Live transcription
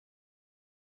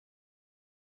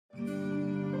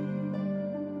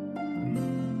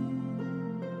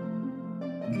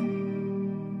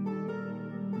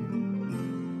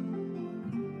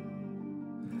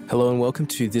Hello and welcome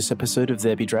to this episode of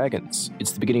There Be Dragons.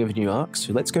 It's the beginning of a new arc,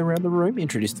 so let's go around the room,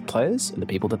 introduce the players and the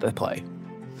people that they play.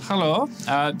 Hello,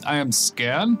 I am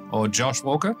Scan, or Josh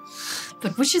Walker.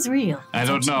 But which is real? I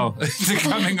don't know. They're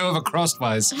coming over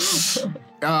crosswise.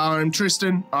 I'm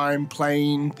Tristan. I'm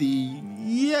playing the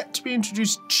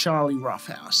yet-to-be-introduced Charlie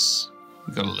Roughhouse.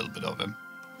 We got a little bit of him.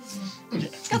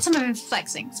 Got some of him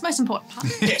flexing. It's the most important part.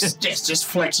 yes, just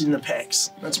flexing the pecs.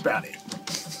 That's about it.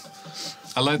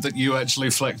 I like that you actually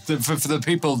flexed. For the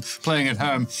people playing at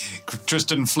home,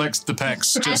 Tristan flexed the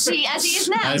pecs. As he is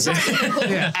now.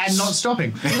 Yeah, and not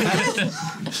stopping.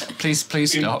 Please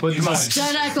stop.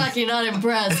 Don't act like you're not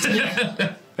impressed.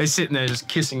 He's sitting there just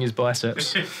kissing his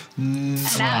biceps.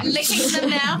 Now, licking them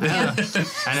now. And now he's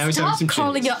having Stop some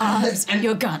calling chips. your arms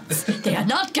your guns. They are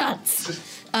not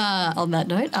guns. On that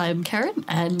note, I'm Karen,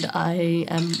 and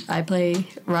I play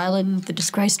Rylan, the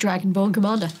disgraced Dragonborn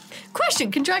commander.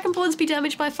 Question: can Dragonborns be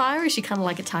damaged by fire? Is she kind of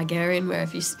like a Targaryen, where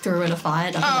if you threw in a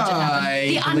fire, nothing would happen?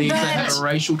 I believe they have a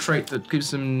racial trait that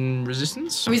gives them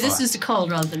resistance. Resistance to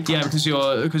cold rather than fire. Yeah,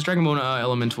 because Dragonborn are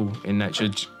elemental in nature,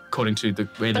 according to the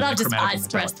way But I'll just necromantic ice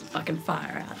press the fucking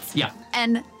fire out. Yeah.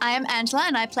 And I am Angela,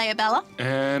 and I play Abella.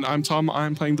 And I'm Tom.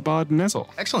 I'm playing the Bard Nezel.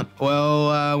 Excellent.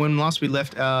 Well, when last we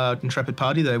left our intrepid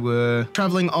party, they were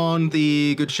travelling on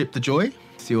the good ship The Joy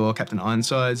with your Captain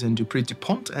Ironsides and Dupree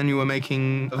Dupont, and you were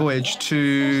making a voyage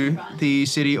to the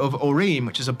city of Orim,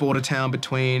 which is a border town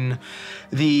between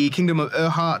the Kingdom of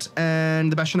Urhart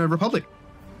and the Bashano Republic.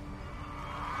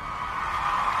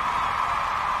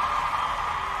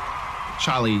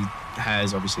 Charlie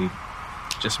has obviously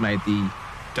just made the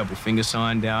double finger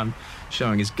sign down,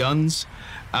 showing his guns.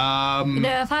 You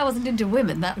know, if I wasn't into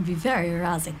women, that would be very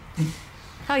arousing.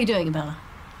 How are you doing, Abella?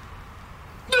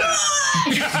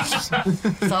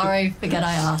 Sorry, forget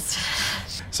I asked.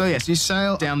 So yes, you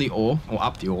sail down the Ore, or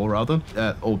up the Ore rather,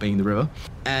 Ore being the river,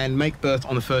 and make berth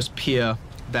on the first pier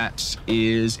that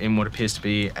is in what appears to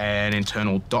be an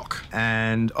internal dock.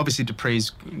 And obviously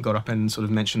Dupree's got up and sort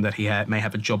of mentioned that he may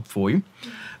have a job for you.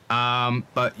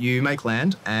 But you make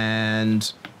land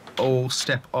and all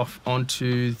step off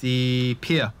onto the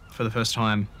pier for the first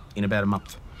time in about a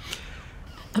month.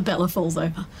 Abella falls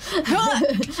over.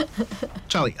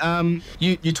 Charlie,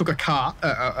 you took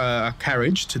a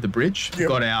carriage to the bridge, Yep.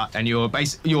 got out, and you're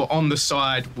on the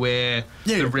side where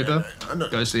the river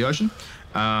goes to the ocean.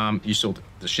 You saw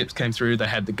the ships came through, they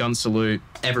had the gun salute,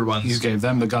 You gave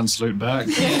them the gun salute back.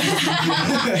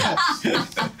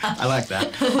 I like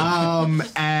that.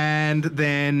 And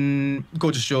then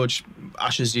Gorgeous George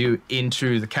ushers you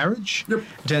into the carriage. Yep.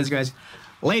 Turns and goes,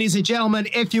 "Ladies and gentlemen,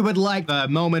 if you would like a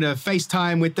moment of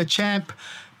FaceTime with the champ,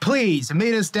 please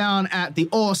meet us down at the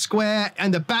Ore Square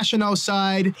and the Bashano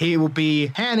side. He will be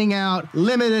handing out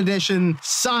limited edition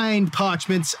signed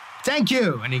parchments. Thank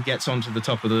you." And he gets onto the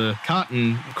top of the cart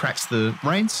and cracks the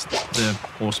reins. The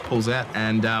horse pulls out,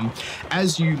 and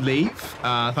as you leave,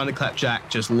 Thunderclap Jack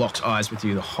just locks eyes with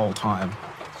you the whole time.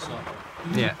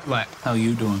 Yeah, like, How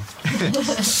you doing?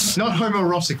 not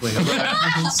homoerotically.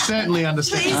 I can certainly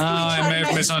understand. I may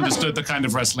have misunderstood the kind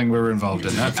of wrestling we were involved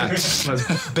in. Okay.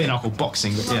 Bare knuckle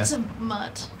boxing, but yeah. Lots of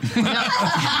mud. Not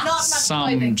much Some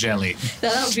clothing. jelly.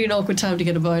 That would be an awkward time to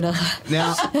get a boner.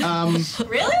 Now,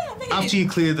 Really? I think after you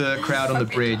clear the crowd on the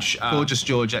bridge, Gorgeous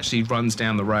George actually runs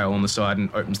down the rail on the side and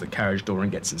opens the carriage door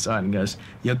and gets inside and goes,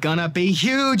 "You're gonna be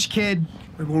huge, kid."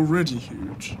 I'm already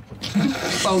huge.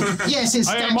 Well, yes, in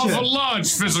I am of a stature.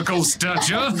 large physical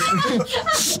stature.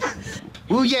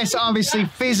 Well, yes, obviously,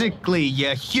 physically,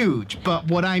 you're huge. But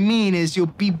what I mean is you'll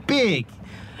be big.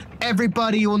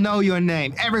 Everybody will know your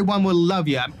name. Everyone will love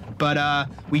you. But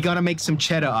we gotta make some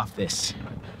cheddar off this.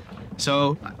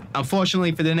 So,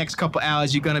 unfortunately, for the next couple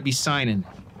hours, you're gonna be signing.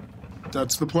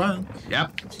 That's the plan.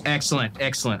 Yep. Excellent,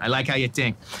 excellent. I like how you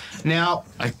think. Now,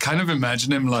 I kind of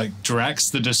imagine him like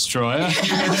Drax the Destroyer.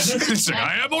 It's like,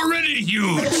 I am already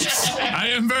huge. I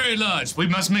am very large. We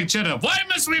must make cheddar. Why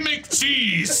must we make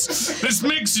cheese? This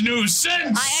makes no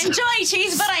sense. I enjoy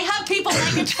cheese, but I have people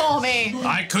make it for me.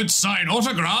 I could sign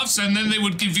autographs and then they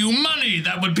would give you money.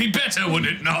 That would be better, would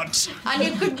it not? And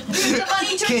you could use the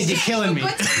money to kid, you're killing me.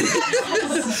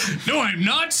 No, I'm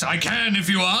not. I can if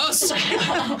you ask.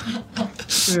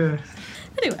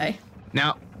 Anyway,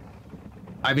 Now,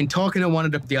 I've been talking to one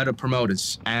of the other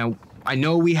promoters, and I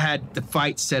know we had the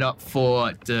fight set up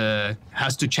for the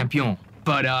House du Champion,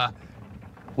 but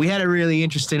we had a really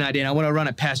interesting idea, and I want to run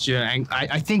it past you, and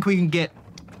I think we can get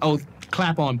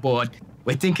Clap on board.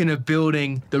 We're thinking of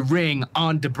building the ring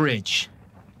on the bridge,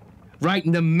 right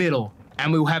in the middle,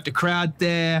 and we'll have the crowd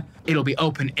there. It'll be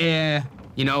open air.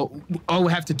 You know, all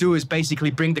we have to do is basically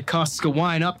bring the cask of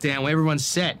wine up there, and everyone's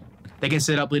set. They can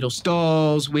set up little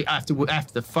stalls. After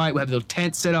the fight, we have a little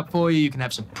tent set up for you. You can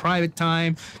have some private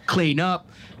time, clean up,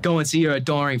 go and see your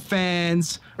adoring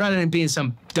fans, rather than being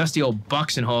some dusty old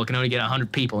Buxton Hall can only get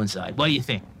 100 people inside. What do you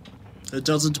think? It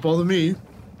doesn't bother me.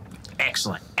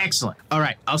 Excellent. All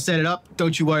right, I'll set it up.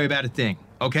 Don't you worry about a thing,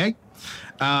 okay?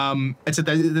 It's at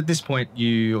this point,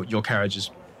 your carriage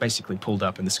is basically pulled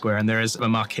up in the square, and there is a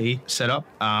marquee set up,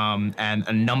 and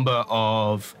a number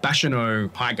of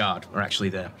Bashano High Guard are actually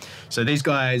there. So these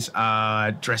guys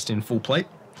are dressed in full plate.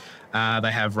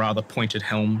 They have rather pointed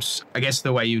helms. I guess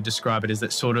the way you describe it is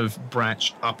that sort of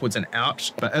branch upwards and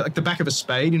out, but like the back of a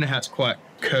spade, you know how it's quite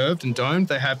curved and domed?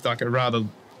 They have like a rather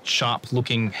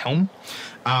sharp-looking helm.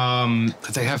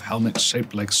 They have helmets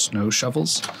shaped like snow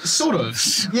shovels. Sort of,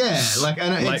 yeah. Like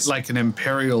an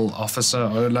imperial officer,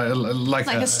 or like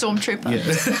a stormtrooper.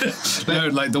 Yeah. No,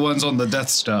 like the ones on the Death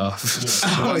Star.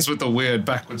 The ones with the weird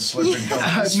backwards sloping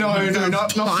helmets. No,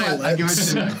 not quite. I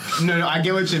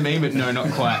get what you mean, but no,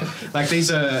 not quite. Like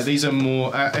these are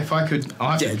more. If I could,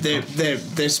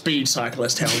 They're speed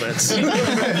cyclist helmets.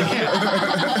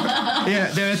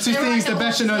 Yeah, there are two things the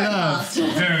Bashano love: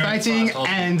 fighting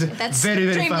and That's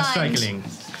very fast streamlined. cycling.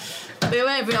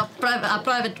 Beware of your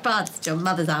private parts at your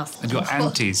mother's house. And your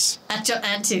aunties. At your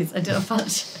aunties. I do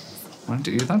apologize.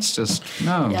 That's just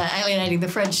no. Yeah, alienating the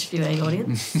French viewing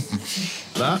audience.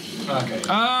 That? Okay.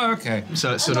 Oh, okay.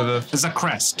 So it's sort of a. There's a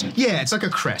crest. Yeah, it's like a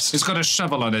crest. He's got a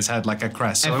shovel on his head like a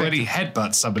crest. So when he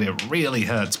headbutts somebody, it really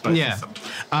hurts both Yeah, of them.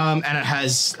 and it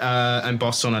has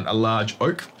embossed on it a large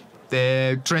oak.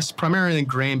 They're dressed primarily in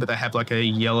green, but they have like a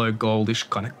yellow goldish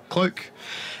kind of cloak,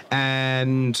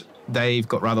 and they've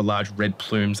got rather large red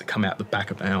plumes that come out the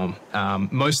back of the helm.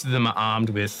 Most of them are armed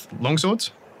with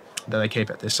longswords that they keep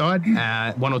at their side.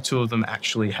 One or two of them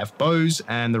actually have bows,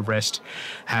 and the rest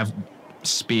have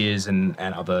spears and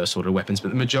other sort of weapons.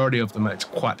 But the majority of them,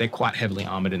 they're quite heavily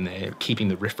armored, and they're keeping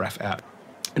the riffraff out.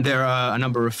 There are a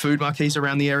number of food marquees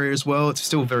around the area as well. It's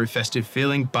still a very festive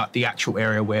feeling, but the actual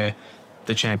area where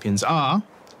the champions are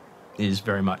is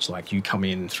very much like you come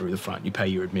in through the front, you pay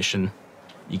your admission,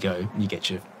 you go, you get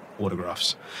your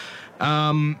autographs.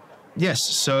 Yes,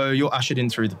 so you're ushered in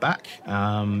through the back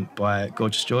by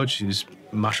Gorgeous George, who's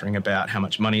muttering about how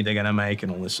much money they're going to make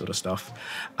and all this sort of stuff.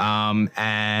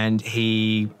 And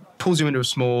he pulls you into a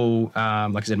small,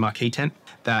 like I said, marquee tent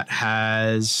that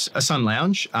has a sun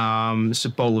lounge. It's a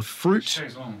bowl of fruit.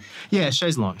 Chaise lounge. Yeah,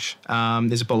 chaise lounge.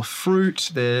 There's a bowl of fruit.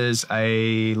 There's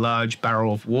a large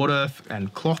barrel of water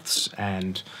and cloths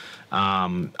and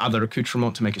other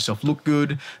accoutrement to make yourself look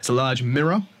good. It's a large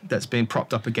mirror that's been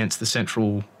propped up against the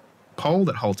central pole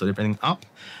that holds everything up.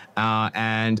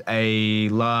 And a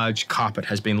large carpet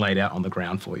has been laid out on the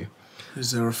ground for you.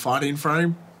 Is there a fighting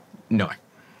frame? No.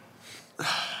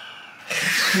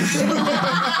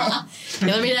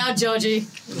 Let me down, Georgie.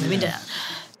 Let me down.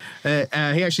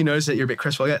 He actually noticed that you're a bit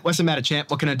crestfallen. What's the matter,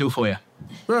 champ? What can I do for you?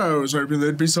 Well, I was hoping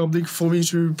there'd be something for me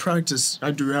to practice.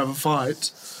 I do have a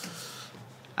fight.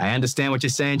 I understand what you're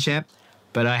saying, champ,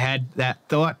 but I had that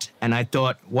thought, and I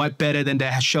thought, what better than to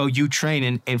show you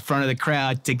training in front of the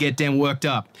crowd to get them worked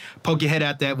up? Poke your head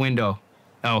out that window.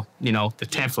 Oh, the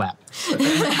tent flap.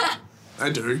 I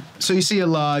do. So you see a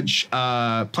large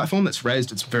platform that's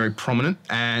raised. It's very prominent,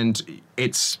 and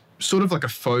it's sort of like a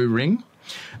faux ring,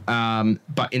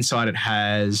 but inside it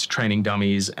has training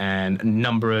dummies and a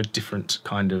number of different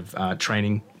kind of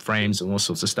training frames and all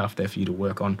sorts of stuff there for you to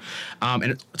work on. And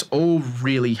it's all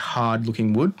really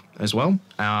hard-looking wood as well,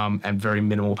 and very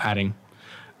minimal padding.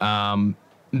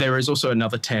 There is also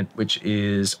another tent which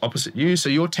is opposite you. So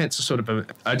your tents are sort of a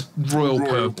royal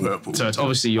purple. So it's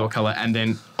obviously your colour. And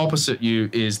then opposite you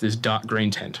is this dark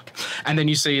green tent. And then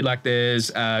you see like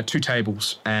there's 2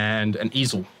 tables and an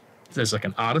easel. There's like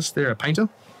an artist there, a painter,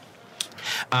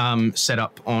 set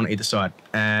up on either side.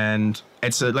 And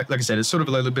it's like I said, it's sort of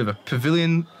a little bit of a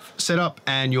pavilion set up,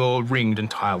 and you're ringed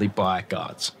entirely by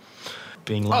guards.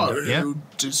 Being lined up,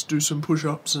 just do some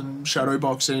push-ups and shadow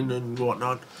boxing and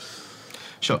whatnot.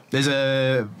 Sure. There's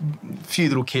a few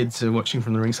little kids who are watching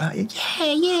from the rings.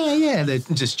 Yeah. They're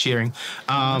just cheering.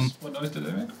 What noise do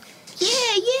they make?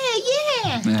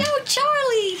 Yeah. Go,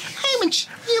 Charlie!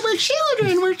 We're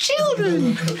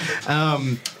children.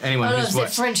 Anyone Oh, no, who's it's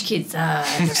watched. French kids. If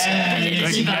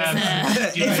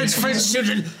it's French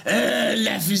children,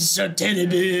 life is so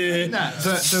terrible.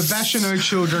 The Bashano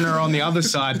children are on the other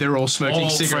side. They're all smoking All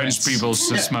cigarettes. French people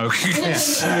to smoke.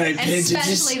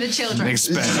 Especially the children.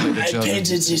 Especially the children.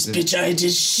 painted this bitch, I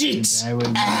did shit.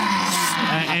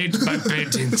 I hate my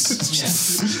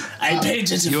paintings. I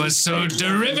painted You are so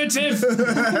derivative.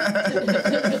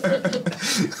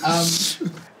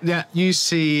 Yeah, you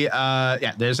see,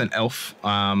 there's an elf,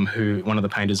 one of the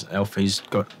painters,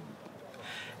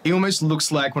 he almost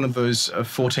looks like one of those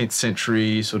 14th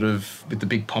century sort of, with the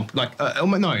big pomp, no,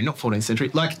 not 14th century,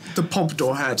 like... the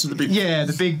pompadour hats and the big... Yeah,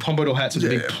 the big pompadour hats with the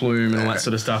big plume and all that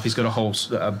sort of stuff. He's got a whole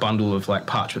bundle of, like,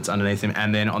 parchments underneath him,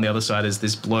 and then on the other side is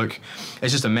this bloke.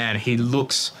 It's just a man. He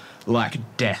looks like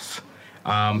death.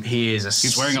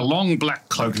 He's wearing a long black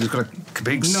cloak. He's got a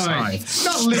big scythe.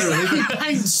 Not literally. He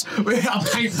paints with a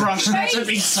paintbrush and that's a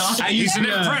big scythe. He's an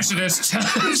impressionist.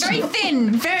 Very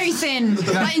thin.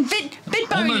 Like, bit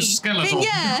bony. Almost skeletal.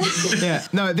 Yeah. Yeah.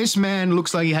 No, this man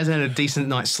looks like he hasn't had a decent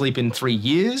night's sleep in 3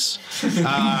 years.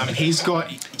 He's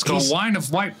got a wine of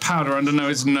white powder under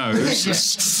his nose.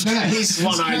 He's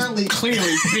One eye's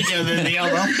clearly bigger than the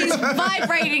other. He's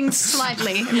vibrating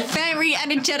slightly, very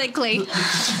energetically.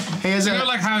 He has You know,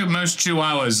 like how most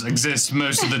chihuahuas exist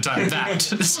most of the time. That.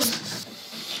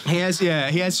 He has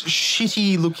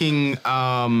shitty looking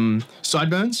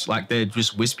sideburns, like they're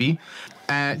just wispy.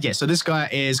 So this guy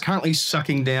is currently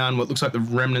sucking down what looks like the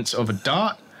remnants of a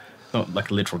dart. Not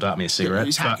like a literal dart, I mean a cigarette.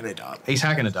 He's hacking a dart. He's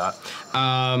hacking a dart.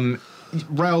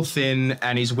 Rail thin,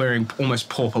 and he's wearing almost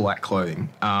pauper-like clothing.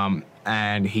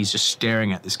 And he's just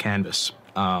staring at this canvas.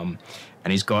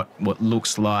 And he's got what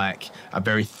looks like a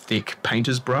very thick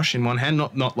painter's brush in one hand,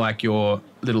 not like your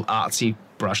little artsy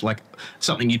brush, like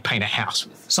something you'd paint a house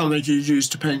with. Something you use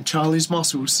to paint Charlie's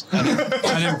muscles.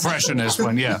 An impressionist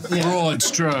one, yeah. Broad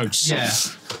strokes. Yeah.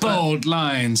 Bold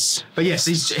lines. But yes,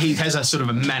 he has a sort of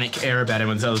a manic air about him,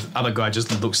 and the other guy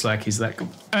just looks like he's like...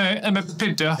 I'm a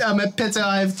painter. I'm a painter.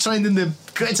 I've trained in the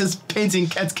greatest painting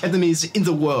academies in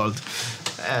the world.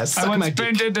 I once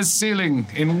painted a ceiling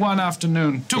in one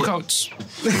afternoon. 2 coats.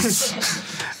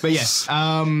 But yes,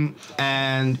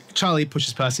 and Charlie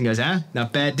pushes past and goes,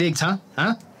 not bad digs, huh?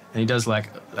 And he does like,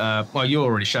 you're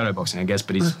already shadowboxing, I guess,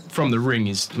 but he's from the ring,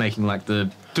 he's making like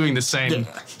doing the same.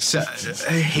 So,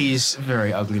 he's a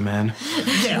very ugly man.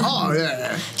 Yeah, oh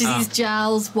yeah. Does his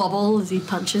jowls wobble as he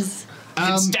punches?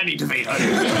 It's Danny DeVito.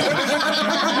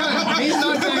 He's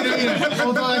not Danny DeVito,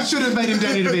 although I should have made him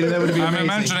Danny DeVito, that would have been I'm amazing.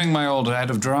 imagining my old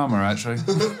head of drama, actually.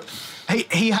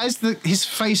 He has his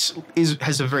face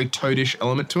has a very toadish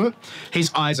element to it.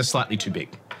 His eyes are slightly too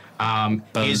big.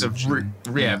 He's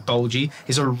bulgy.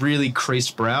 He's a really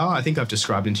creased brow. I think I've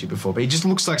described him to you before, but he just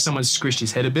looks like someone's squished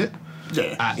his head a bit.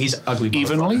 Yeah. He's ugly.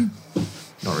 Evenly?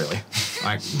 Not really.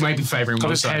 Like maybe favouring Got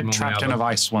one his side head more than trapped the in a other.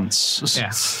 vice once.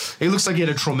 Yeah. He looks like he had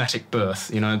a traumatic birth.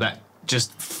 That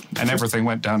just. And everything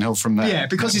went downhill from there. Yeah,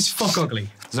 because he's fuck ugly.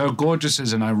 Though gorgeous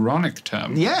is an ironic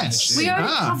term. Yes. We already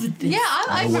covered this. Yeah,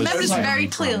 I remember this very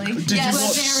clearly. Did you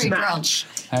watch Very Snatch?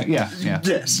 Yeah.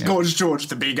 Yes, Gorgeous George,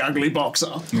 the big ugly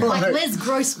boxer. Like Les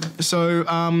Grossman.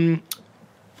 So,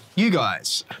 you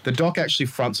guys, the dock actually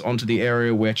fronts onto the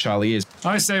area where Charlie is.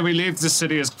 I say we leave the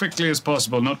city as quickly as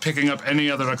possible, not picking up any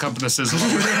other accomplices.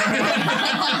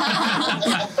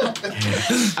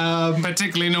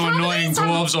 Particularly no annoying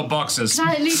dwarves or boxers. Can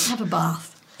I at least have a bath?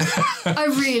 I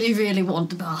really, really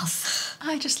want a bath.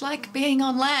 I just like being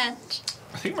on land.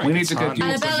 I think We need to get you a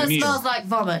Annabella meal. smells like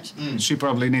vomit. She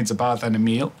probably needs a bath and a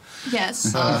meal.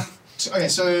 Yes.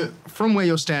 So from where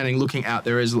you're standing, looking out,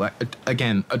 there is a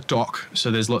dock.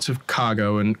 So there's lots of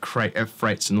cargo and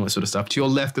freights and all that sort of stuff. To your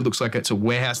left, it looks like it's a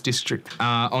warehouse district.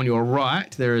 On your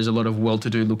right, there is a lot of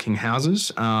well-to-do looking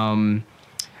houses.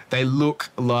 They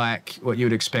look like what you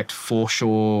would expect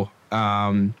foreshore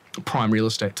prime real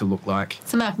estate to look like.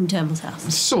 It's a Malcolm Turnbull's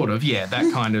house. Sort of, yeah,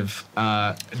 that kind of.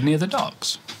 Near the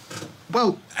docks.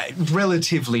 Well,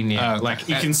 relatively near.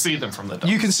 you can see them from the dock.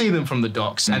 You can see them from the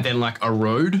docks, and then like a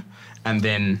road, and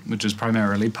then Which is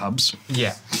primarily pubs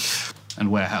yeah.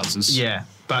 and warehouses. Yeah,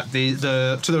 but the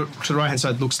to the right hand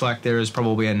side looks like there is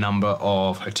probably a number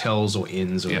of hotels or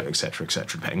inns or et cetera,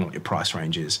 depending on what your price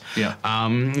range is. Yeah.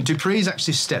 Dupree's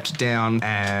actually stepped down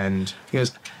and he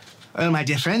goes, "Well, my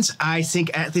dear friends, I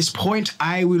think at this point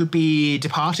I will be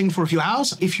departing for a few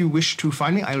hours. If you wish to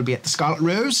find me, I will be at the Scarlet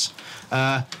Rose.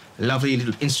 Lovely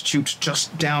little institute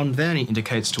just down there," and he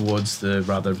indicates towards the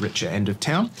rather richer end of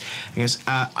town. He goes,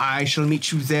 "I shall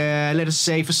meet you there, let us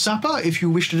say, for supper, if you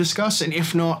wish to discuss, and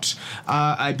if not,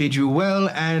 I bid you well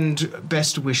and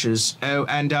best wishes. Oh,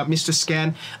 and Mr.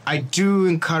 Scan, I do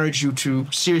encourage you to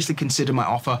seriously consider my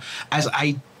offer, as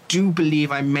I do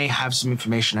believe I may have some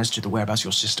information as to the whereabouts of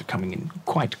your sister coming in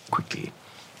quite quickly.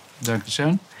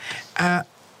 Dankeschön.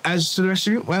 As to the rest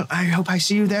of you, well, I hope I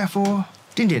see you there for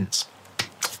din-dins.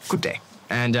 Good day."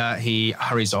 And he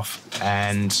hurries off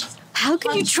and... How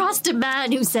can you trust a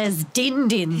man who says din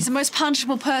din? He's the most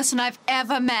punchable person I've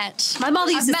ever met. My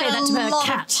mother used to I've say met that to a her lot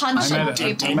cat. of I punchable met a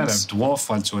people. dwarf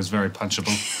once who was very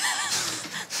punchable.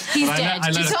 He's But dead.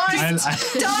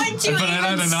 Don't you but I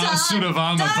let even an suit of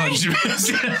armor punch you. I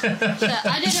don't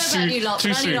know about you lot, too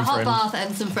but I need a soon, hot friend. bath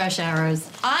and some fresh arrows.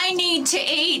 I need to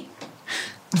eat.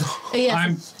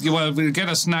 Yes. Well, we'll get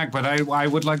a snack, but I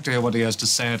would like to hear what he has to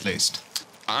say at least.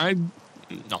 I'm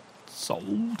not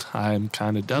sold. I'm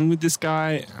kind of done with this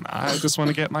guy, and I just want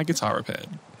to get my guitar repaired.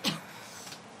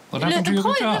 What Look, happened to the your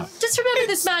point, guitar? just remember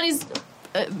this man is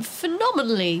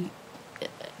phenomenally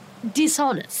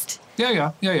dishonest.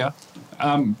 Yeah.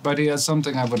 But he has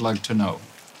something I would like to know.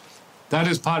 That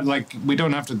is part, like, we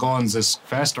don't have to go on this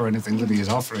quest or anything that he is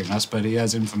offering us, but he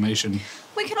has information.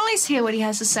 We can always hear what he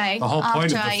has to say. The whole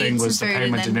point of after the I thing eat was the some food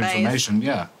payment and and then bathe. information,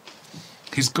 yeah.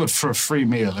 He's good for a free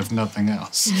meal, if nothing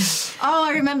else. Oh,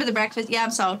 I remember the breakfast. Yeah,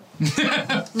 I'm sold.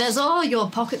 There's all your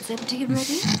pockets empty and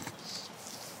ready.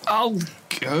 I'll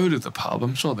go to the pub.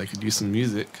 I'm sure they could use some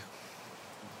music.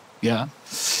 Yeah.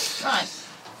 Right.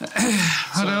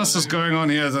 What else is going on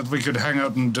here that we could hang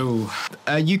out and do?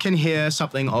 You can hear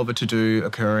something of a to-do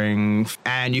occurring,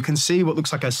 and you can see what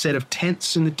looks like a set of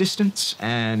tents in the distance,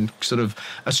 and sort of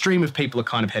a stream of people are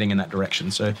kind of heading in that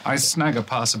direction. So I snag a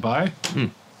passerby.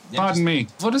 Pardon me.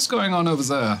 What is going on over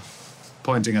there?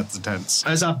 Pointing at the tents.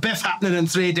 there's a biff happening in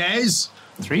 3 days.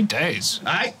 3 days.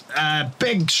 Aye, a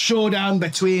big showdown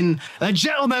between a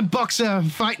gentleman boxer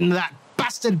fighting that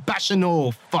bastard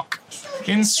Bashano fuck.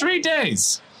 In 3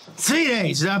 days. 3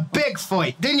 days, a big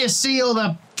fight. Didn't you see all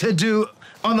the to-do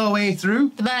on the way through?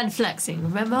 The man flexing,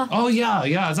 remember? Oh,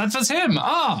 yeah, that was him.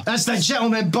 Ah. That's the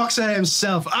gentleman boxer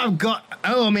himself. I've got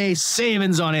my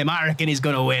savings on him. I reckon he's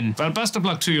going to win. Well, best of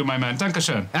luck to you, my man.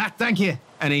 Dankeschön. Ah, thank you.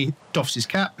 And he doffs his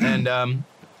cap and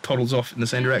toddles off in the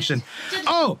same direction.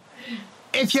 Oh,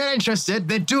 if you're interested,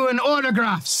 they're doing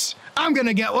autographs. I'm going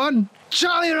to get one.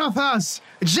 Charlie Roughhouse,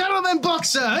 gentleman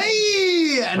boxer.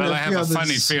 Hey! And Well, I have few a others.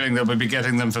 funny feeling that we'll be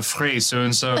getting them for free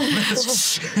soon, so...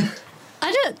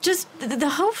 I don't, just, the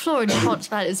whole floor in response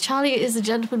to that is Charlie is a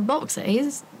gentleman boxer.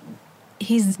 He's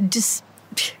just,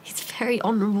 he's a very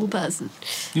honourable person.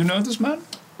 You know this man?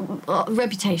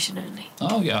 Reputation only.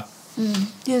 Oh, yeah.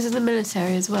 He was in the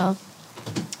military as well.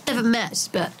 Never met,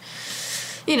 but,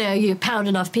 you know, you pound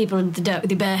enough people into the dirt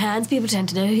with your bare hands, people tend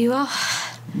to know who you are.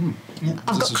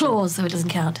 I've got claws, so it doesn't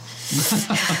count.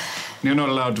 You're not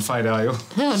allowed to fight, are you?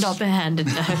 No, not barehanded,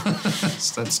 no.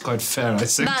 That's quite fair, I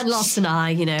think. Man lost an eye,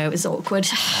 you know, it was awkward.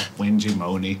 Whingy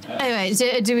Moni.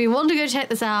 Anyway, do we want to go check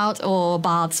this out, or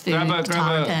baths, food, guitar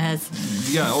grab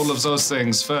repairs? Yeah, all of those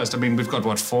things first. I mean, we've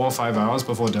got, 4 or 5 hours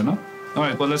before dinner? All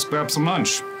right, well, let's grab some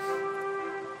lunch.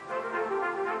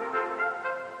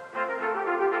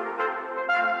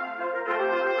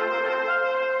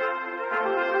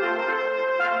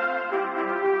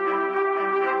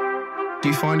 Do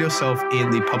you find yourself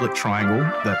in the public triangle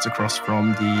that's across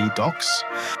from the docks?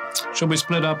 Should we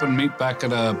split up and meet back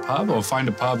at a pub, or find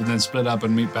a pub and then split up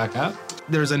and meet back out?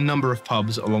 There's a number of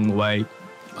pubs along the way.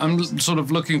 I'm sort of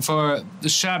looking for the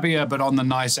shabbier, but on the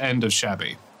nice end of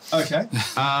shabby. Okay.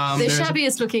 The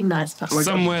shabbiest looking nice pub.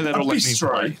 Somewhere that'll let me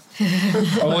bistro. play.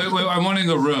 Oh, wait, I'm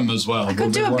wanting a room as well.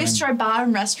 Could do a bistro bar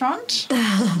and restaurant.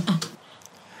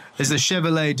 There's the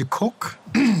Chevrolet de Coq,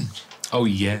 Oh,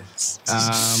 yes.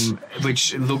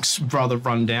 which looks rather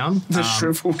run down. The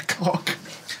shriveled cock.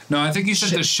 No, I think you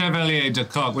said the Chevalier de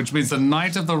Coq, which means the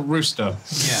Knight of the Rooster.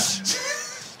 Yeah.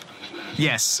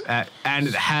 Yes, and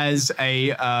it has a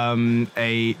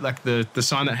like the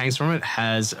sign that hangs from it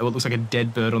has what looks like a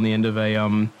dead bird on the end of a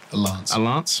lance. A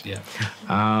lance. Yeah.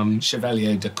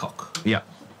 Chevalier de Coq. Yeah,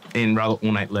 in rather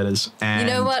ornate letters. And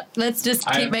You know what? Let's just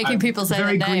keep making people say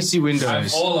very that name. greasy I'm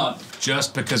windows. all up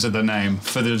just because of the name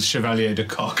for the Chevalier de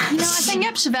Coq. No, I think,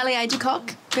 yep, Chevalier de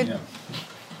Coq. Good. Yeah.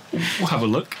 We'll have a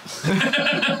look.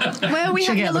 Where are we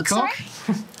Check having a out the look, sorry?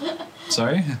 cock,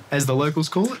 Sorry? as the locals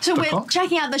call it. So the we're cock.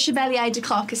 checking out the Chevalier de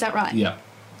Coq, is that right? Yeah.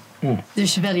 The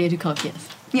Chevalier du Coq, yes.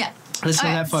 Yeah. Let's say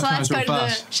that 5 so let's times go real to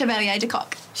fast. the Chevalier de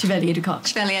Coq. Chevalier du Coq.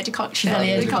 Chevalier de Coq.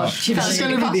 Chevalier du Coq. This is Chevalier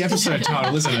going du to Coq. be the episode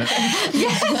title, isn't it?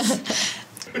 Yes.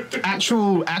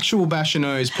 Actual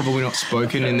Bashano is probably not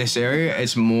spoken in this area.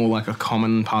 It's more like a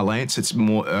common parlance. It's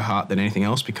more Urhat than anything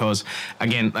else because,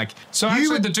 again, like So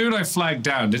actually, the dude I flagged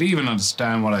down, did he even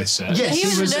understand what I said? yes,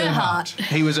 He was an Urhat.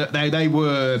 He was. They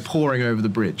were pouring over the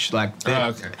bridge. Like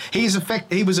okay. He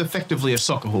was effectively a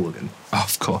soccer hooligan. Oh,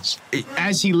 of course.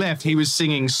 As he left, he was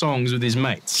singing songs with his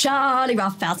mates. Charlie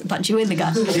Roughhouse and punch you in the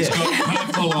gut.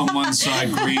 Purple on one side,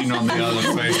 green on the other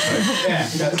face.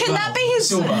 Can that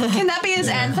be his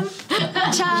anthem?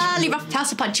 Charlie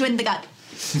Roughhouse will punch you in the gut.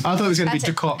 I thought it was going to be That's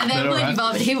it. Ducock. And then but all William right.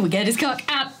 Bob and he will get his cock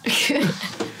out.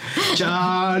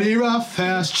 Johnny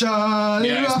Roughhouse, Johnny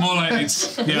Yeah, it's Rough- more like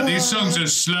it's. Yeah, these songs are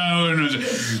slow and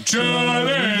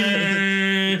Charlie.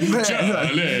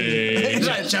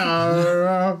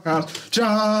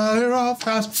 Johnny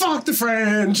Roughhouse, fuck the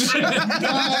French. From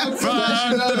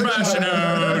the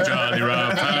Brashino, Charlie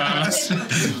Roughhouse.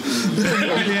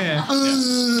 Yeah.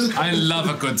 I love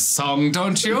a good song,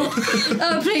 don't you?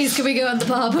 Oh, please, can we go in the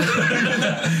pub?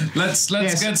 Let's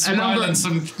Yes, get some a number- wine and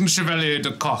some Chevalier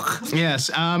de Coq. Yes.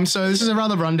 So this is a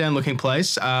rather rundown looking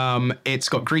place. It's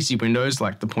got greasy windows,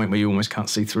 like the point where you almost can't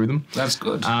see through them. That's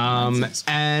good.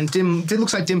 And it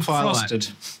looks like dim firelight. Frosted.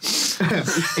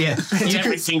 Yeah.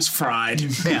 Everything's fried.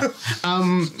 Yeah.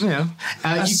 You know.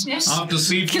 After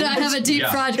seafood. Can I have a deep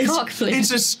fried cock, please?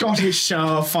 It's a Scottish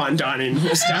fine dining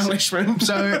establishment.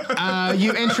 So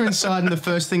you enter inside, and the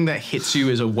first thing that hits you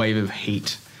is a wave of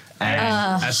heat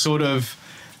and a sort of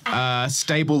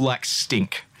stable-like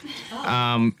stink.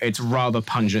 It's rather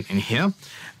pungent in here.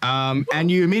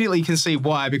 And you immediately can see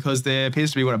why, because there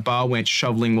appears to be a bar wench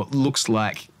shoveling what looks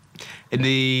like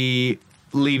the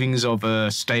leavings of a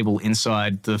stable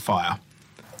inside the fire.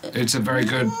 It's a very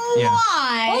good. Yeah.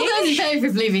 All those in favour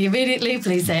of leaving immediately,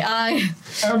 please say aye.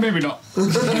 Maybe not.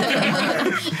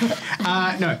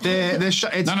 No, they're it's,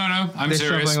 No. I'm they're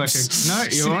serious. shoveling like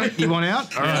a, no, you want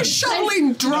out? All right.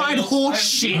 Shoveling dried horse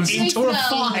shit into a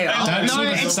fire. That No, sort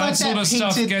of, it's that like sort that of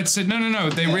stuff heated- gets it. No.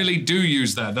 They really do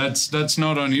use that. That's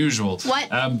not unusual. What?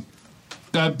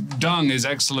 Dung is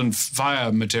excellent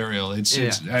fire material. It's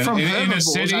and From in a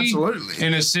herbivores, city. absolutely.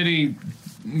 In a city,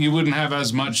 you wouldn't have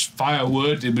as much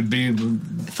firewood. It would be.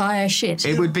 Fire shit.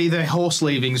 It would be the horse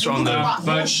leavings on the.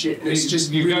 But shit, it's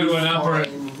just you go to an really upper.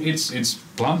 fine. It's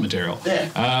plant material.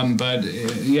 Yeah. But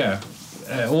yeah,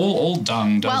 all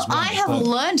dung does. Well, I have but-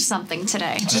 learned something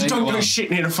today. Just don't go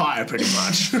shitting in a fire, pretty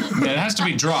much. Yeah, it has to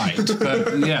be dried,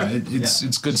 but yeah,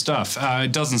 it's good stuff.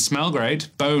 It doesn't smell great.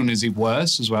 Bone is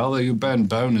worse as well. You burn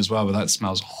bone as well, but that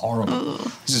smells horrible.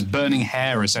 This is burning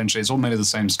hair, essentially. It's all made of the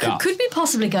same stuff. Could we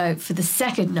possibly go for the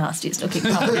second nastiest looking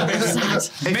pub on the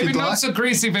side? Maybe you'd not like. so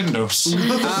greasy windows.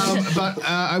 But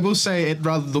I will say it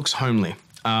rather looks homely.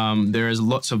 There is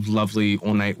lots of lovely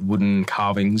ornate wooden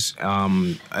carvings.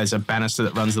 There's a banister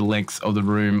that runs the length of the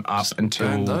room up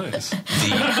until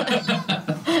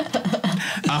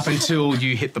up until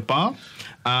you hit the bar.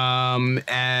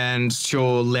 And to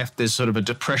your left, there's sort of a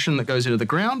depression that goes into the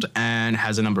ground and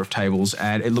has a number of tables.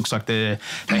 And it looks like they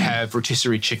have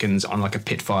rotisserie chickens on like a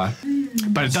pit fire.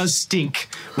 But it does stink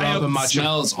rather much.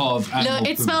 Smells of No, animal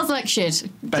it poop. smells like shit.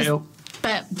 Bail.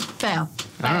 Bail.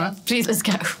 All right. Please, let's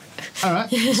go. All right.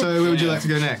 So where would you like to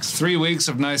go next? 3 weeks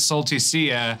of nice salty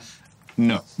sea air.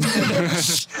 No.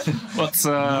 What's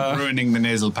Ruining the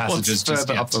nasal passages just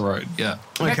further yet. up the road? Yeah.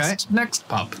 Okay. Next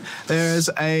pub. There's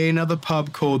another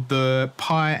pub called the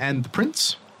Pie and the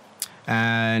Prince,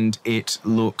 and it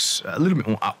looks a little bit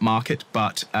more upmarket,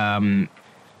 but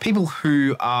people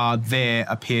who are there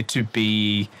appear to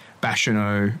be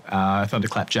Bashano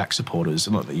Thunderclap Jack supporters.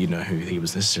 Not that you know who he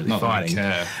was necessarily Not that I fighting,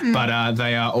 care. but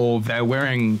they're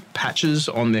wearing patches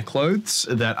on their clothes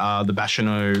that are the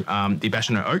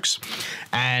Bashano Oaks,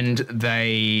 and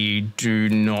they do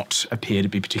not appear to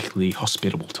be particularly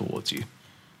hospitable towards you.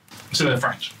 So they're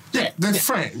French. Yeah, they're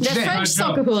French. They're French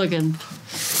soccer hooligan.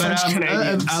 But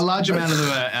Canadians. a large amount of them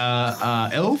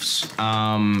are elves.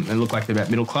 They look like they're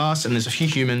about middle class, and there's a few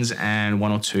humans and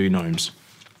 1 or 2 gnomes,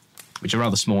 which are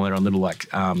rather small. They're on little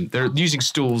they're using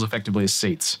stools effectively as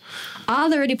seats. Are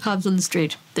there any pubs on the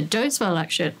street that don't smell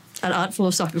like shit and aren't full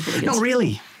of soccer hooligans? Not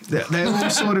really. They all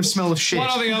sort of smell of shit. One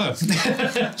or the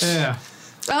other. Yeah.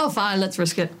 Oh, fine, let's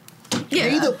risk it.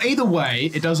 Yeah. Either way,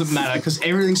 it doesn't matter because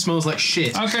everything smells like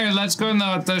shit. Okay, let's go in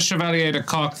the Chevalier de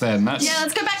Coq then. That's, Yeah,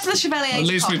 let's go back to the Chevalier. at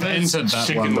least we've entered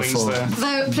that one before.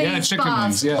 Though, please, Yeah, chicken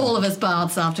baths. wings, yeah. All of us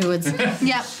baths afterwards.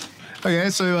 Yep. Okay,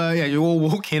 so you all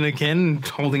walk in again,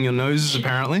 holding your noses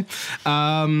apparently,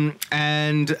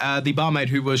 and the barmaid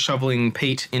who was shoveling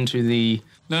peat into the.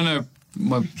 No.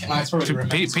 Well,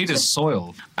 Peter's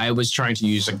soil. I was trying to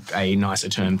use a nicer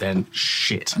term than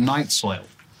shit. Night soil.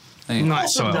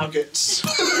 Nice soil. Nuggets.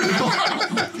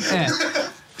 Yeah.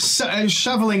 So,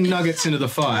 shoveling nuggets into the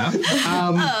fire.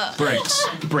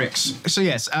 Bricks. So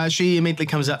yes, she immediately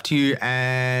comes up to you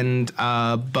and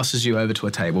busses you over to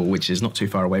a table, which is not too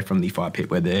far away from the fire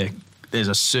pit where they're there's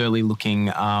a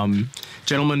surly-looking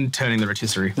gentleman turning the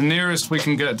rotisserie. The nearest we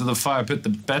can get to the fire pit, the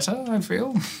better, I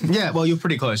feel. Yeah, well, you're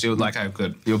pretty close. You're like, Okay,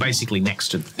 good. you're basically next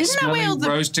to. Isn't that where all Smelling the...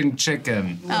 roasting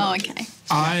chicken. Oh, okay.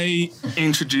 I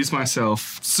introduce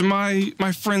myself. So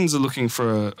my friends are looking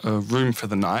for a room for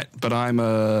the night, but I'm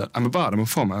a bard. I'm a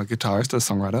performer, a guitarist, a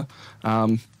songwriter.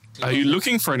 Are you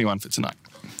looking for anyone for tonight,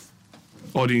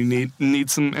 or do you need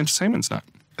some entertainment tonight?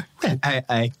 Well,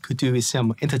 I could do with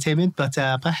some entertainment, but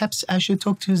perhaps I should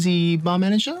talk to the bar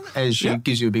manager, as she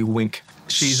gives you a big wink.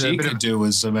 She's a She bit could of... do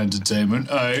with some entertainment.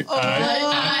 Let's all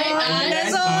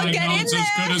get in Not as there.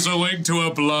 good as a wink to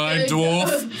a blind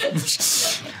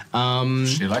dwarf.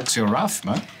 She likes your rough,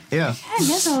 man. Yeah.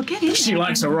 Let's all get in there. She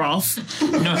likes a rough.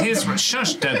 No, here's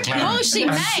shush, dead clown. Oh, she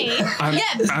may.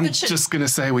 I'm just gonna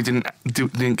say we didn't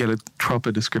get a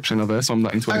proper description of her, so I'm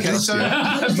not into it. Okay, so...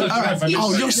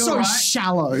 Oh, you're so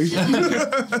shallow.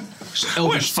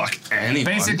 Elvish, fuck anyone.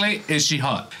 Basically, is she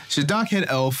hot? She's a dark-haired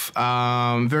elf,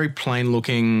 very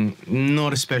plain-looking,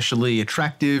 not especially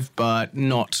attractive, but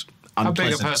not How big are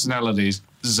unpleasant. personalities?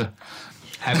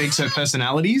 How big so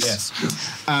personalities? Yes.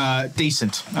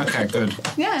 Decent. Okay, good.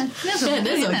 Yeah, let's all Yeah,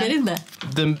 get in there. get in there.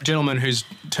 The gentleman who's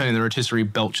turning the rotisserie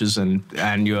belches and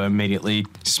you immediately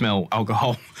smell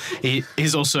alcohol. He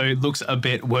also looks a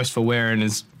bit worse for wear and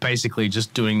is basically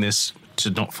just doing this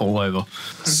to not fall over.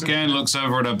 Scan looks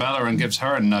over at Abella and gives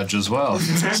her a nudge as well.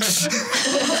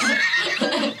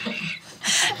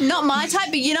 Not my type,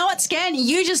 but you know what, Scan?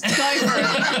 You just go for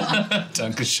it.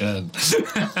 Dankeschön.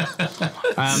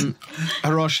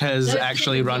 Hirosh has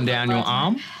actually run down your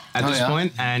arm at this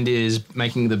point and is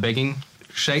making the begging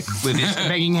shape with his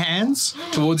begging hands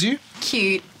towards you.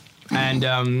 Cute. And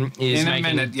is In a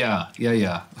making... minute, yeah.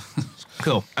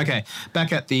 Cool. Okay.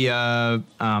 Back at the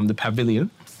pavilion.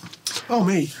 Oh,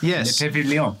 me. Yes.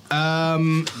 Pavilion.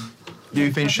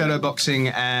 You've been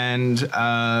shadowboxing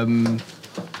and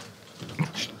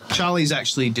Charlie's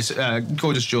actually,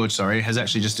 Gorgeous George, sorry, has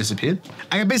actually just disappeared.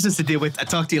 I got business to deal with. I'll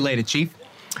talk to you later, Chief.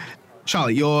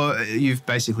 Charlie, you've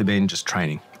basically been just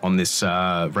training on this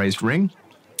raised ring,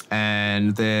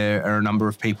 and there are a number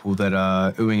of people that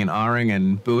are oohing and ahhing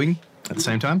and booing at the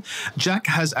same time. Jack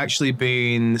has actually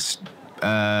been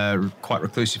quite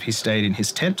reclusive. He stayed in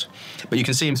his tent, but you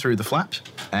can see him through the flap,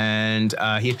 and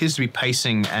he appears to be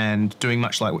pacing and doing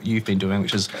much like what you've been doing,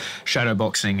 which is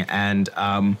shadowboxing, and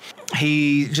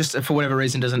he just, for whatever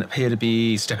reason, doesn't appear to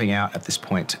be stepping out at this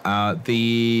point.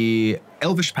 The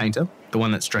Elvish painter, the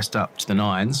one that's dressed up to the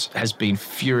nines, has been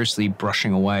furiously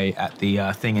brushing away at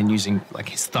the thing and using like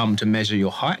his thumb to measure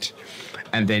your height,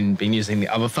 and then been using the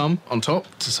other thumb on top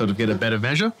to sort of get a better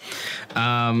measure.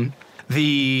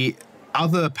 The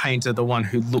other painter, the one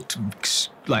who looked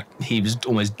like he was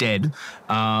almost dead,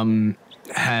 has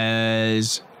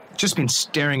just been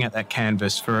staring at that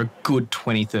canvas for a good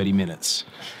 20, 30 minutes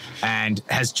and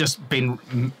has just been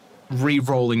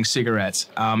re-rolling cigarettes.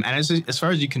 And as far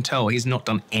as you can tell, he's not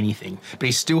done anything, but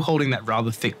he's still holding that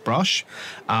rather thick brush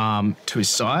to his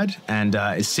side, and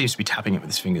it seems to be tapping it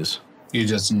with his fingers. You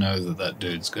just know that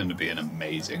dude's going to be an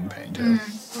amazing painter.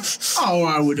 Oh,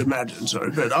 I would imagine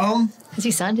so. But Has he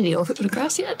signed any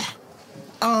autographs yet?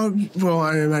 well,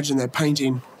 I imagine they're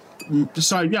painting.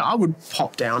 So yeah, I would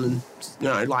pop down and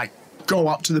like go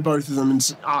up to the both of them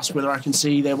and ask whether I can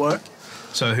see their work.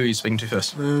 So who are you speaking to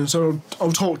first? So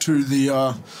I'll talk to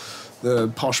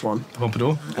the posh one.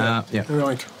 Pompadour? Yeah. I'm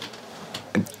like,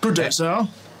 good day, sir.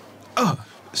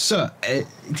 Sir, it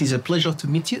is a pleasure to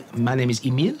meet you. My name is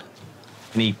Emile.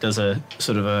 And he does a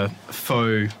sort of a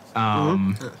faux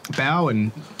bow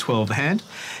and twirl of the hand.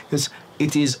 Because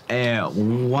it is a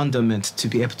wonderment to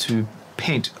be able to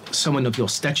paint someone of your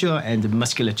stature and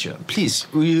musculature. Please,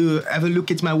 will you have a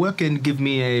look at my work and give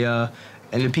me an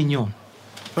opinion?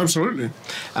 Absolutely.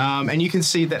 And you can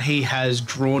see that he has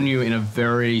drawn you in a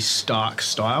very stark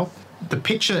style. The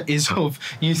picture is of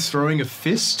you throwing a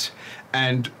fist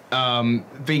and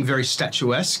being very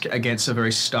statuesque against a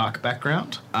very stark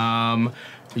background.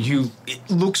 It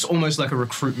looks almost like a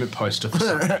recruitment poster for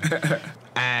something.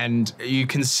 And you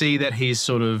can see that he's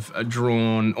sort of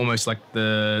drawn almost like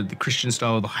the Christian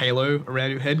style of the halo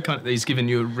around your head. Kind of, he's given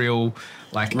you a real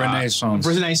like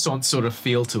Renaissance sort of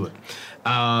feel to it.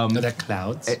 Are there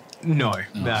clouds? No,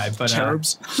 but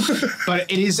Cherubs. but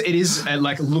it is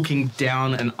like looking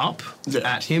down and up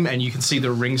at him, and you can see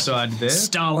the ringside there.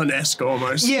 Stalin-esque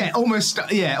almost. Yeah,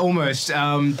 almost.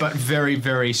 But very,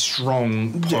 very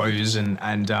strong pose, and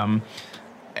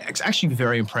It's actually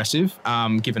very impressive,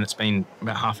 given it's been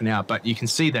about half an hour, but you can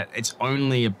see that it's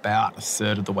only about a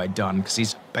third of the way done because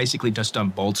he's basically just done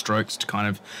bold strokes to kind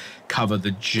of cover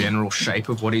the general shape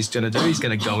of what he's going to do. He's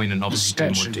going to go in and obviously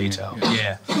do more detail.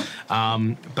 Yeah.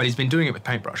 But he's been doing it with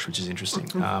paintbrush, which is interesting.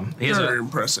 Very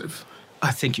impressive.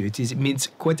 Thank you. It means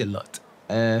quite a lot.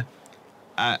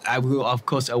 I will, of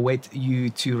course, await you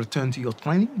to return to your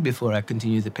training before I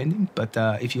continue the painting. But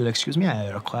if you'll excuse me,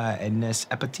 I require a nice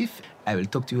aperitif. I will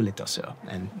talk to you later, sir.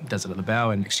 And does a little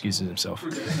bow and excuses himself.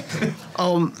 And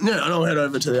I'll head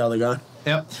over to the other guy.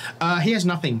 Yep. He has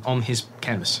nothing on his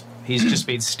canvas. He's just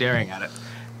been staring at it.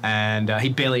 And he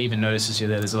barely even notices you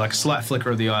there. There's like a slight flicker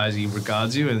of the eyes. He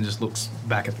regards you and just looks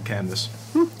back at the canvas.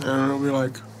 And I'll be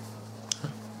like,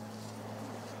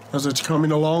 how's it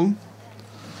coming along?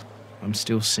 I'm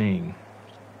still seeing.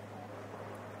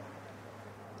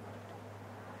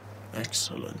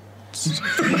 Excellent.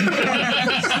 What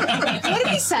did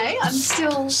he say? I'm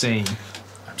still... Seeing.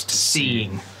 I'm still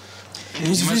seeing.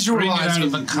 He's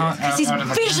visualizing. He's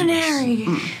visionary.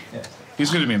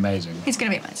 He's going to be amazing. He's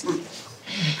going to be amazing.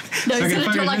 No, he's going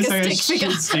to draw like a stick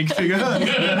figure. Stick figure.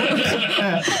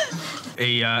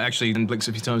 He actually then blinks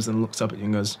a few times and looks up at you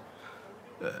and goes,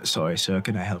 sorry, sir,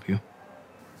 can I help you?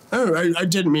 Oh, I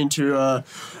didn't mean to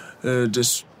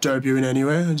disturb you in any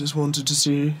way. I just wanted to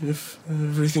see if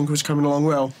everything was coming along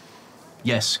well.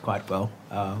 Yes, quite well.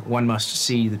 One must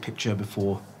see the picture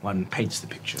before one paints the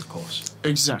picture, of course.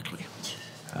 Exactly.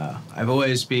 I've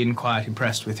always been quite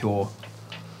impressed with your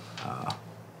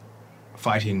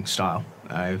fighting style.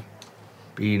 I've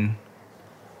been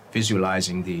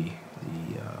visualizing the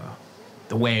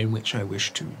way in which I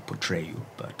wish to portray you,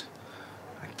 but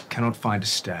I cannot find a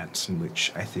stance in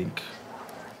which I think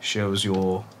shows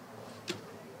your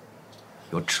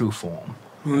true form.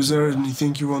 Was there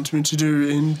anything you want me to do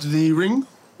in the ring?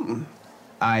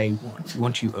 I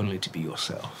want you only to be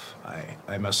yourself.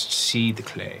 I must see the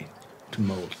clay to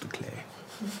mold the clay.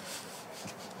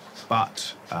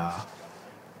 But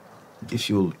if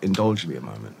you'll indulge me a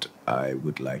moment, I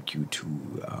would like you to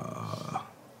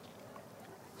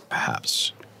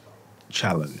perhaps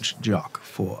challenge Jock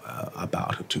for a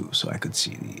bout or two, so I could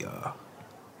see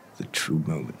the true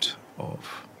moment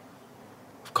of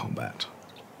combat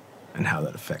and how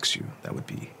that affects you. That would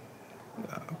be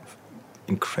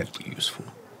incredibly useful.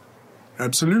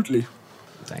 Absolutely.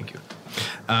 Thank you.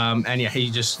 And yeah,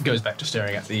 he just goes back to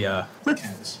staring at the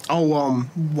canvas. I'll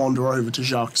wander over to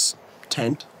Jacques'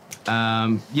 tent.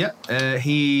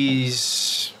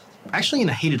 He's actually in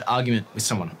a heated argument with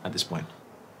someone at this point.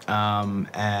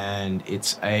 And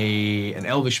it's an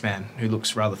elvish man who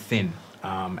looks rather thin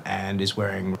and is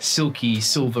wearing silky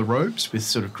silver robes with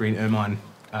sort of green ermine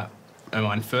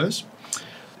furs.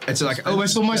 It's like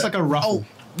almost like a ruffle.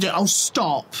 Yeah, I'll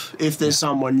stop if there's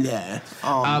someone there.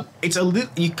 It's a little.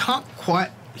 You can't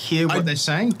quite hear what they're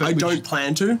saying, but I don't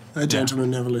plan to. A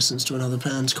gentleman never listens to another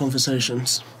man's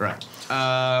conversations. Right.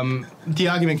 The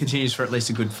argument continues for at least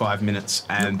a good 5 minutes,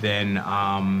 and then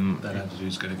That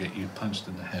attitude's going to get you punched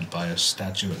in the head by a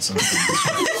statue at some point.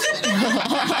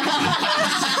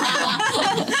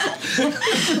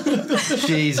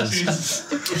 Jesus.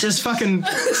 Just fucking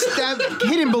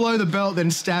hit him below the belt,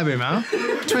 then stab him, huh?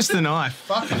 Twist the knife.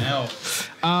 Fucking hell.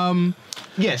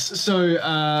 Yes, so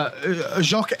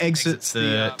Jacques exits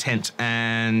the tent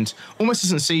and almost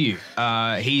doesn't see you.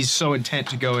 He's so intent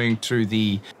to going to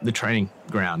the training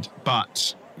ground,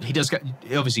 but he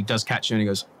obviously does catch you and he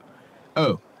goes,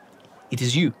 "Oh, it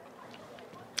is you.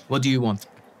 What do you want?"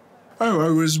 Oh, I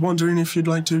was wondering if you'd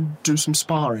like to do some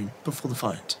sparring before the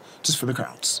fight, just for the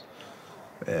crowds.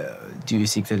 Do you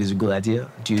think that is a good idea?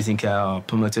 Do you think our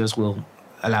promoters will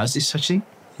allow this such thing?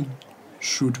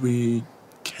 Should we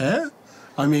care?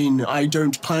 I mean, I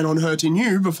don't plan on hurting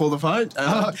you before the fight.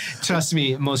 Trust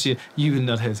me, monsieur, you will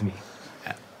not hurt me.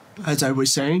 As I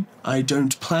was saying, I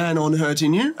don't plan on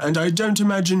hurting you, and I don't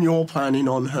imagine you're planning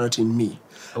on hurting me.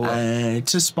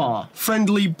 It's a spar.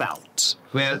 Friendly bout.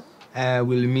 Well,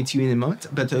 we'll meet you in a moment,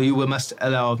 but you must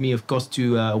allow me, of course,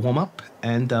 to warm up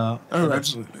and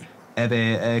absolutely. Have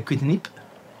a quick nip.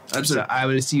 Absolutely. So I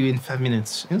will see you in 5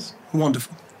 minutes, yes?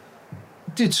 Wonderful.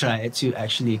 Do try to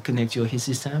actually connect your hits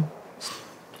this time.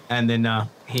 And then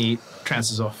he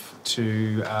transfers off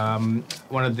to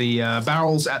one of the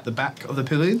barrels at the back of the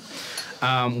pavilion,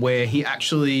 where he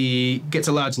actually gets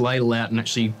a large ladle out and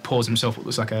actually pours himself what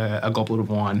looks like a goblet of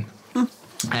wine.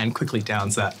 And quickly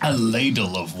downs that. A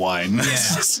ladle of wine.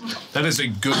 Yes. That is a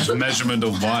good measurement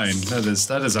of wine. That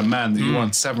is a man that you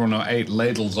want 7 or 8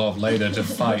 ladles of later to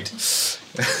fight.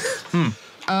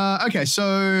 Okay,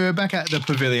 so back at the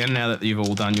pavilion now that you've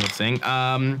all done your thing.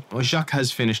 Jacques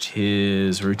has finished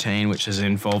his routine, which has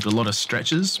involved a lot of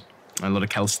stretches, a lot of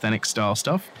calisthenic style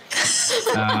stuff,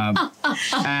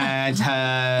 and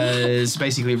has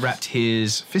basically wrapped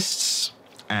his fists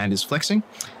and is flexing,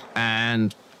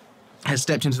 and has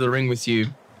stepped into the ring with you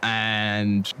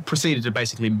and proceeded to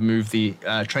basically move the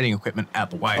training equipment out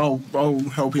the way. I'll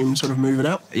help him sort of move it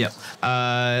out. Yep.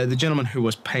 The gentleman who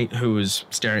was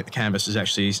staring at the canvas has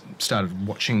actually started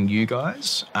watching you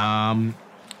guys. Are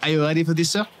you ready for this,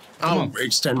 sir? I'll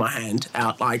extend my hand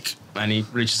out like... And he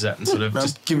reaches out and sort of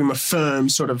just give him a firm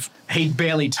sort of... He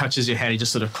barely touches your hand. He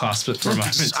just sort of clasps it for a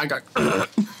moment. I go...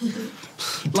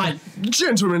 like,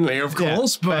 gentlemanly, of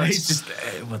course, but... He's just...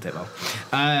 whatever.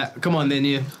 Come on, then,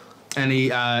 you... And he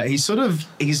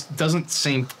doesn't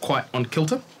seem quite on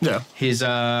kilter. Yeah. His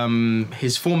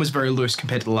form is very loose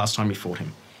compared to the last time you fought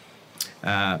him.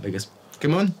 Because,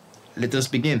 come on, let us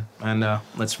begin. And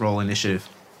let's roll initiative.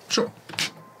 Sure.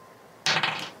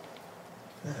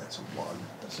 That's a 1.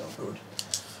 That's not good.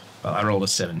 Well, I rolled a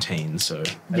 17, so...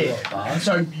 Yeah,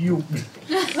 so you...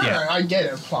 Yeah. I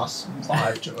get a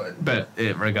 +5 to it. But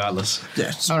regardless.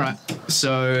 Yes. All right.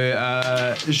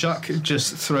 So Jacques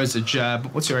just throws a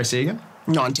jab. What's your AC again?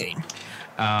 19.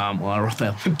 Well, I rolled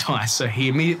that dice. So he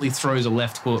immediately throws a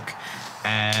left hook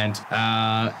and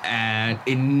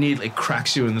immediately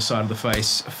cracks you in the side of the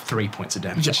face. 3 points of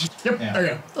damage. Yep. Yeah.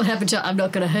 Okay. What happened to I'm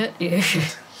not going to hurt you?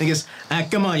 He goes,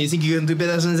 come on, you think you can do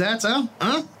better than that,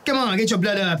 huh? Come on, get your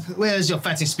blood up. Where's your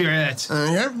fighting spirit?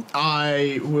 Okay.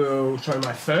 I will throw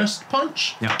my first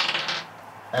punch. Yeah.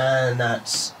 And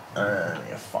that's only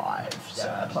a 5. So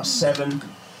 +7.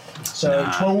 So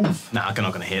 12. Nah, I'm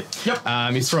not going to hit.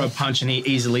 Yep. You throw a punch and he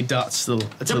easily darts to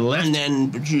the left. And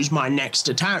then use my next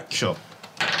attack. Sure.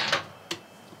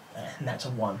 And that's a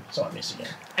 1, so I miss again.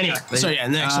 Anyway, so yeah,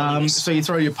 next one. So you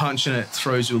throw your punch and it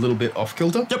throws you a little bit off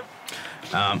kilter. Yep.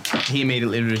 He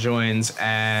immediately rejoins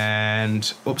and...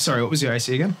 sorry, what was your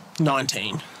AC again?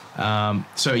 19.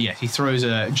 So yeah, he throws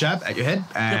a jab at your head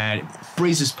and it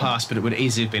breezes past, but it would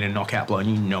easily have been a knockout blow and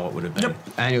you know it would have been. Yep.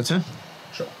 And your turn?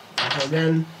 Sure. So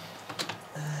again,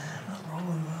 not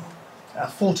rolling well.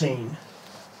 14.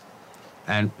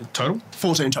 And total?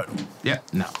 14 total. Yeah.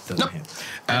 No, doesn't Nope. hit.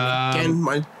 Again,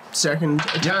 my second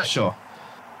attack. Yeah, sure.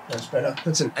 That's better.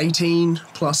 That's an 18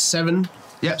 +7.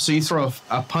 Yep, so you throw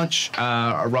a punch,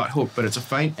 a right hook, but it's a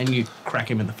feint, and you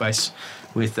crack him in the face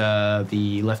with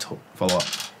the left hook follow-up.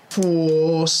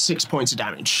 For 6 points of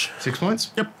damage. 6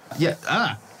 points? Yep.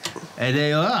 Yeah, and there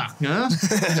you are, huh?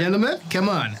 Gentlemen, come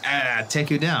on, take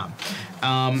you down.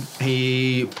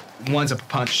 He winds up a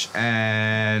punch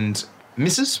and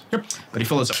misses. Yep. But he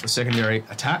follows up with a secondary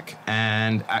attack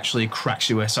and actually cracks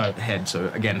you side of the head. So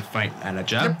again, feint and a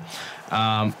jab.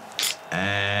 Yep.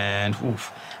 And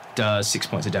does 6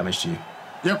 points of damage to you.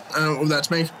 Yep, well, that's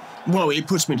me. Well, it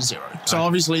puts me to 0. So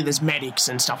obviously there's medics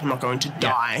and stuff. I'm not going to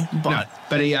die, but... No,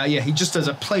 but he just does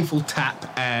a playful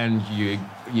tap and you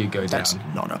go That's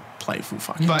down. not a playful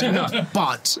fucking... But no,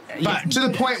 But to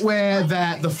the point where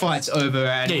the fight's over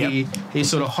and he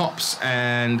sort of hops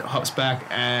back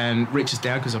and reaches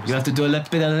down because you have to do a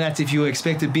lot better than that if you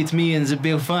expect to beat me in the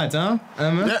big fight, huh?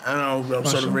 Yeah, and I'll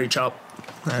sort of reach up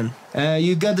and...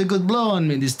 you got a good blow on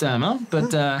me this time, huh?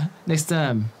 But next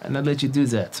time, and I'll let you do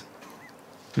that.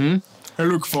 I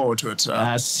look forward to it, sir.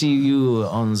 I'll see you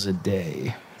on the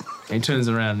day. And he turns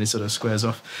around and he sort of squares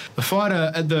off. The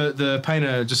fighter, the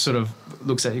painter just sort of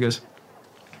looks at you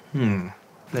and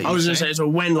goes, I was going to say, so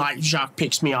when, like, Jacques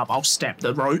picks me up, I'll step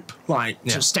the rope. Like,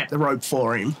 just step the rope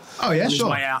for him. Oh, yeah, on his sure.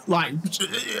 way out. Like,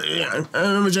 you know,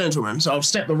 I'm a gentleman, so I'll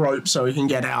step the rope so he can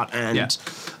get out and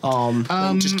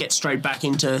then just get straight back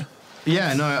into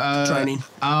training.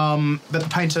 But the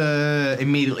painter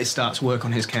immediately starts work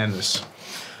on his canvas.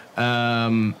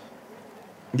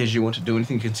 Did you want to do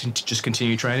anything? Just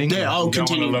continue training? Yeah, I'll You don't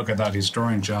continue. want to look at that. He's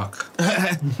drawing Jock.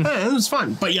 Yeah, it's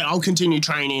fun. But yeah, I'll continue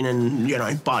training and, you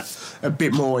know, but a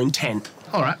bit more intent.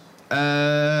 All right.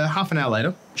 Half an hour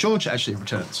later, George actually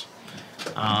returns.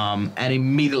 And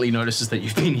immediately notices that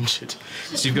you've been injured.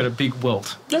 So you've got a big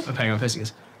welt of pain on your face. He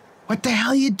goes, "What the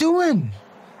hell are you doing?"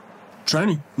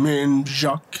 Training. Me and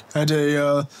Jacques had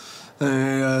a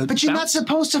But you're not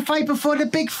supposed to fight before the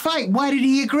big fight. Why did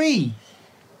he agree?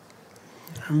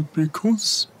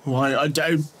 Because why I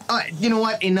don't. You know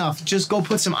what? Enough. Just go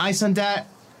put some ice on that.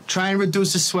 Try and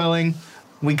reduce the swelling.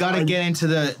 We gotta get into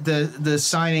the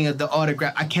signing of the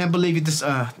autograph. I can't believe you just.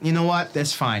 You know what?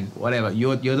 That's fine. Whatever.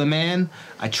 You're the man.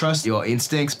 I trust your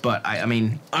instincts, but I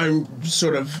mean.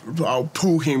 I'll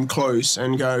pull him close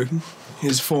and go.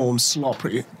 His form's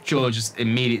sloppy. George's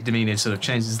immediate demeanor sort of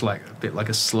changes like a bit like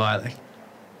a sly. Like,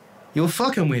 You were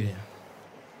fucking with him.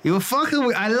 You were fucking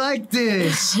with... I like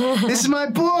this. This is my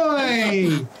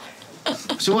boy.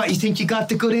 So what, you think you got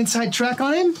the good inside track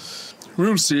on him?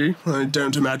 We'll see. I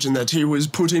don't imagine that he was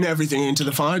putting everything into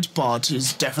the fight, but he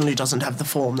definitely doesn't have the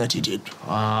form that he did.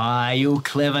 Ah, you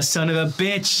clever son of a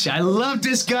bitch. I love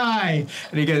this guy.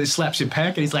 And he goes and slaps your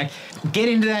pack, and he's like, get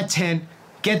into that tent,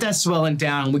 get that swelling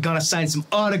down. We're going to sign some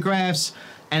autographs.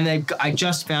 And I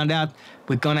just found out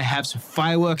we're going to have some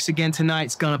fireworks again tonight.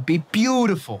 It's going to be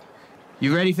beautiful.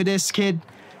 You ready for this, kid?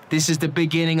 This is the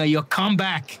beginning of your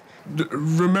comeback.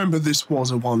 Remember, this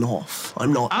was a one-off.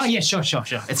 I'm not... Oh, yeah, sure.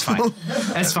 It's fine.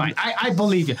 That's fine. I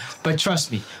believe you. But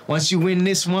trust me, once you win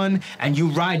this one and you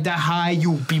ride that high,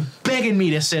 you'll be begging me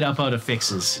to set up other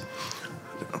fixes.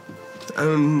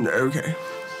 Okay.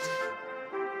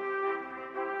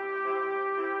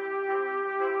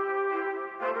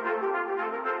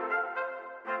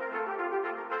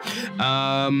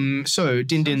 So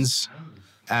Din-Din's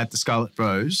at the Scarlet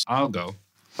Rose. I'll go.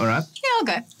 All right. Yeah, I'll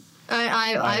go.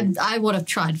 I would have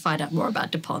tried to find out more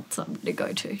about DuPont, so I'm going to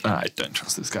go too. I don't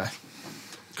trust this guy.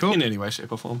 Cool. In any way,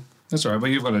 shape, or form. That's all right, but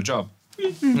you've got a job.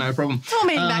 No problem. We'll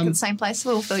meet back at the same place.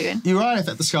 We'll fill you in. You arrive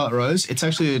at the Scarlet Rose. It's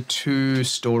actually a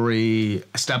 2-story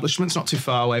establishment. It's not too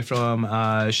far away from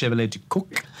Chevalier du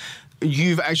Coq.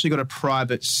 You've actually got a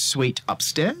private suite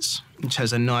upstairs, which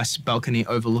has a nice balcony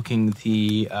overlooking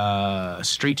the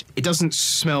street. It doesn't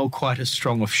smell quite as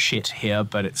strong of shit here,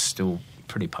 but it's still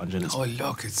pretty pungent. Oh,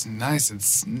 look, it's nice.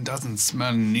 It doesn't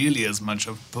smell nearly as much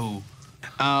of poo.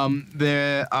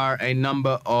 There are a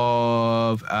number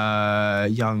of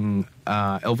young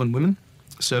elven women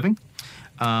serving,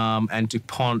 and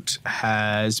DuPont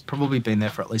has probably been there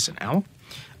for at least an hour.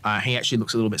 He actually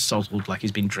looks a little bit sozzled, like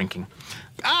he's been drinking.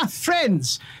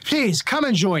 Friends, please come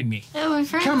and join me. Oh, my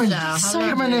friends Come and now.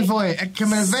 come and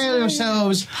avail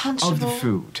yourselves of the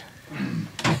food.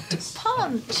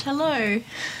 Punch, hello.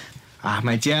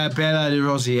 My dear Bella de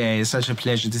Rosier, it's such a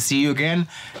pleasure to see you again.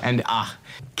 And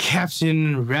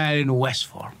Captain Ryan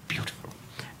Westfall, beautiful.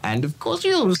 And of course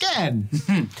you, Scan.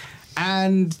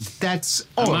 And that's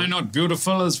all. Am I not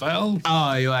beautiful as well?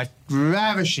 Oh, you are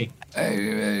ravishing.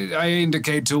 I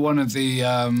indicate to one of the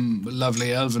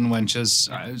lovely elven wenches,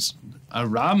 a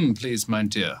rum, please, my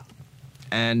dear.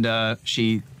 And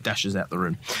she dashes out the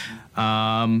room.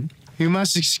 You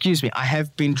must excuse me. I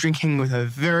have been drinking with a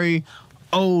very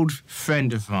old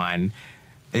friend of mine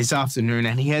this afternoon,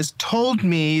 and he has told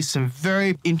me some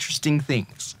very interesting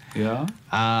things. Yeah?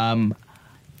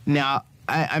 Now,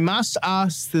 I must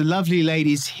ask the lovely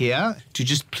ladies here to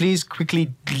just please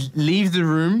quickly leave the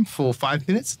room for 5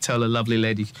 minutes. Tell a lovely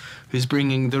lady who's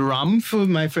bringing the rum for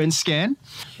my friend Scan.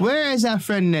 Where is our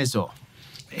friend Nezor?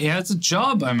 He has a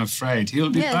job, I'm afraid. He'll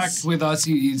be Yes. back with us.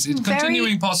 He's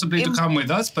continuing possibly to come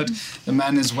with us, but the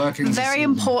man is working. Very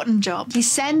important job. He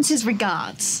sends his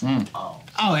regards.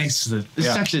 Oh, excellent.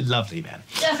 Yeah. Such a lovely man.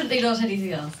 Definitely not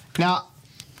anything else. Now,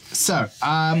 so,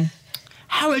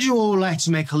 how would you all like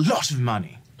to make a lot of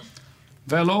money?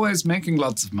 Well, always making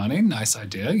lots of money. Nice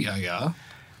idea. Yeah.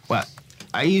 Well,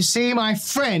 you see, my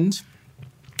friend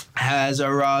has a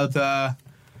rather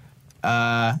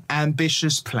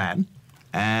ambitious plan,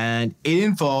 and it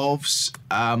involves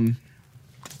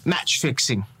match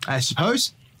fixing, I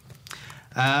suppose.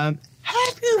 Have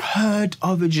you heard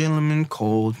of a gentleman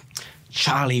called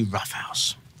Charlie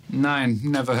Roughhouse? Nine.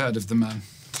 Never heard of the man.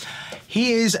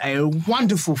 He is a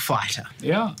wonderful fighter.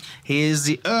 Yeah. He is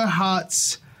the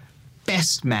Erhardt's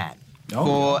best man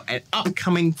for an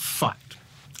upcoming fight.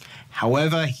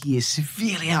 However, he is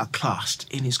severely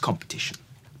outclassed in his competition.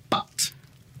 But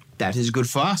that is good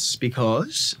for us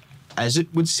because, as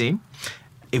it would seem,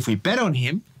 if we bet on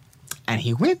him and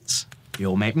he wins, we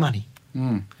all make money.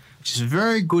 Which is a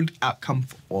very good outcome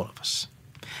for all of us.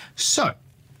 So,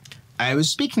 I was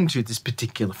speaking to this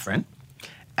particular friend,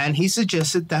 and he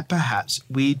suggested that perhaps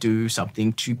we do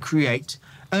something to create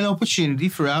an opportunity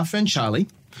for our friend Charlie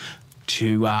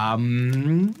to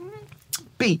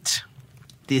beat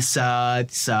this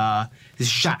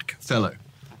Jacques fellow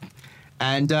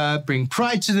and bring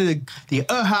pride to the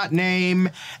Erhardt name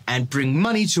and bring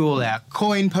money to all our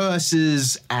coin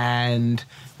purses. And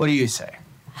what do you say?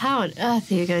 How on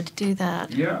earth are you going to do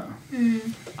that? Yeah.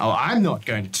 Oh, I'm not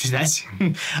going to do that.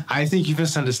 I think you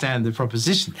must understand the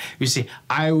proposition. You see,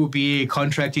 I will be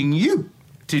contracting you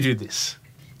to do this.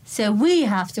 So we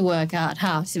have to work out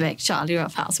how to make Charlie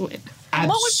Roughhouse win. What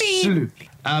would be- Absolutely.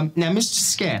 Now, Mr.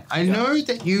 Scan, I know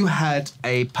that you had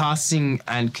a passing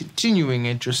and continuing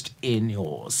interest in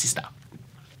your sister.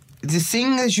 The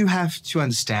thing that you have to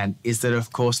understand is that,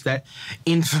 of course, that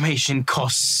information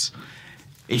costs,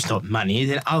 if not money,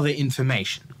 then other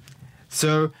information.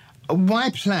 So my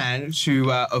plan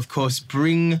to, of course,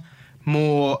 bring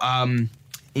more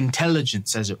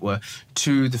intelligence, as it were,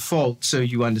 to the fault so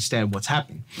you understand what's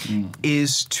happening,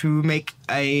 is to make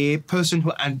a person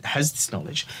who has this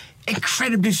knowledge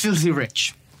incredibly filthy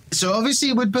rich. So obviously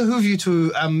it would behoove you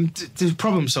to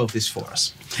problem solve this for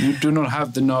us. You do not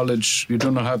have the knowledge, you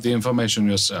do not have the information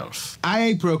yourself.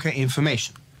 I broker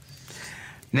information.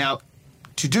 Now,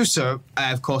 to do so,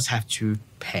 I of course have to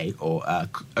pay or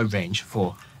arrange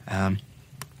for,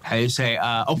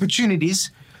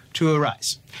 opportunities to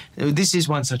arise. This is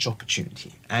one such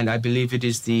opportunity, and I believe it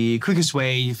is the quickest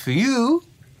way for you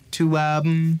to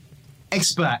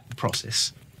expedite the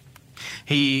process.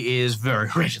 He is very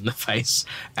red in the face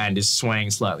and is swaying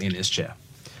slightly in his chair.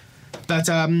 But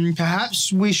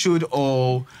perhaps we should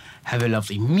all have a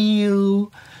lovely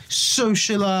meal,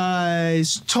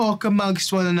 socialize, talk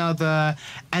amongst one another,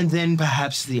 and then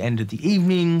perhaps at the end of the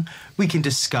evening we can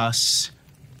discuss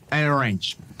an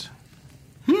arrangement.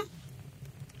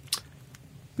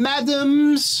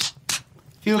 Madams, if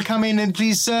you'll come in and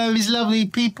please serve these lovely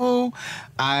people,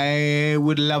 I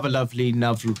would love a lovely.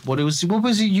 What was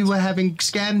it you were having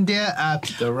scanned there?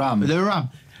 The rum. The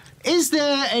rum. Is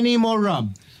there any more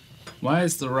rum? Why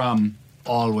is the rum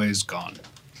always gone?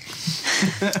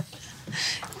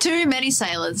 Too many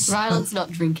sailors. Ryland's not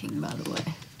drinking, by the way.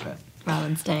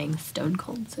 Ryland's staying stone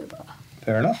cold sober.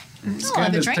 Fair enough.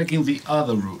 Scander's taking the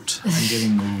other route and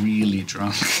getting really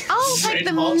drunk. I'll take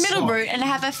the middle route and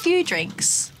have a few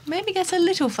drinks. Maybe get a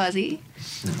little fuzzy,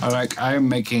 I am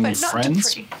making but not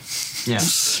friends. too free. Yeah.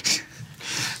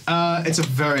 It's a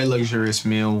very luxurious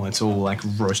meal. It's all like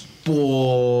roast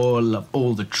boar,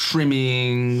 all the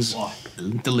trimmings.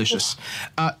 Delicious.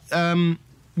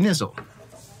 Nizzle,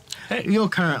 you're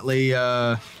currently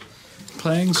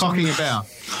Playing cocking about.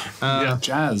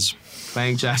 jazz.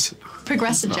 Playing jazz.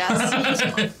 Progressive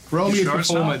jazz. Roll me a Sure it's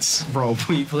performance roll,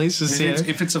 please.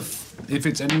 If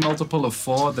it's any multiple of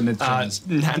 4, then it's jazz.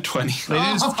 Nat 20.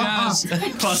 It is jazz.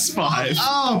 Plus 5.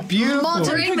 Oh, beautiful.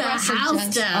 Bring the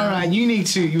house down. All right,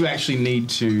 you actually need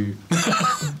to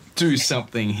do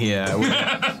something here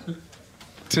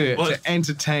to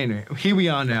entertain it. Here we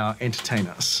are now, entertain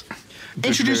us.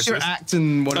 Introduce your act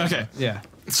and whatever. Okay. Yeah.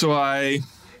 So I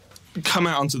come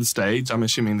out onto the stage. I'm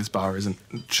assuming this bar isn't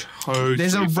totally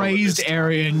There's a full of raised this.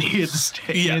 area near the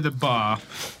stage, near the bar.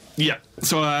 Yeah.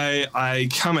 So I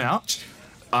come out.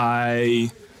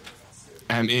 I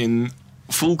am in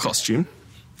full costume.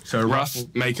 So Rough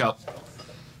makeup.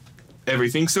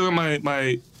 Everything. Still in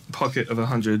my pocket of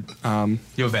 100.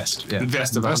 Your vest. Yeah.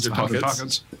 Vest of 100 100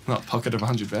 pockets. Not pocket of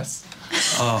 100 vests.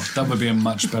 Oh, that would be a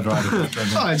much better idea.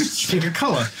 Oh, just pick a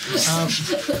colour.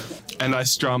 And I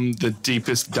strum the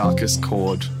deepest, darkest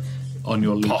chord On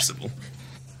your lute. possible.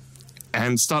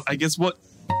 And start, I guess, what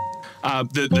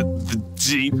the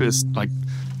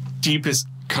deepest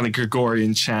kind of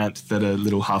Gregorian chant that a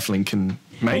little halfling can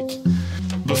make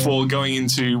before going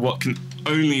into what can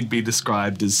only be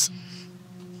described as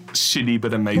shitty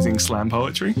but amazing slam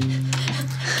poetry.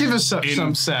 Give us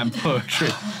some Sam poetry.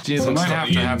 You might have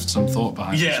to have some thought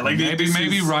behind it. Yeah, like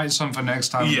maybe write some for next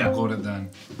time Yeah. and record it then.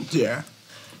 Yeah.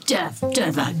 Death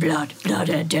and blood, blood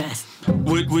and death.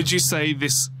 Would you say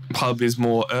this pub is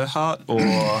more Erhardt or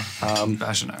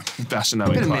Bashano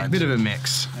inclined? Bit of a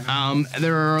mix.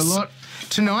 There are a lot.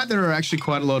 Tonight there are actually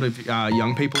quite a lot of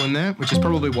young people in there, which is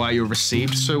probably why you're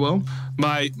received so well.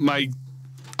 My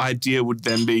idea would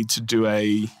then be to do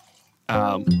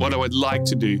what I would like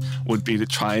to do would be to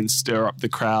try and stir up the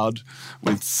crowd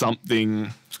with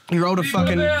something. You rolled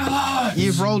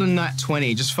You've rolled a nat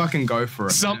 20. Just fucking go for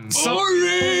it. Stir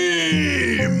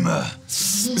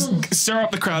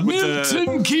up the crowd with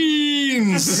Milton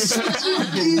Keynes!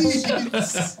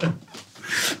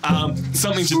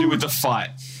 something to do with the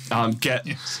fight. I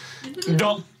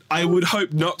would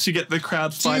hope not to get the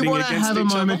crowd Do fighting you want against to have a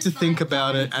each moment other. to think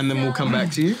about it, and then we'll come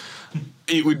back to you?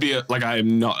 It would be I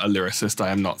am not a lyricist. I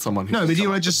am not someone who. No, but you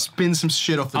want to just spin some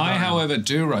shit off the I, dome. however,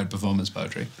 do write performance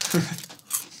poetry.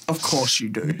 Of course you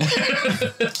do.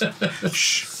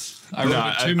 I wrote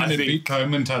a 2-minute beat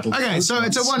poem entitled. Okay, so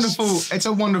it's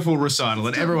a wonderful recital,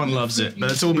 and everyone loves it,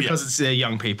 but it's all because it's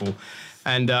young people.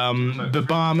 And the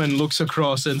barman looks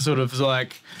across and sort of is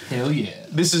like, Hell yeah.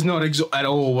 this is not at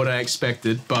all what I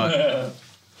expected, but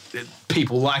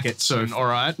people like it, so all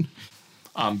right.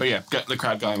 But yeah, get the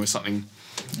crowd going with something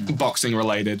boxing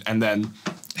related, and then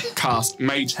cast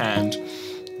Mage Hand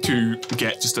to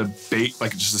get just a beat,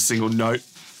 like just a single note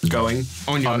going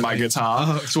on my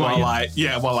guitar while I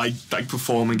like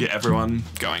perform and get everyone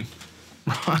going.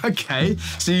 Okay,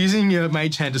 so using your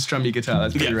mage hand to strum your guitar,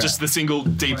 that's pretty rad. Just the single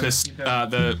deepest,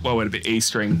 what would it be, E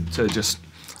string to just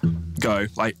go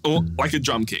like a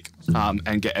drum kick,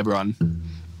 and get everyone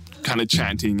kind of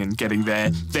chanting and getting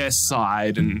their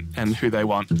side and who they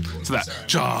want. So that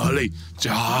Charlie,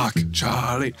 Jock,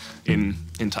 Charlie in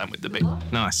time with the beat.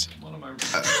 Nice.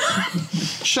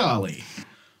 Charlie,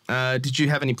 did you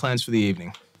have any plans for the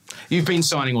evening? You've been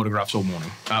signing autographs all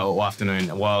morning, or afternoon,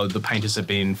 while the painters have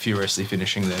been furiously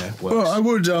finishing their works. Well, I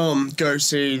would go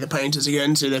see the painters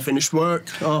again, see their finished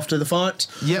work after the fight.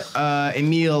 Yep.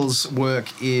 Emil's work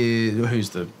is... Who's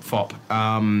the fop?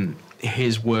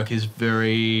 His work is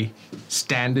very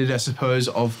standard, I suppose,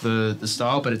 of the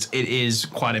style, but it is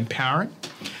quite empowering.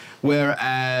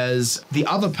 Whereas the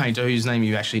other painter, whose name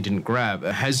you actually didn't grab,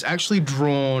 has actually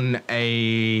drawn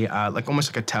a almost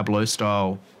like a tableau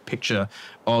style picture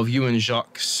of you and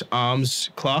Jacques' arms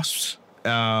clasped,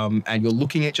 and you're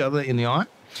looking at each other in the eye.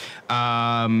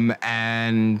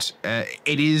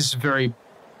 It is very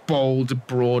bold,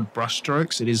 broad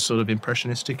brushstrokes. It is sort of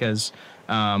impressionistic, as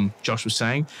Josh was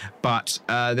saying, but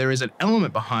there is an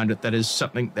element behind it that is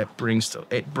something that brings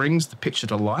the picture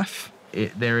to life.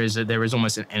 There is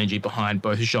almost an energy behind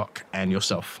both Jacques and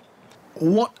yourself.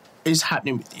 What is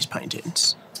happening with these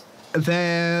paintings?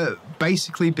 They're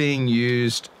basically being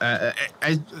used,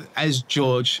 as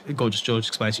Gorgeous George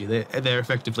explains to you, they're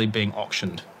effectively being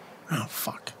auctioned. Oh,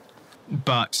 fuck.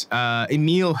 But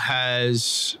Emile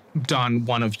has done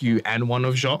one of you and one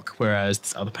of Jacques, whereas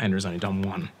this other painter has only done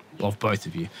one of both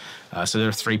of you. So there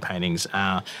are 3 paintings.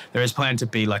 There is planned to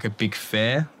be like a big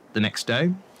fair the next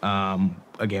day,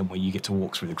 again, where you get to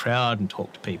walk through the crowd and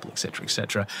talk to people, etc.,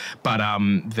 etc. But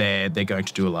they're going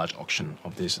to do a large auction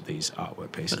of these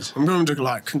artwork pieces. I'm going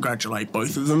to congratulate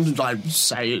both of them,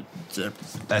 say it.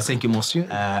 Thank you, monsieur.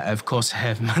 Of course, I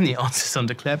have money on this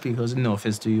underclap because no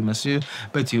offense to you, monsieur,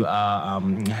 but you are,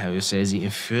 how you say, the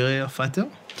inferior fighter.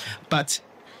 But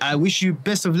I wish you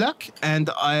best of luck, and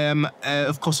I am,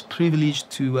 of course,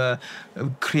 privileged to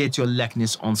create your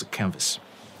likeness on the canvas.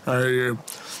 I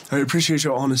appreciate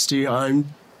your honesty. I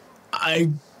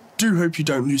do hope you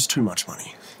don't lose too much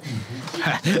money.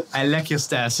 I like your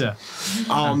style, sir.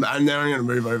 And then I'm going to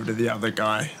move over to the other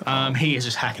guy. He is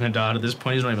just hacking a dart at this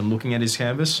point. He's not even looking at his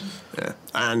canvas. Yeah,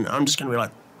 and I'm just going to be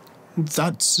like,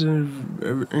 that's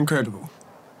incredible.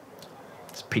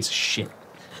 It's a piece of shit.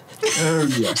 Oh,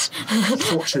 yes.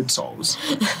 Tortured souls.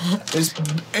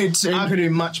 I could do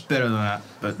much better than that,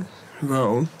 but...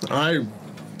 Well,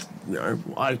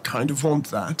 I kind of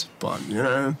want that, but,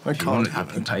 I can't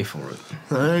have to pay for it.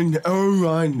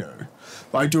 I know.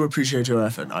 I do appreciate your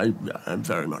effort. I am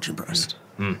very much impressed.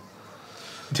 Mm.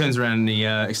 He turns around and he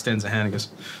extends a hand and goes,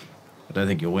 I don't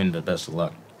think you'll win, but best of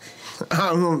luck.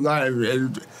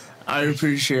 I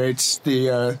appreciate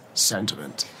the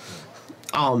sentiment.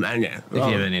 And yeah. If you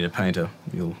ever need a painter,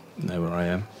 you'll know where I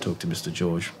am. Talk to Mr.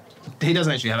 George. He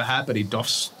doesn't actually have a hat, but he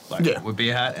doffs would be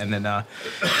a hat, and then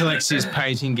collects his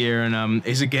painting gear and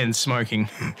is again smoking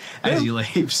as he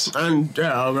leaves. And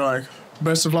yeah, I'll be like,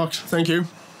 best of luck, thank you.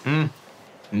 And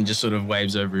just sort of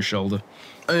waves over his shoulder.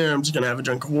 Yeah, I'm just gonna have a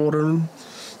drink of water and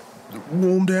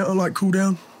warm down, cool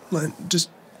down, just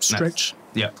stretch.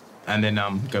 Yep. And then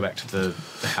go back to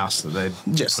the house that they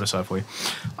put aside for you.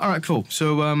 All right, cool.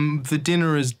 So the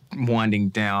dinner is winding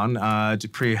down.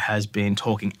 Dupree has been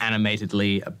talking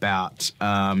animatedly about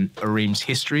Areem's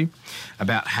history,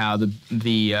 about how the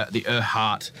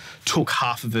Urheart took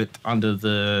half of it under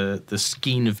the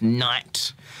Skein of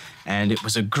Night, and it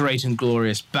was a great and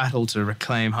glorious battle to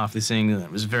reclaim half this thing.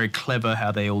 It was very clever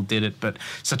how they all did it, but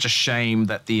such a shame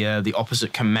that the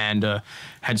opposite commander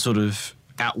had sort of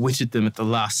outwitted them at the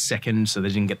last second, so they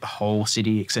didn't get the whole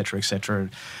city, etc., etc.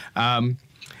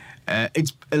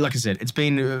 It's like I said, it's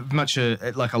been much a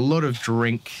lot of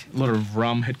drink, a lot of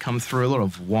rum had come through, a lot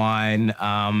of wine.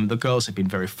 The girls have been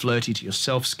very flirty to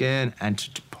yourself, Scan, and to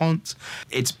DuPont.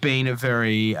 It's been a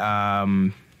very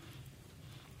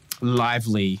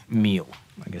lively meal,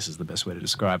 I guess is the best way to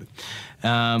describe it.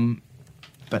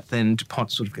 But then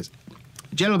DuPont sort of goes,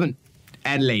 gentlemen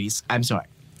and ladies,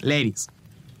 ladies,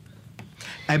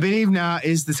 I believe now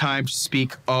is the time to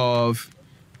speak of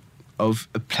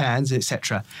plans,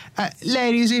 etc.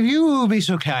 Ladies, if you will be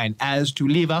so kind as to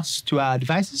leave us to our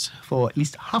devices for at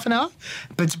least half an hour,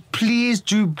 but please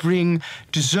do bring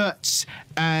desserts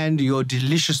and your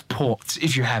delicious ports,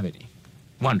 if you have any.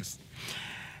 Wonderful.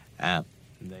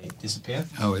 They disappear.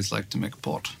 I always like to make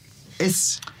port.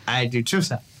 Yes, I do too,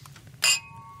 sir.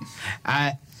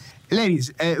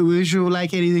 Ladies, would you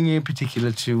like anything in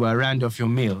particular to round off your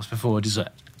meals before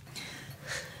dessert?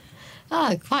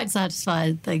 Quite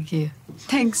satisfied, thank you.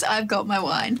 Thanks, I've got my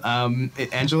wine.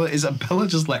 Angela, is Bella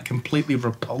just completely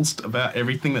repulsed about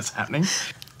everything that's happening?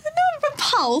 Not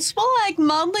Pulse, we're like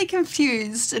mildly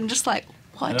confused and just like,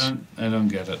 what? I don't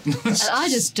get it. I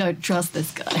just don't trust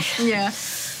this guy. Yeah.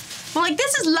 Well, like,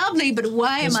 this is lovely, but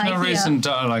why There's am I no here? reason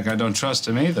to, I don't trust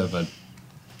him either, but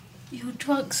You're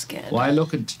drunk scared. why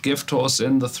look at gift horse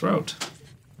in the throat?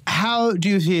 How do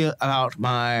you feel about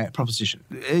my proposition?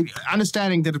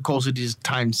 Understanding that, of course, it is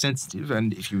time sensitive,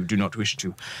 and if you do not wish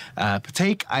to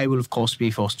partake, I will, of course,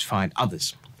 be forced to find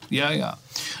others. Yeah.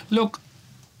 Look,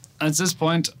 at this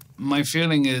point, my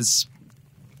feeling is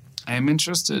I am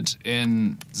interested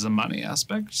in the money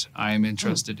aspect. I am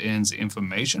interested in the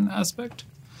information aspect.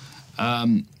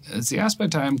 The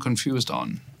aspect I am confused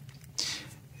on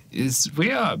is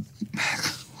we are,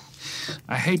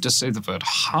 I hate to say the word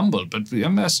humble, but we are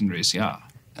mercenaries, yeah.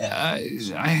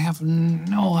 I have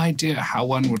no idea how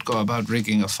one would go about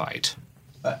rigging a fight.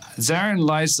 Therein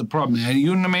lies the problem. And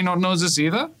you may not know this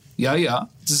either. Yeah.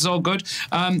 This is all good.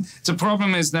 The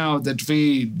problem is now that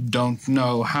we don't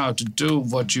know how to do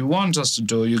what you want us to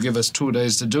do. You give us 2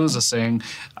 days to do the thing.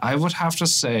 I would have to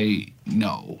say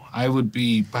no. I would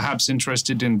be perhaps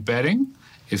interested in betting.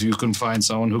 If you can find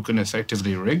someone who can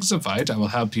effectively rig the fight, I will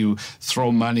help you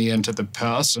throw money into the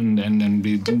purse and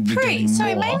be Pretty. getting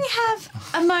Sorry, more. may we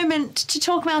have a moment to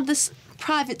talk about this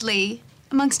privately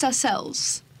amongst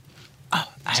ourselves?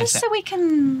 Just so we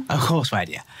can... Of course, my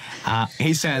dear.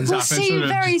 He stands We'll up and see sort you of...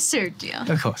 very soon, dear.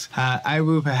 Of course. I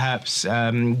will perhaps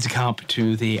decamp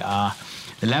to the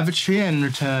lavatory and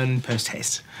return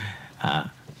post-haste.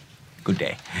 Good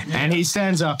day. And he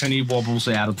stands up and he wobbles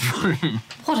out of the room.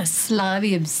 What a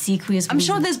slimy, obsequious... I'm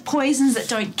sure there's poisons that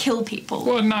don't kill people.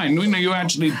 Well, nine. You know, you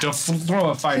actually to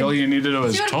throw a fight. All you need to do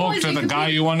is See what talk poison to the could guy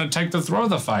be? you want to take to throw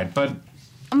the fight. But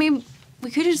I mean,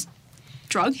 we could just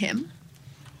drug him.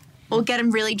 Or get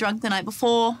him really drunk the night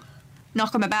before,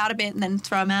 knock him about a bit, and then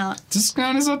throw him out. this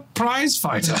man is a prize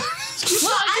fighter.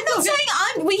 Well, I'm not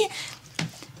saying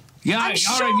Yeah. I'm all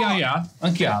sure. right. Yeah.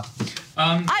 Okay.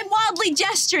 I'm wildly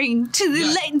gesturing to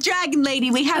the dragon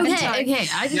lady we have in tow. Okay,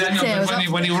 I didn't Yeah, say I no, was but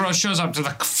when he shows up to the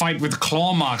fight with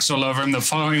claw marks all over him the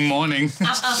following morning,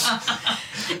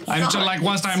 I'm just like,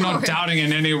 whilst I'm not Sorry. doubting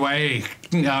in any way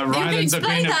Ryland's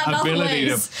explain that in other ability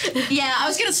to. ways. Yeah, I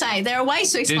was going to say, there are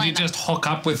ways to Did explain you just hook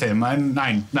up with him?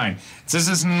 Nine. This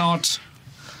is not.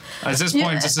 At this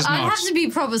point, this is I not. have to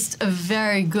be promised a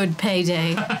very good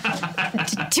payday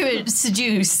to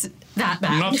seduce that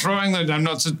man. I'm not throwing the. I'm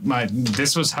not.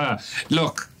 This was her.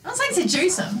 Look. I was like,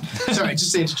 seduce him. Sorry,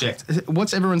 just to interject.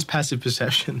 What's everyone's passive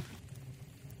perception?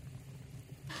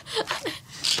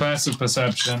 Passive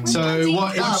perception. So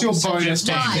what's your bonus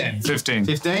to 15. 15.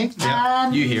 15?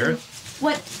 Yeah. You hear it.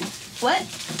 What?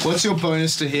 What's your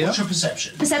bonus to hear? What's your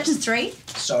perception? Perception's 3?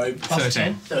 So plus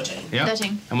 13. 13. Yeah.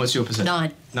 13. And what's your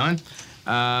perception? 9.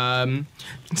 9.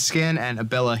 Scan and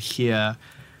Abella here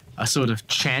are sort of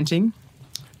chanting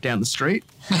down the street.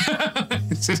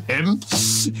 Is it him?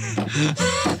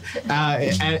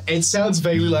 And it sounds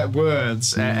vaguely like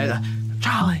words.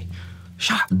 Charlie,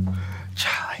 shut.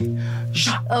 Charlie,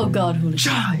 shut. Oh God, who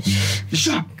Charlie,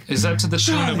 shut. Is that to the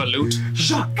tune of a lute?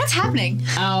 Shut. What's happening?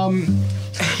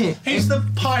 He's the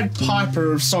Pied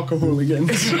Piper of soccer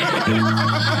hooligans.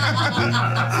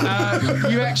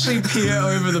 You actually peer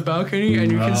over the balcony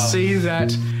and you can see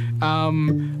that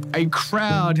a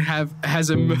crowd has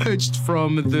emerged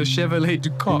from the Chevrolet du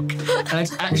Coq and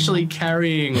it's actually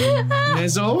carrying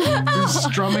Nezol, who's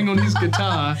strumming on his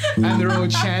guitar, and they're all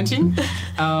chanting.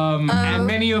 And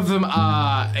many of them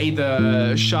are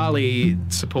either Charlie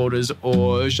supporters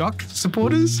or Jacques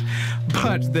supporters,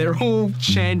 but they're all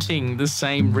chanting the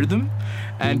same rhythm,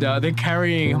 and they're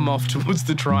carrying him off towards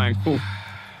the triangle.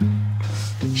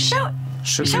 Shall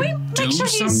we do make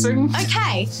sure something? he's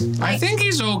okay? I think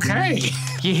he's okay.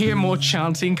 You hear more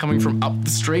chanting coming from up the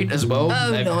street as well.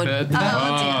 Oh, They've Lord. heard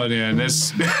that. Oh, yeah,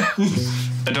 this.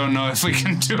 I don't know if we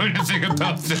can do anything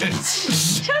about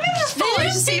this. Shall we just They follow don't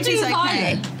to see seem if to he's be okay?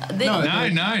 violent. They,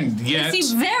 Nine they yet.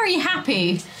 seem very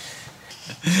happy.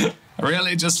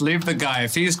 Really, just leave the guy.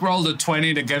 If he's rolled a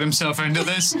 20 to get himself into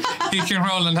this, he can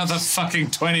roll another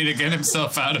fucking 20 to get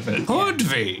himself out of it. Could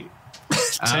we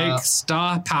take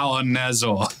Star Power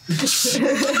Nazor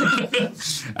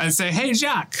and say, hey,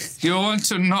 Jacques, you want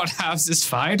to not have this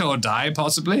fight or die,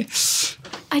 possibly?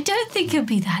 I don't think it'll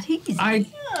be that easy. I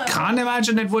can't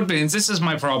imagine it would be, and this is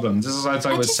my problem. This is what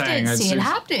I was just saying. don't see it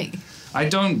happening. I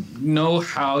don't know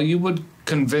how you would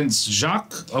convince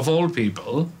Jacques, of all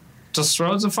people, to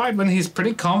throw the fight when he's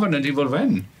pretty confident he will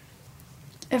win.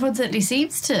 Everyone certainly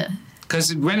seems to.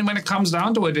 Because when it comes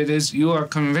down to it, it is you are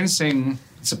convincing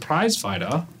the prize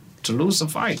fighter to lose the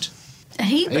fight.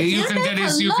 He You can get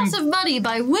his- you lots can- of money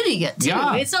by winning it, too.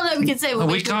 Yeah. It's not like we can say, well,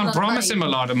 We making a can't lot of promise money. him a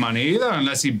lot of money either,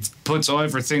 unless he puts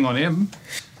everything on him.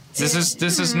 This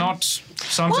is not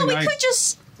something. Well, we could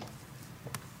just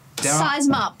There are- size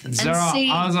him up and there are see.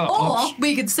 other Or options.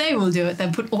 we could say we'll do it,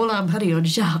 then put all our money on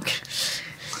Jacques.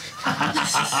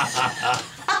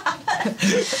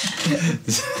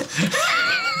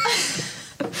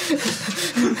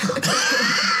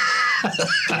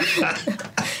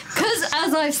 Because,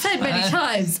 as I've said many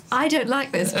times, I don't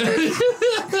like this.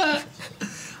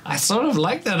 I sort of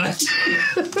like that.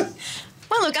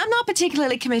 Well, look, I'm not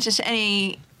particularly committed to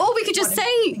any. Or we could just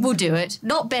say we'll do it,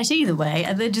 not bet either way,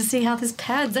 and then just see how this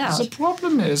pans out. The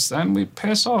problem is then we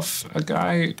piss off a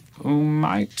guy who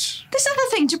might. This other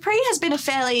thing, Dupree has been a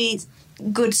fairly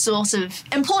good source of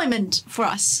employment for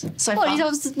us so Well, far. he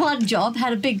was one job,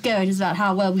 had a big go just about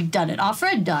how well we'd done it. Our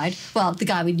friend died. Well, the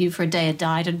guy we knew for a day had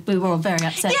died, and we were all very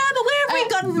upset. Yeah, but where have we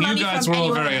gotten money You guys from were all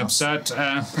anyone very else? upset.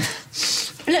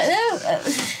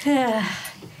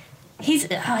 He's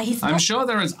I'm not. sure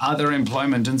there is other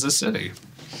employment in the city.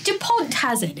 DuPont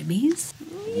has enemies.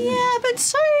 Yeah, but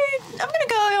so I'm going to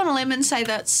go on a limb and say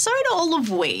that so do all of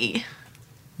we.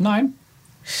 9.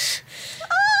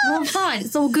 Well, fine,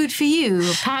 it's all good for you.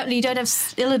 Apparently, you don't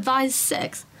have ill-advised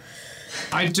sex.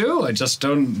 I do. I just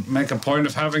don't make a point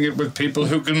of having it with people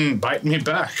who can bite me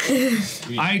back.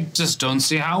 I just don't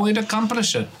see how we'd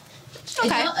accomplish it.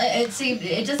 Okay. It seemed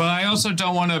it just. But I also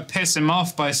don't want to piss him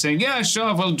off by saying, yeah,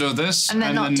 sure, we'll do this. And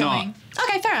then not doing.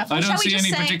 Okay, fair enough. I Well, don't shall we see just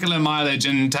any say... particular mileage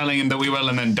in telling him that we will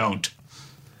and then don't.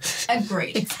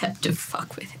 Agreed. Except to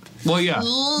fuck with him. Well, yeah.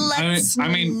 Let's I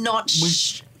mean, not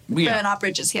yeah. burn our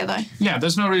bridges here, though. Yeah,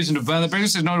 there's no reason to burn the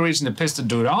bridges. There's no reason to piss the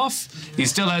dude off. He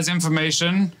still has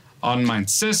information on my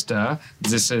sister.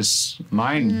 This is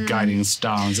my guiding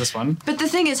star on this one. But the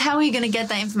thing is, how are you going to get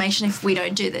that information if we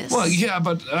don't do this? Well, yeah,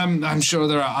 but I'm sure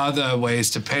there are other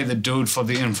ways to pay the dude for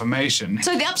the information.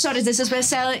 So the upshot is this is we're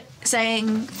saying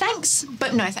thanks,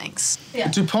 but no thanks.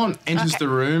 DuPont enters Okay. the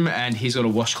room and he's got a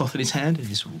washcloth in his hand and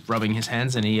he's rubbing his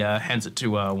hands and he hands it to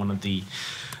one of the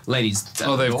ladies. at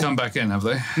Oh, the they've door. come back in, have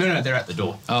they? No, they're at the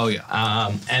door. Oh,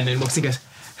 yeah. And then walks in and goes,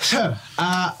 so,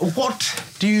 what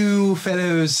do you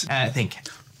fellows think?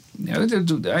 Yeah,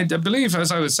 I believe,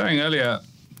 as I was saying earlier,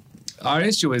 our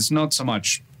issue is not so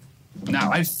much.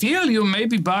 Now, I feel you may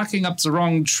be barking up the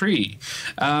wrong tree.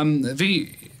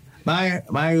 My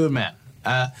good man,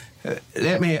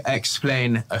 let me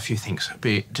explain a few things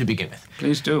to begin with.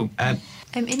 Please do. I'm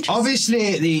interested.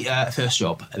 Obviously, the first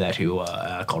job that you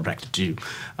were contracted to do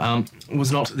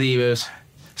was not the most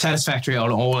satisfactory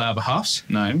on all our behalfs.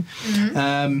 No.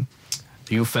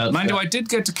 You felt... Mind you, I did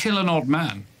get to kill an old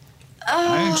man.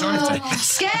 I enjoyed it.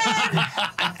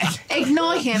 Scared!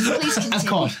 Ignore him. Please continue. Of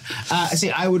course. See,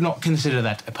 I would not consider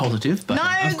that a positive, but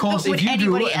No, of course, but would if you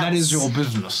do, anybody that is else? your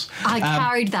business. I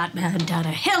carried that man down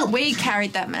a hill. We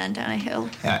carried that man down a hill.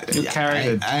 You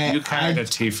carried I- a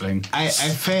tiefling. I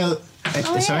fail...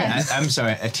 sorry, yes. I'm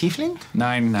sorry, a tiefling?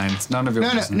 9. It's none of your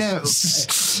No,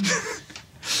 business.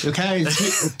 You carry a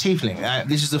tiefling.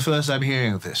 This is the first I'm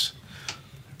hearing of this.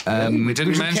 We would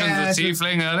didn't you mention the care to-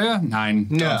 tiefling earlier? 9.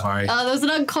 No. Don't worry. There was an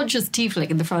unconscious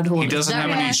tiefling in the front hall. He doesn't have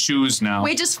Yeah. any shoes now.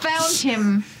 We just found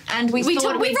him, and we We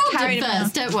thought we robbed carried him him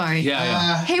first, out. don't worry.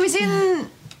 Yeah. He was in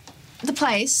the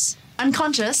place,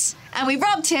 unconscious, and we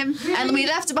robbed him, and we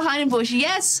left him behind in bush.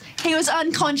 Yes, he was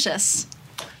unconscious.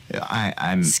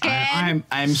 I'm Scared?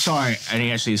 I'm sorry. And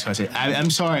he actually says it.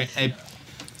 I'm sorry.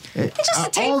 It's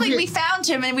just a all tiefling. the- We found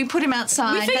him, and we put him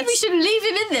outside. We think we That's- should leave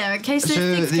him in there in case So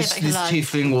there's things this get back alive.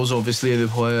 tiefling was obviously the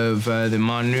boy of the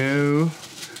Manu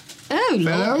Oh,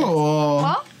 fellow, Lord. or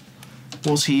What?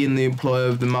 was he in the employ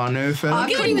of the Manu fellow?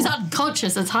 Given he was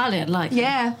unconscious, it's highly unlikely.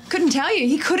 Yeah, couldn't tell you.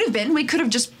 He could have been. We could have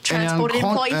just transported him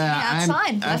before he came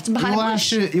outside, left him behind a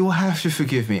bush. You will have to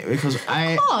forgive me because Of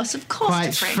course,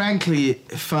 quite Dupree. frankly,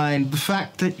 find the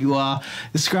fact that you are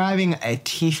describing a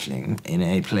tiefling in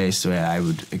a place where I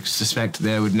would suspect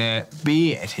there would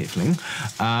be a tiefling.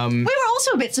 We were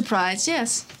also a bit surprised.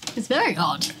 Yes, It's very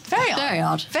odd. very odd. Very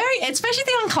odd. Very, especially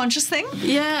the unconscious thing.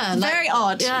 Yeah. Very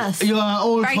odd. Yes. You are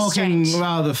all Very talking strange.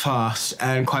 rather fast,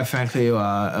 and quite frankly, you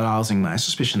are arousing my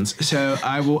suspicions. So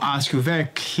I will ask you very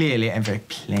clearly and very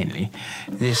plainly,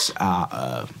 this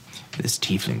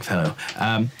tiefling fellow,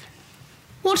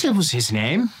 what was his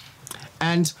name,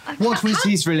 and what was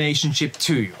his relationship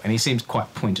to you? And he seems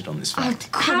quite pointed on this fact.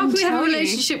 How can we have a tell you.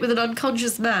 relationship with an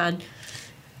unconscious man?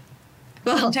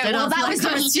 Well, then Well, answer that was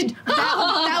question.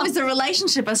 that was the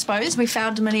relationship, I suppose. We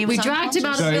found him and he was We dragged him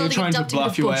out So of the you're building trying and to dumped him in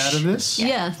bluff the your way bush. out of this?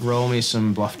 Yeah. Roll me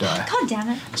some bluff die. God damn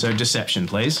it. So deception,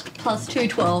 please. Plus 2,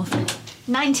 12.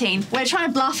 19. We're trying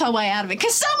to bluff our way out of it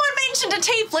because someone mentioned a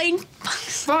tiefling.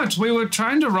 But we were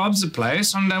trying to rob the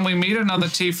place, and then we meet another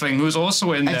tiefling who's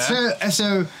also in there.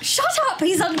 So Shut up!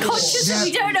 He's unconscious and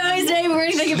we don't know his name or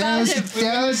anything about him.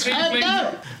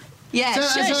 No. Yeah,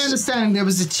 So, as I understand, there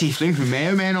was a tiefling who may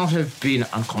or may not have been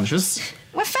unconscious.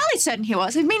 we're fairly certain he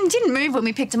was. I mean, he didn't move when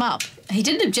we picked him up. He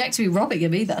didn't object to me robbing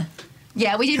him either.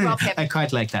 Yeah, we did rob him. I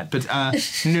quite like that, but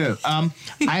no.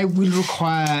 I will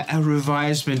require a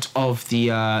revisement of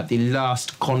the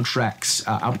last contract's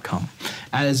outcome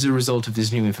as a result of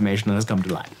this new information that has come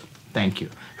to light. Thank you.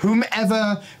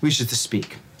 Whomever wishes to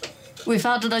speak. We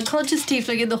found an unconscious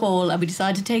tiefling in the hall and we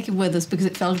decided to take him with us because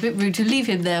it felt a bit rude to leave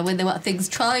him there when there were things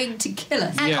trying to kill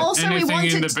us. And also we anything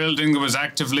wanted... in the building that was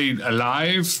actively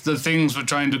alive, the things were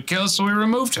trying to kill, so we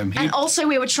removed him. And also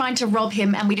we were trying to rob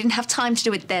him and we didn't have time to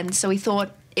do it then, so we thought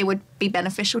it would be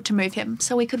beneficial to move him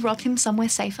so we could rob him somewhere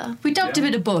safer. We dumped him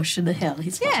in a bush in the hill.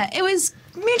 He's fine. Yeah, it was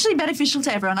mutually beneficial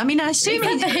to everyone. I mean, I assume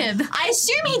Even for him. I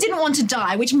assume he didn't want to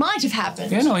die, which might have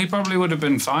happened. Yeah, no, he probably would have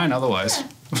been fine otherwise.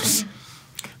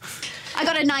 I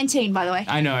got a 19, by the way.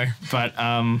 I know, but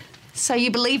So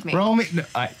you believe me? roll me. No,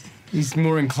 he's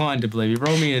more inclined to believe you.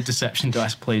 Roll me a deception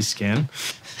dice, please, Scan.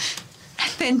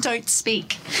 Then don't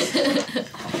speak.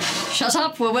 Shut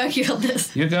up, we're working on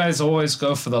this. You guys always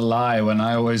go for the lie when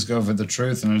I always go for the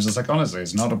truth, and it's just like, honestly,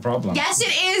 it's not a problem. Yes,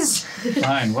 it is.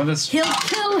 Fine, what is... He'll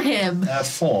kill him.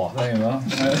 4, there you go.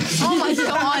 Oh my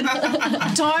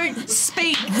god. Don't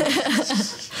speak.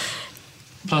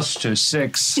 +2,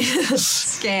 6.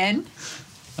 Scan.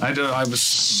 I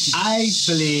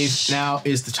believe now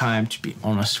is the time to be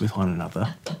honest with one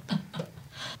another.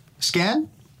 Scan,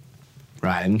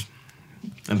 Ryan,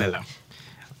 and Bella.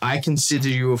 I consider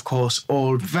you, of course,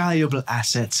 all valuable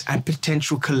assets and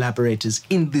potential collaborators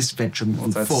in this venture moving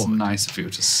That's forward. nice of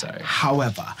you to say.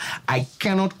 However, I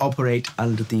cannot operate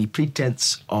under the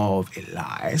pretense of a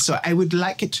lie, so I would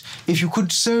like it if you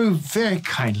could so very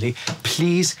kindly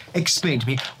please explain to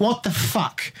me what the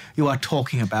fuck you are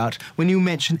talking about when you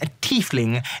mention a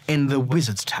tiefling in the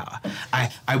Wizard's Tower.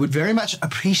 I would very much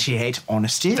appreciate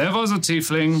honesty. There was a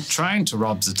tiefling trying to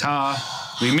rob the tower.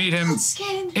 We meet him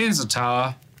in the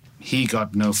tower. He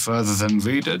got no further than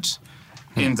we did.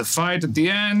 In the fight at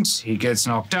the end, he gets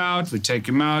knocked out. We take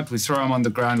him out. We throw him on the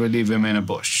ground. We leave him in a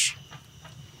bush.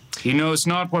 He knows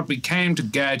not what we came to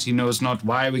get. He knows not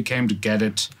why we came to get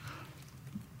it.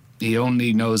 He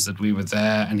only knows that we were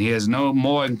there, and he is no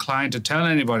more inclined to tell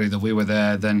anybody that we were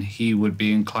there than he would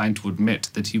be inclined to admit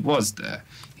that he was there.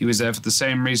 He was there for the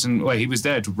same reason. Well, he was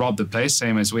there to rob the place,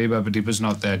 same as we were, but he was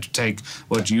not there to take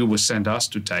what you were sent us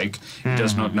to take. He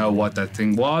does not know what that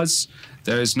thing was.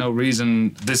 There is no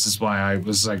reason. This is why I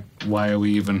was like, why are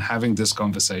we even having this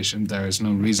conversation? There is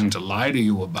no reason to lie to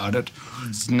you about it.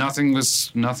 Nothing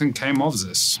came of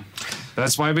this.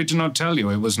 That's why we did not tell you.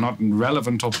 It was not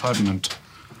relevant or pertinent.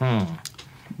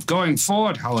 Going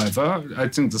forward, however, I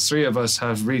think the three of us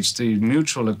have reached the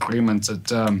mutual agreement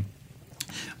that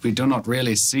we do not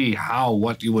really see how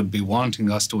what you would be wanting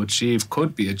us to achieve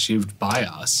could be achieved by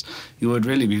us. You would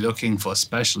really be looking for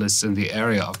specialists in the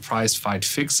area of prize fight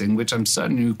fixing, which I'm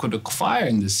certain you could acquire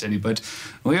in this city, but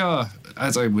we are,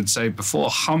 as I would say before,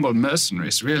 humble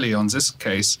mercenaries, really, on this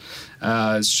case.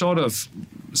 Short of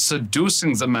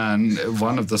seducing the man,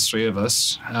 one of the three of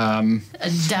us, And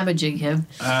damaging him.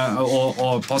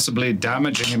 or possibly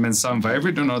damaging him in some way.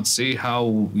 We do not see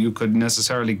how you could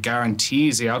necessarily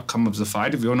guarantee the outcome of the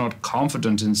fight if you're not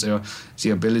confident in the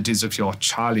abilities of your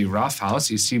Charlie Roughhouse.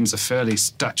 He seems a fairly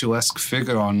statuesque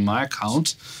figure on my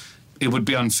account. It would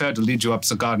be unfair to lead you up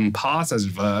the garden path, as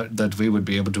it were, that we would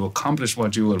be able to accomplish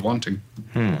what you were wanting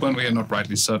when we are not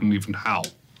rightly certain even how.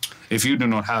 If you do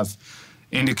not have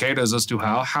indicators as to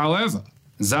how. However,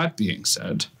 that being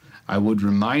said, I would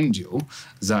remind you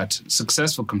that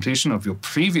successful completion of your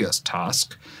previous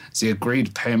task, the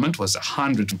agreed payment was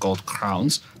 100 gold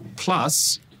crowns,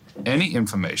 plus any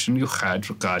information you had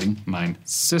regarding my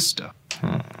sister.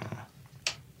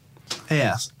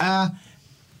 Yes.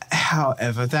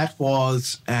 However, that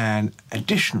was an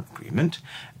additional agreement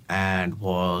and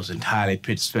was entirely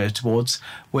predisposed towards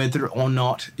whether or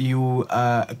not you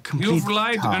complete You've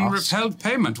lied the and task. withheld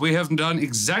payment. We have done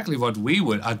exactly what we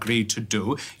would agree to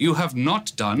do. You have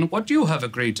not done what you have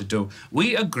agreed to do.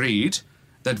 We agreed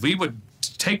that we would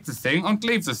take the thing and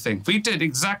leave the thing. We did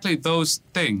exactly those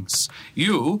things.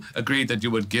 You agreed that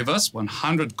you would give us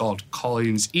 100 gold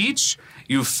coins each.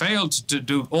 You failed to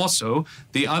do also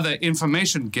the other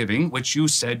information giving, which you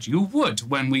said you would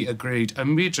when we agreed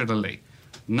originally.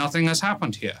 Nothing has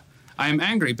happened here. I am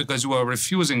angry because you are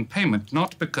refusing payment,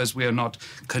 not because we are not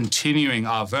continuing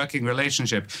our working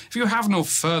relationship. If you have no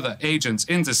further agents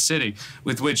in the city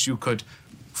with which you could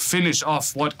finish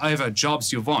off whatever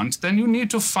jobs you want, then you need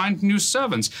to find new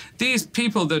servants. These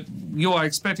people that you are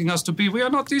expecting us to be, we are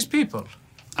not these people.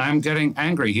 I'm getting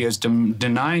angry. He is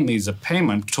denying me the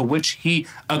payment to which he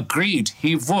agreed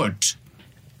he would.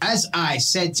 As I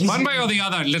said to One way or the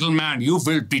other, little man, you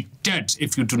will be dead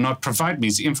if you do not provide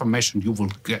me the information you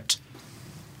will get.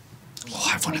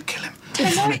 Oh, I want to kill him.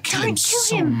 I want to kill him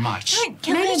so much. Don't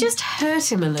kill Maybe him. just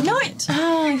hurt him a little. No. bit.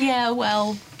 Oh, yeah,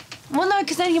 well, no,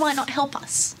 because then he might not help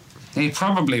us. He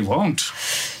probably won't.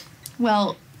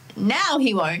 Well, now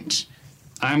he won't.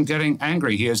 I'm getting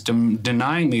angry. He is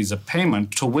denying me the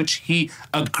payment to which he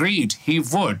agreed he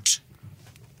would.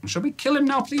 Shall we kill him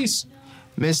now, please?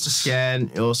 Mr. Scan,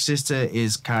 your sister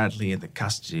is currently in the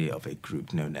custody of a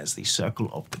group known as the Circle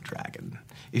of the Dragon.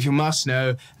 If you must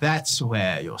know, that's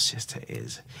where your sister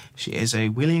is. She is a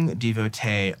willing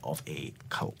devotee of a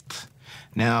cult.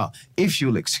 Now, if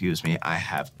you'll excuse me, I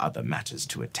have other matters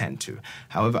to attend to.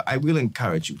 However, I will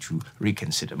encourage you to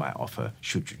reconsider my offer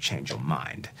should you change your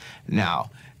mind.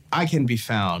 Now, I can be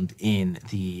found in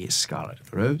the Scarlet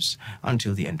Rose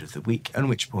until the end of the week, at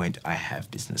which point I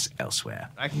have business elsewhere.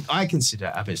 I consider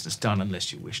our business done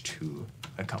unless you wish to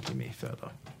accompany me further.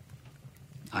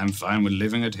 I'm fine with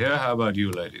leaving it here. How about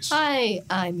you, ladies?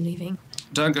 I'm leaving.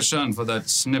 Dankeschön for that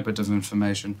snippet of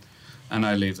information. And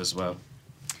I leave as well.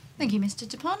 Thank you, Mr.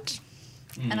 DuPont.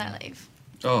 And I leave.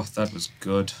 Oh, that was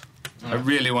good. I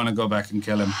really want to go back and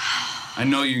kill him. I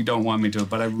know you don't want me to,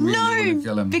 but I really want to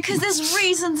kill him. Because there's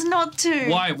reasons not to.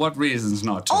 Why? What reasons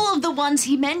not to? All of the ones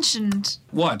he mentioned.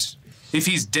 What? If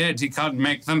he's dead, he can't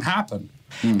make them happen.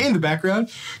 In the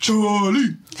background,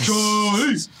 Charlie!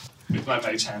 With my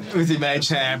mage hand. With your mage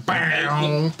hand.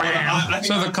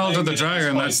 So the Cult of the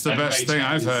Dragon, that's the best thing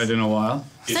I've heard in a while.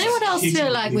 Does anyone else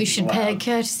feel like we should pay a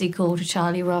courtesy call to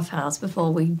Charlie Roughhouse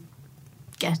before we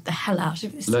get the hell out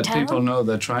of this Let town? people know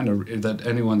that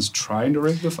anyone's trying to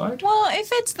rig the fight. Well,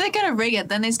 if they're going to rig it,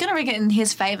 then he's going to rig it in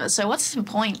his favour. So what's the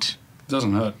point?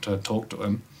 Doesn't hurt to talk to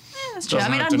him. Yeah, that's true.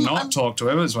 Doesn't hurt to not talk to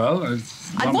him as well.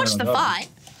 I'd watch the fight.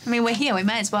 I mean, we're here. We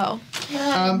may as well.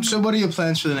 So what are your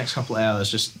plans for the next couple of hours?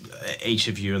 Just each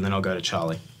of you, and then I'll go to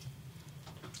Charlie.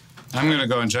 I'm going to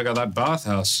go and check out that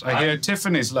bathhouse. I hear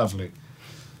Tiffany's lovely.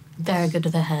 Very good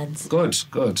with their hands. Good,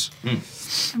 good. I'm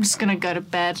just going to go to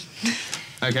bed.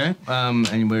 Okay.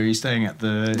 And where are you staying at?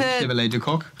 The Chevalier du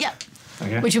Coq? Yep.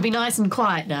 Okay. Which will be nice and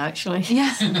quiet now, actually.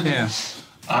 Yeah. Yeah.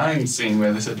 I'm seeing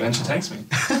where this adventure takes me.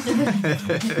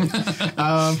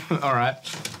 All right.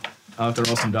 I'll have to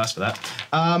roll some dice for that.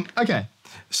 Okay.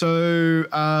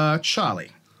 So,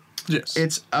 Charlie. Yes.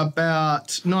 It's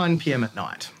about 9 p.m. at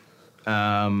night.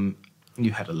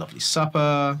 You had a lovely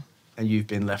supper, and you've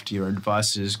been left to your own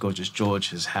devices. Gorgeous George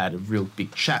has had a real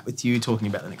big chat with you, talking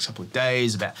about the next couple of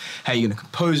days, about how you're going to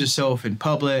compose yourself in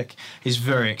public. He's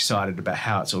very excited about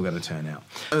how it's all going to turn out.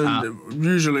 And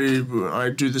usually I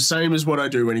do the same as what I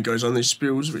do when he goes on these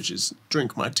spills, which is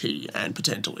drink my tea and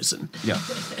pretend to listen. Yeah.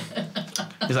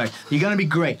 He's like, you're going to be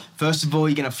great. First of all,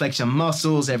 you're going to flex your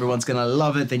muscles. Everyone's going to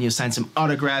love it. Then you'll sign some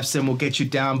autographs. Then we'll get you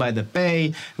down by the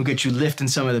bay. We'll get you lifting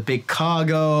some of the big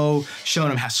cargo, showing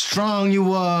them how strong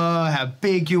you are, how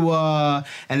big you are.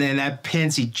 And then that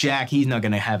Pensy Jack, he's not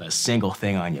going to have a single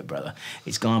thing on you, brother.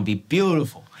 It's going to be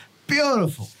beautiful.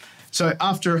 Beautiful. So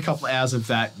after a couple of hours of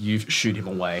that, you shoot him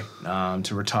away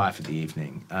to retire for the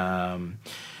evening. And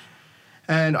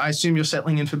I assume you're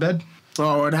settling in for bed?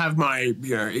 Oh, I'd have my,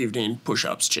 evening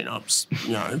push-ups, chin-ups,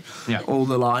 Yeah. all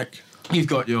the like. You've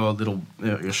got your little,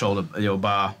 your shoulder, your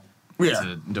bar Yeah.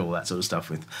 to do all that sort of stuff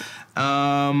with.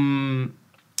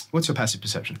 What's your passive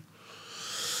perception?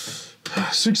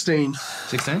 16.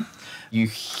 16? You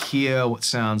hear what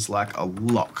sounds like a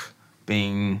lock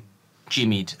being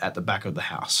jimmied at the back of the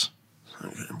house.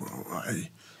 Okay, well, I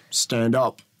stand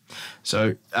up.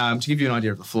 So, to give you an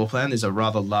idea of the floor plan, there's a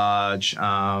rather large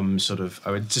I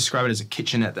would describe it as a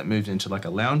kitchenette that moved into like a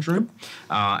lounge room,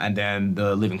 and then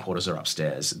the living quarters are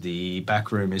upstairs. The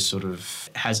back room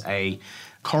has a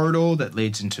corridor that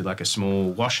leads into like a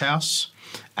small wash house,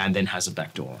 and then has a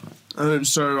back door on it.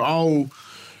 So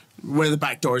where the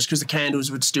back door is, because the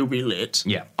candles would still be lit,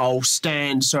 Yeah. I'll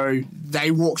stand, so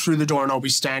they walk through the door and I'll be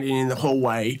standing in the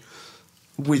hallway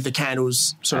with the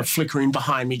candles sort of flickering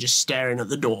behind me, just staring at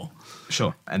the door.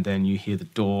 Sure. And then you hear the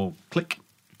door click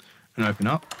and open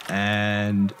up,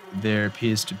 and there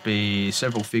appears to be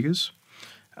several figures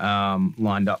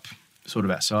lined up sort of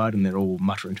outside, and they're all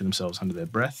muttering to themselves under their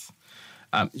breath.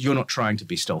 You're not trying to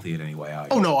be stealthy in any way, are you?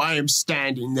 Oh no, I am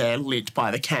standing there lit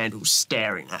by the candles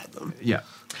staring at them. Yeah.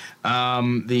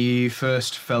 The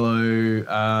first fellow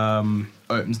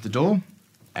opens the door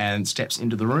and steps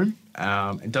into the room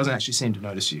and doesn't actually seem to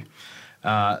notice you.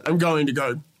 I'm going to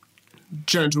go,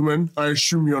 gentlemen, I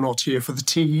assume you're not here for the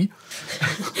tea.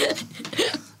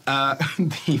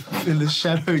 The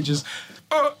shadow just...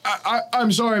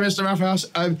 I'm sorry, Mr. Roughhouse.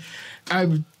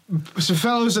 Some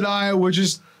fellows and I were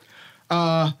just...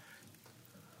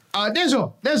 There's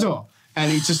all. And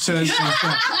he just turns to the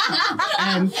front.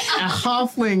 And a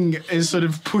halfling is sort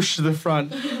of pushed to the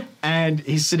front, and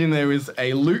he's sitting there with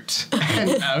a lute and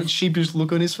a sheepish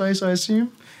look on his face, I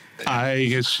assume. I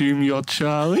assume you're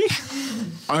Charlie?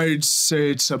 I'd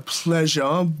say it's a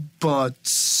pleasure, but...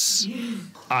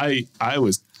 I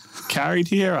was carried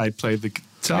here. I played the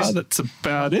guitar. That's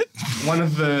about it. One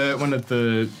of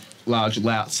the large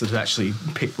louts that actually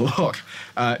picked the lock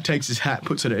takes his hat,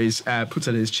 puts it at his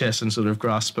chest, and sort of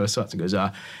grasps both sides and goes,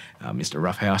 "Mr.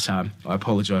 Roughhouse, I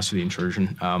apologise for the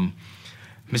intrusion.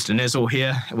 Mr. Nezel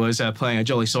here was playing a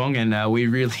jolly song, and we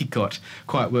really got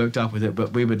quite worked up with it.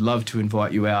 But we would love to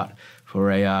invite you out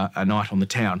for a night on the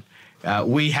town.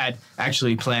 We had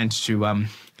actually planned to, I'm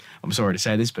sorry to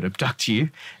say this, but abduct you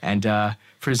and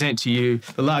present to you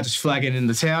the largest flagon in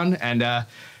the town and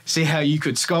see how you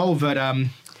could scull. But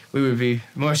we would be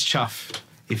most chuffed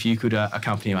if you could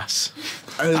accompany us."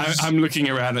 I'm looking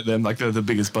around at them like they're the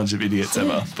biggest bunch of idiots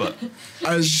ever. But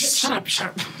Shut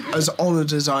up. As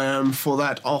honoured as I am for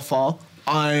that offer,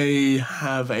 I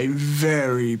have a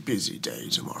very busy day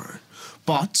tomorrow.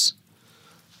 But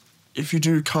if you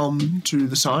do come to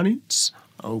the signings,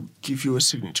 I'll give you a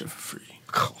signature for free.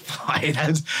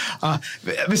 That's,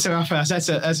 Mr. Roughhouse,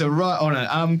 that's a right honour.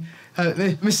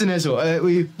 Mr. Nezel,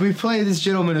 we played this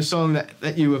gentleman a song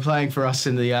that you were playing for us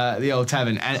in the old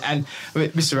tavern, and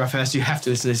Mr. Roughhouse, you have to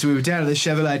listen to this. We were down at the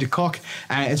Chevalier de Coq,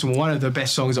 and it's one of the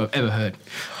best songs I've ever heard.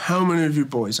 How many of you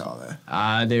boys are there?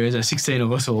 There is 16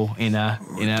 of us all in our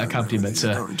accompaniment,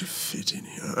 sir. Going to fit in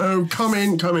here. Oh, come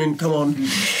in, come on.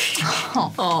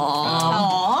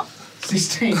 Aww.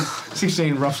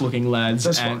 16 rough-looking lads.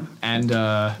 That's and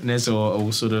Nezel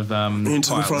all sort of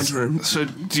into the front room. so,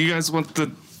 do you guys want the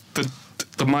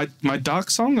my dark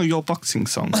song or your boxing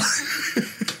song?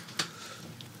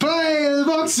 Play the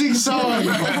boxing song.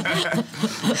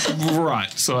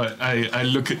 Right. So I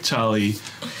look at Charlie,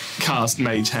 cast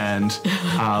Mage Hand,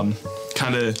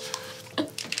 kind of.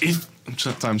 I'm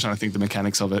trying to think the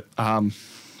mechanics of it.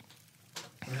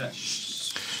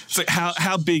 So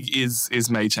how big is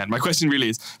Mage Hand? My question really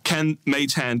is, can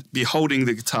Mage Hand be holding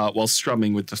the guitar while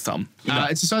strumming with the thumb?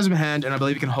 It's the size of a hand, and I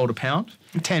believe it can hold a pound.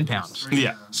 10 pounds.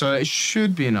 Yeah. So it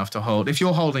should be enough to hold. If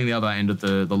you're holding the other end of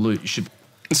the lute, you should...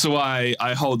 So I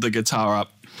hold the guitar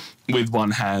up with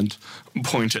one hand,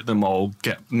 point at them all,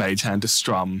 get Mage Hand to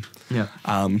strum. Yeah.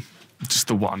 Just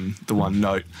the one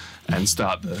note, and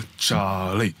start the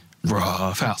Charlie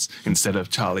Roughhouse instead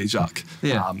of Charlie Jacques.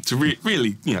 Yeah. To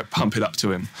really, pump it up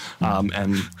to him,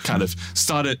 and kind of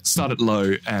start it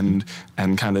low, and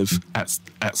kind of at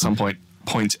some point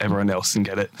everyone else and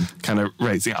get it kind of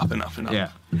raising up and up and up.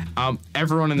 Yeah.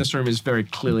 Everyone in this room is very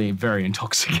clearly very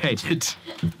intoxicated.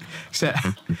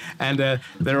 And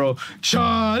they're all,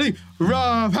 Charlie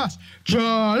Roughhouse,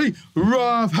 Charlie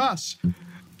Roughhouse.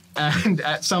 And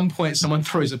at some point, someone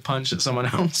throws a punch at someone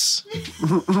else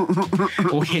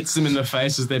or hits them in the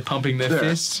face as they're pumping their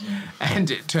fist.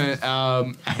 And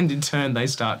in turn, they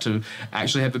start to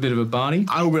actually have a bit of a Barney.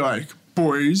 I'll be like,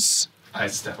 boys. I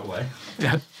step away.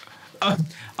 Yeah.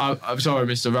 I'm sorry,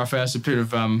 Mr. Roughhouse, a bit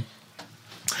of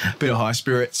high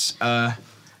spirits. But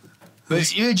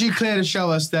you declare to show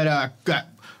us that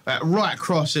right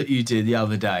cross that you did the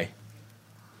other day.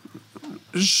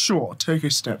 Sure, take a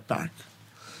step back.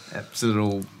 So it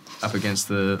all up against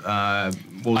the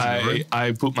walls of the room.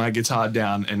 I put my guitar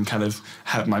down and kind of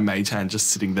have my Mage Hand just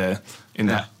sitting there in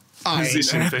that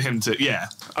position for him to,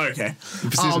 Okay.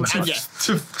 Shadow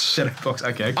box,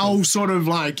 okay. Cool. I'll sort of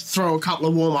like throw a couple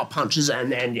of warm-up punches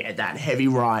and then, that heavy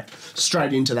right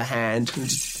straight into the hand.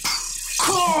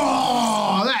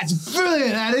 Oh, that's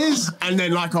brilliant, that is. And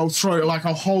then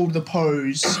I'll hold the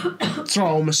pose,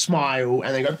 throw him a smile,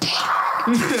 and then go...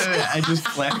 and just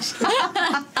flex.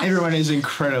 Everyone is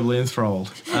incredibly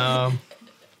enthralled.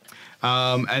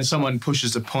 And someone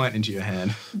pushes a pint into your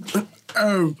hand.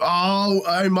 Oh,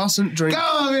 I mustn't drink.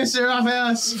 Come on, Mr.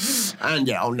 Roughhouse. And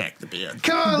I'll neck the beer.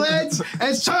 Come on, lads.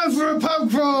 It's time for a pub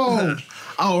crawl.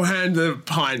 I'll hand the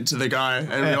pint to the guy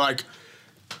and be like,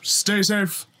 stay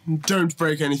safe. Don't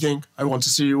break anything. I want to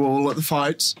see you all at the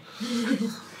fights.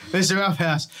 Mr.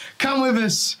 Roughhouse, come with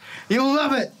us. You'll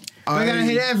love it. We're going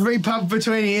to hit every pub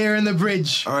between here and the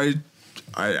bridge. I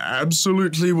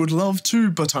absolutely would love to,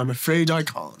 but I'm afraid I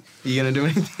can't. Are you going to do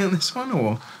anything on this one,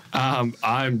 or?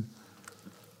 I'm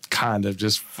kind of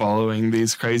just following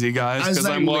these crazy guys As because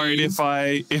they I'm worried leave-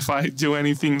 if I do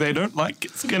anything they don't like,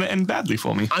 it's going to end badly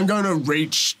for me. I'm going to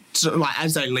reach,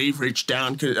 as they leave, reach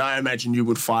down, because I imagine you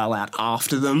would file out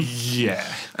after them. Yeah,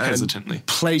 hesitantly.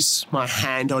 Place my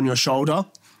hand on your shoulder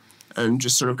and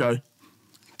just sort of go,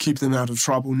 keep them out of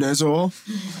trouble, Nezor.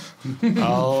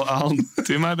 I'll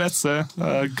do my best, sir.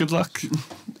 Good luck.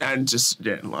 And just,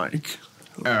 All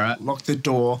right. lock the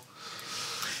door,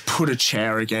 put a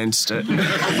chair against it.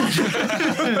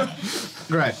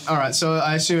 Great. All right. So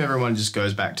I assume everyone just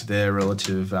goes back to their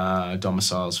relative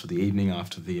domiciles for the evening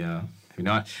after the heavy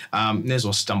night.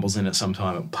 Nezor stumbles in at some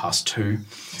time at past 2.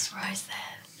 Is Rose there?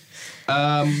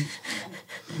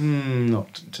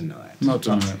 Not tonight. Not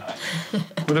tonight.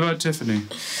 What about Tiffany?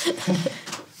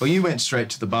 Well, you went straight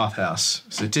to the bathhouse,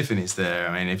 so Tiffany's there.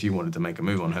 I mean, if you wanted to make a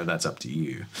move on her, that's up to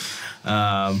you.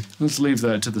 Let's leave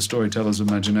that to the storyteller's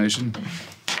imagination.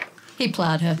 He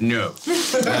plowed her. No.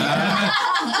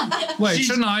 Wait,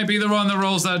 shouldn't I be the one that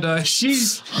rolls that dice?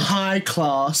 She's high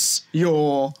class,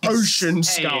 your ocean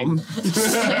scum.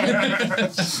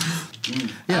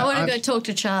 I want to go talk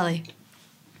to Charlie.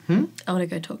 I want to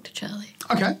go talk to Charlie.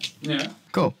 Okay. Yeah.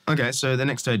 Cool. Okay, so the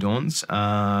next day dawns.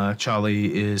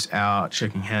 Charlie is out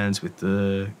shaking hands with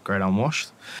the Great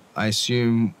Unwashed. I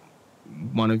assume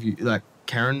one of you, like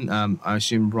Karen, I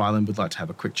assume Ryland would like to have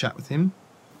a quick chat with him.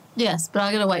 Yes, but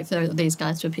I'm going to wait for these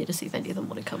guys to appear to see if any of them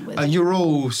want to come with. You're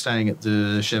all staying at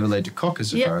the Chevalier du Coq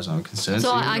as Yep. far as I'm concerned.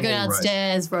 So you're I go all right.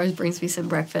 downstairs, Rose brings me some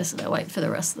breakfast, and I wait for the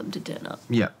rest of them to turn up.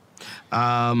 Yeah.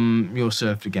 You're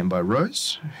served again by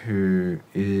Rose, who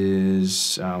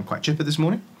is quite chipper this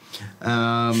morning.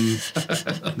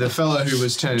 The fellow who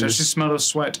was turning... Does she smell of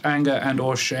sweat, anger, and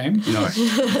or shame? No.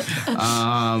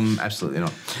 Absolutely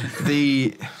not.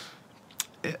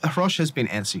 Roche has been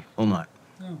antsy all night.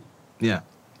 Oh. Yeah.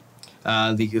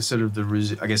 The sort of the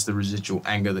residual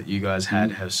anger that you guys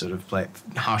had has sort of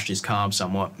hushed his calm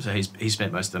somewhat. So he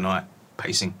spent most of the night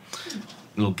pacing,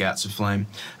 little gouts of flame.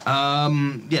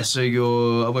 So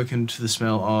you're awoken to the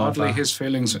smell of. Oddly, his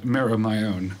feelings mirror my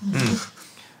own.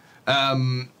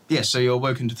 So you're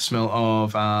awoken to the smell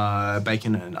of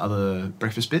bacon and other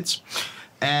breakfast bits,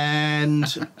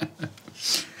 and.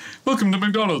 Welcome to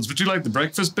McDonald's. Would you like the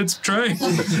breakfast bits tray?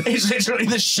 It's literally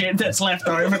the shit that's left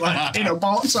over, like, in a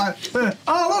box. Like,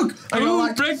 oh, look! I got, Ooh,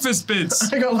 like, breakfast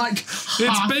bits. I got, like, It's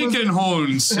half bacon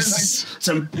horns. There's like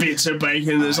some bits of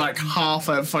bacon. There's like half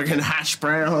a fucking hash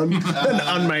brown, an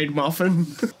unmade muffin.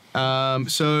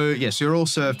 So you're all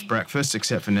served breakfast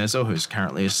except for Nezor, who's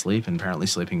currently asleep and apparently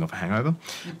sleeping off a hangover.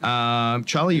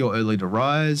 Charlie, you're early to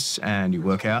rise and you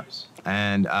work out.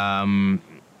 And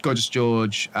Gorgeous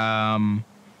George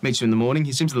meets you in the morning.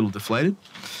 He seems a little deflated,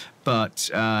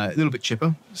 but a little bit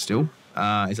chipper still.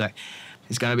 He's like,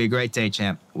 "It's gonna be a great day,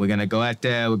 champ. We're gonna go out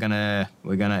there. We're gonna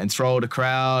enthrall the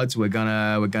crowds. We're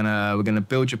gonna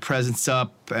build your presence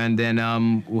up, and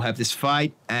then we'll have this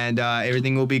fight, and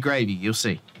everything will be gravy. You'll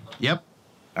see." Yep.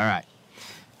 All right.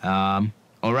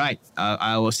 All right.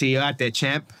 I will see you out there,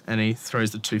 champ. And he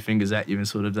throws the 2 fingers at you and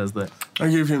sort of does that. I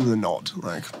give him the nod,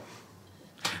 like.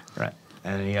 Right.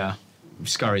 And he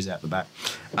scurries out the back.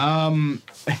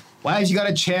 Why have you got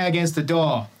a chair against the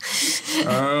door?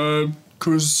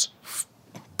 Because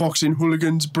boxing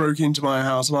hooligans broke into my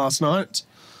house last night.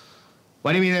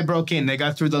 What do you mean they broke in? They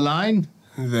got through the line?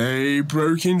 They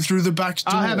broke in through the back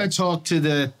door. I'll have a talk to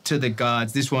the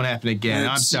guards. This won't happen again.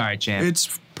 I'm sorry, champ.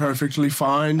 It's perfectly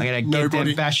fine. I'm gonna give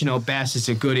them bashing old bastards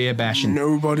a good ear bashing.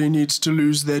 Nobody needs to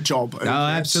lose their job. No,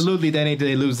 absolutely they need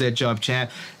to lose their job,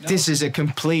 champ. No. This is a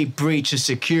complete breach of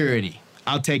security.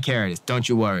 I'll take care of this. Don't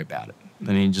you worry about it.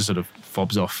 And he just sort of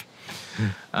fobs off.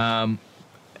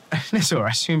 So I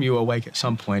assume you were awake at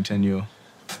some point and you're...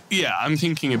 Yeah, I'm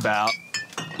thinking about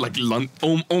like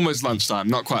almost lunchtime.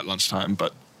 Not quite lunchtime,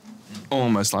 but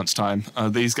almost lunchtime. Are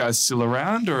these guys still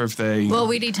around, or have they... Well,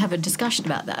 we need to have a discussion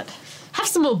about that. Have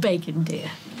some more bacon, dear.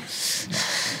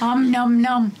 Nom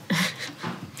nom.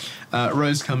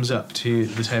 Rose comes up to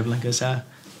the table and goes,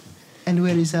 and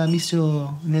where is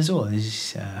Mr. Nezor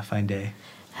this fine day?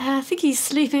 I think he's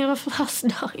sleeping off last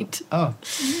night. Oh,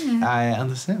 I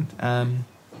understand.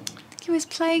 He was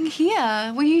playing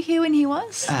here. Were you here when he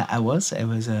was? I was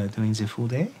doing the full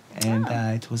day, and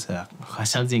it was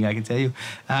something I can tell you.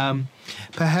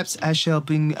 Perhaps I shall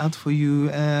bring out for you.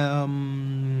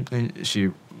 And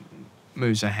she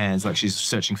moves her hands like she's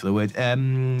searching for the word.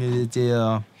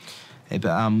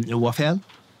 Waffle.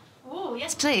 Oh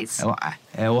yes, please.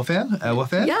 Waffle.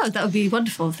 Waffle. Yeah, that would be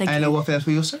wonderful. Thank And you. a waffle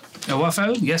for yourself. A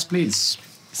waffle? Yes, please.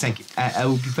 Thank you. I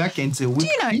will be back in the week.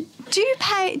 Do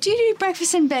you do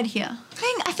breakfast in bed here?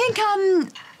 I think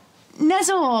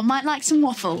Nezor might like some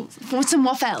waffles.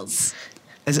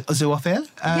 Is it the waffle?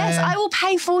 Yes, I will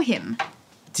pay for him.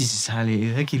 This is highly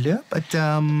irregular, but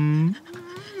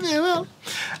yeah, well.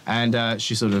 And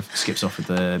she sort of skips off with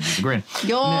the grin.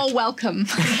 You're welcome.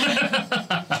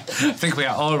 I think we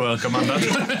are all welcome on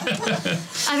that.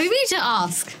 I mean to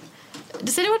ask,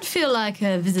 does anyone feel like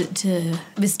a visit to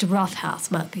Mr.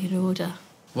 Rothhouse might be in order?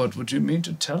 What would you mean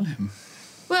to tell him?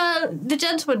 Well, the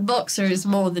gentleman boxer is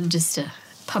more than just a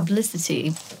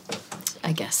publicity,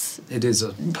 I guess. It is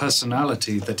a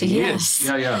personality that he is.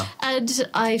 Yeah. And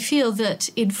I feel that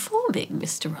informing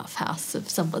Mr. Rothhouse of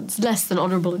someone's less than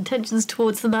honourable intentions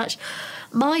towards the match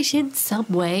might in some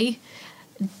way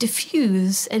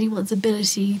diffuse anyone's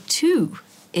ability to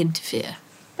interfere.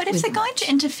 But if they're going to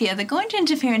interfere, they're going to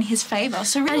interfere in his favour.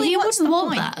 So really, and he what's wouldn't the want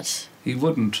point? that. He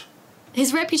wouldn't.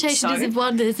 His reputation isn't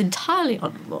one that is entirely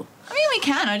honourable. I mean, we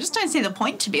can. I just don't see the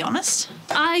point, to be honest.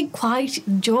 I quite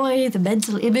enjoy the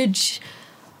mental image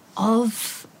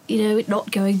of, it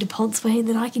not going to Pontswain,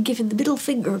 then I can give him the middle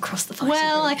finger across the fighting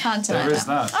Well, ring. I can't deny There is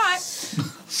that. All right.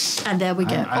 And there we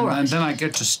go. All right. And then I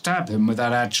get to stab him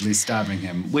without actually stabbing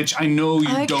him, which I know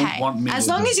you don't want me As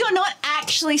to long do. as you're not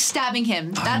actually stabbing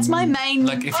him. That's my main...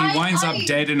 Like, if he winds up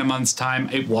dead in a month's time,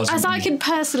 it wasn't As I me. can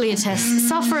personally attest,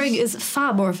 suffering is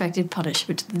far more effective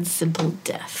punishment than simple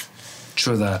death.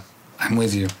 True that. I'm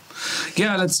with you.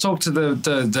 Yeah, let's talk to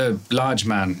the large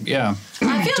man. Yeah.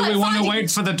 I feel Do like we want to finding-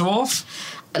 wait for the dwarf?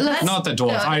 Let's- Not the dwarf.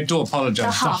 no, I do apologize.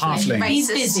 The halfling. He's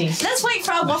busy. Let's wait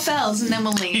for our waffles and then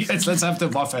we'll leave. Yes, let's have the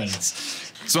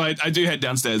waffles. So I do head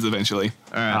downstairs eventually.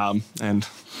 And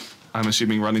I'm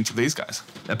assuming run into these guys.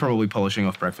 They're probably polishing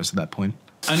off breakfast at that point.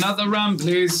 Another rum,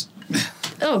 please.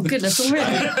 Oh, goodness,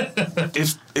 already.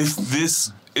 If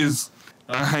this is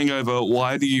a hangover,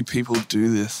 why do you people do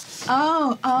this?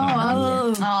 Oh.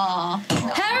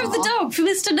 Hair of the dog for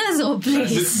Mr. Nezor,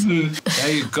 please.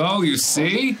 There you go, you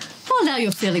see? Well, now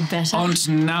you're feeling better.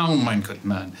 And now, my good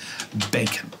man,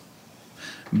 bacon.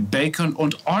 Bacon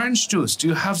and orange juice. Do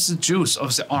you have the juice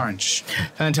of the orange?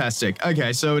 Fantastic.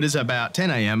 Okay, so it is about 10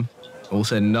 a.m. All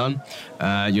said and done.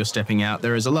 You're stepping out.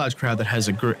 There is a large crowd that has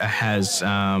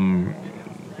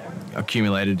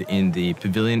accumulated in the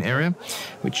pavilion area,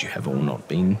 which you have all not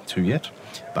been to yet.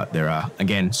 But there are,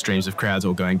 again, streams of crowds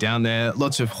all going down there.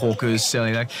 Lots of hawkers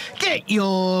selling, like, get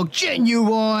your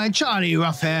genuine Charlie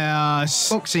Roughhouse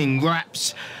boxing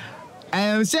wraps.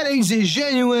 Selling the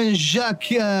genuine Jacques,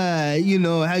 how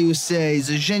you say,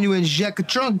 the genuine Jacques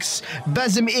trunks,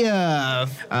 Basimir.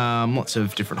 Lots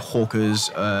of different hawkers,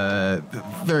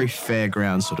 very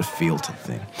fairground sort of feel to the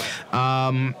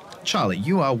thing. Charlie,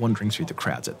 you are wandering through the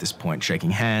crowds at this point,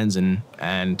 shaking hands and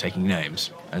taking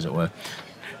names, as it were.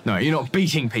 No, you're not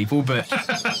beating people, but...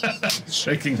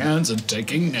 Shaking hands and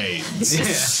taking names. Yeah.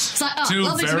 It's like, Two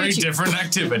lovely to very meet you. different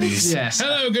activities. Yes.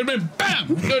 Hello, good man.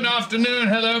 Bam! Good afternoon.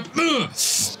 Hello.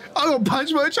 I got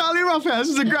punched by Charlie Roughhouse.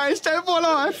 It's the greatest day of my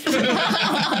life.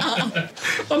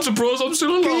 I'm surprised I'm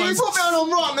still Can you alive. put me on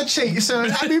right on the cheek, sir?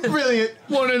 That'd be brilliant.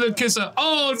 One in a kisser.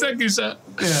 Oh, thank you, sir.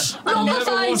 Yeah. On the Never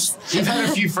face. You've had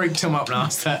a few freaks come up and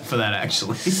ask that for that,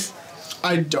 actually.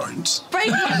 I don't. Break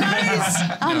your nose.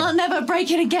 I'll not never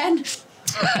break it again.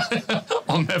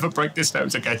 I'll never break this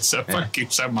nose again, sir. Thank you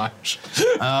so much.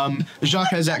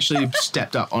 Jacques has actually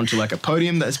stepped up onto like a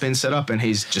podium that's been set up, and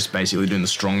he's just basically doing the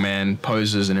strongman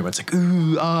poses, and everyone's like,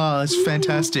 ooh, it's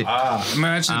fantastic. I'm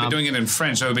actually doing it in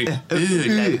French, so it would be ooh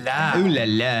la la. Ooh la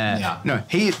la. Yeah. No,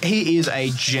 he is a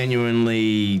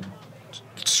genuinely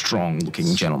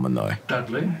strong-looking gentleman, though.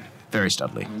 Dudley. Very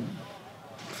studly.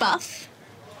 Buff.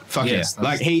 Fuck Yes, yeah.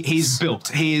 Like he's built.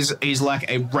 He's like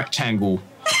a rectangle.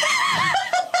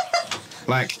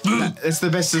 Like that's the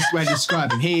best way to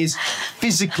describe him. He is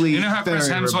physically. You know how Chris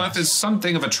very Hemsworth robust. is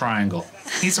something of a triangle.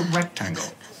 He's a rectangle.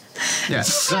 Yeah.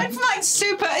 I'm like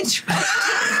super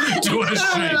attracted. To a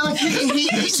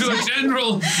shape. To a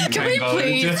general. Can we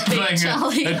please just beat playing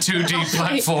Charlie? a 2D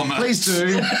platformer. Please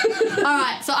do. All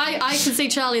right, so I can see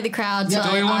Charlie in the crowd. So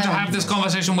Do we want to I- have this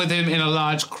conversation with him in a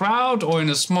large crowd or in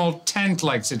a small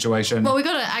tent-like situation? Well, we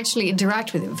got to actually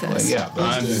interact with him first. yeah.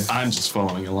 I'm just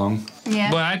following along.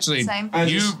 Yeah. Well, actually, Same.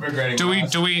 you regretting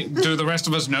do the rest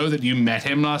of us know that you met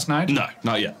him last night? No,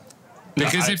 not yet.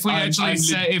 Because if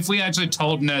we actually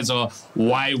told Nezor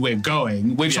why we're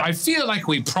going, which Yeah. I feel like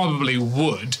we probably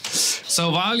would. So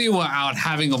while you were out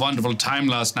having a wonderful time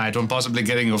last night and possibly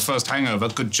getting your first hangover,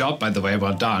 good job, by the way,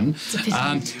 well done.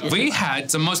 We had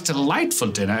the most delightful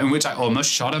dinner in which I almost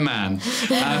shot a man.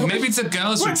 Maybe the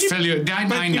girls would fill you.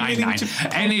 Nine.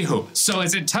 Anywho, so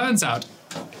as it turns out,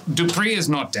 Dupree is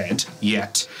not dead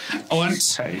yet. And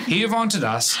he wanted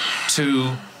us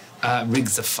to rig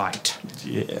the fight.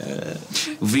 Yeah.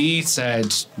 We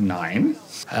said 9.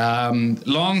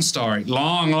 Long story,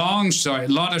 long story, a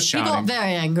lot of He shouting. got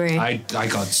very angry. I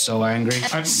got so angry.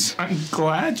 I'm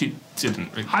glad you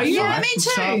didn't. Yeah, me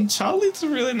too. Charlie's a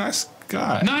really nice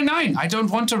guy. 9. I don't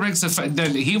want to rig the fight.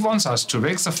 He wants us to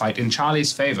rig the fight in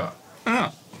Charlie's favor.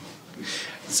 Oh.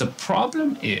 The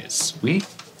problem is, we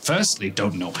firstly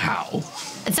don't know how,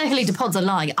 And secondly, DuPont's a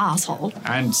lying asshole.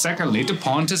 and secondly,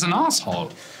 DuPont is an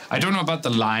asshole. I don't know about the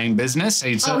lying business.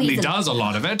 He certainly he's does a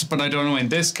lot of it, but I don't know in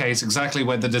this case exactly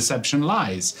where the deception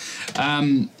lies.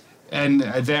 And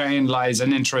therein lies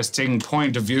an interesting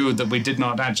point of view that we did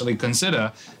not actually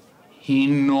consider. He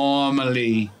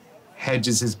normally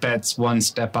hedges his bets one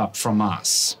step up from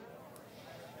us.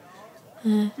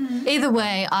 Either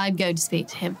way, I'm going to speak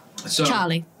to him. So,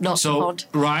 Charlie, not DuPont.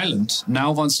 Ryland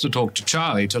now wants to talk to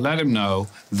Charlie to let him know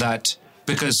that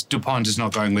because DuPont is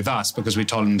not going with us because we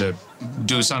told him to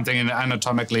do something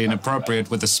anatomically inappropriate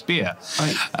with a spear.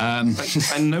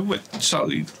 I know where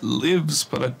Charlie lives,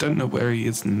 but I don't know where he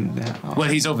is now. Well,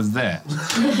 he's over there.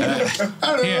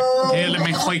 Here, let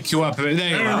me wake you up. There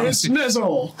you are. It's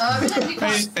Nizzle.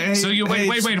 So you wait.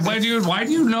 Why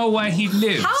do you know where he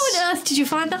lives? How on earth did you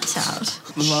find that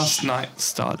out? Last night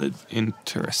started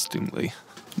interestingly.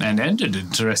 And ended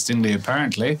interestingly,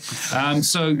 apparently.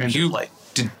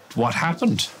 What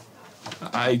happened?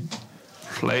 I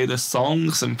played a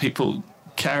song. Some people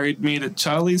carried me to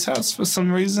Charlie's house for some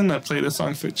reason. I played a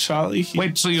song for Charlie.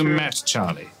 Wait till you met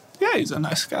Charlie. Yeah, he's a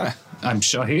nice guy. I'm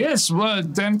sure he is. Well,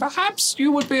 then perhaps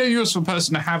you would be a useful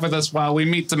person to have with us while we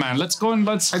meet the man. Let's go and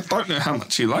let's... I don't know how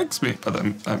much he likes me, but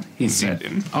He's met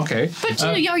him. Okay. But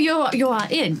you are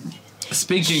in.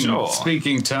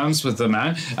 Speaking terms with the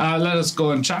man, let us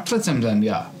go and chat with him then,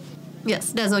 yeah.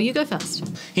 Yes, Nezel, you go first.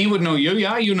 He would know you,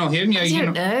 yeah? You know him, yeah? I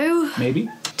don't know. Maybe.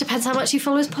 Depends how much he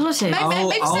follows politics.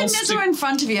 Maybe I'll send Nizzle in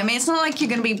front of you. I mean, it's not like you're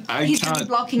going to be. He's going to be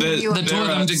blocking you. the two There of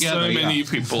them are together, so many yeah.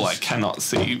 people I cannot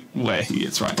see where he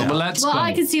is right now. Well, let's Well, go.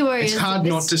 I can see where he is. It's hard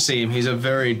not to see him. He's a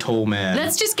very tall man.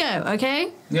 Let's just go,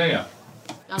 okay? Yeah.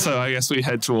 So I guess we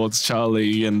head towards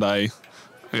Charlie, and I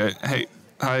go, hey,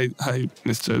 hi,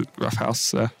 Mr.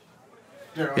 Roughhouse.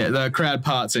 Yeah, the crowd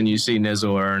parts and you see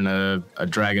Nezor and a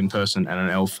dragon person and an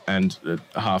elf and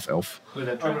a half elf. With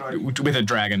a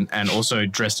dragon and also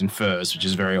dressed in furs, which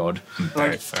is very odd.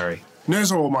 Very furry.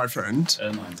 Nizzle, my friend.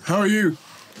 How are you?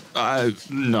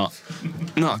 Not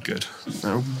good.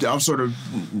 I'll sort of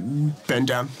bend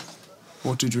down.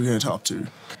 What did you get up to?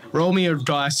 Roll me a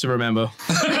dice to remember.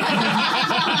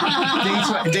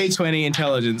 D20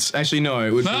 intelligence. Actually, no,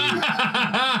 it would be...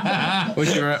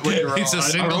 What'd you roll? It's a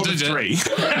single rolled a digit. 3.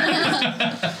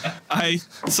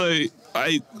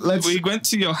 We went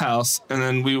to your house, and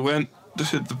then we went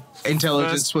to the...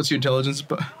 Intelligence, what's your intelligence?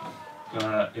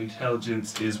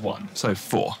 Intelligence is 1, so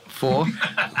 4. 4.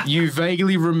 You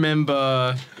vaguely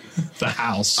remember The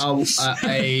house.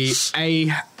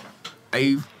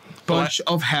 a bunch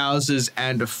of houses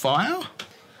and a fire,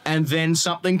 and then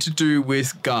something to do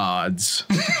with guards.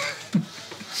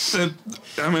 I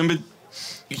remember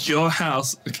your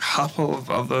house, a couple of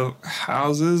other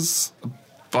houses, a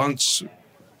bunch,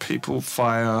 people,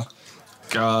 fire,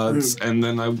 guards, and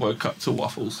then I woke up to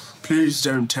waffles. Please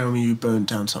don't tell me you burnt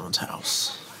down someone's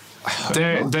house.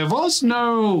 There was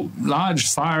no large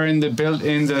fire in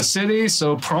the city,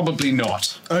 so probably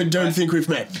not. I don't think we've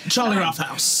met. Charlie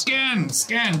Roughhouse. Scan.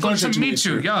 Good Pleasure to meet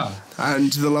you, yeah.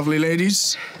 And the lovely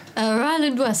ladies.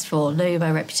 Ryland Westfall, know you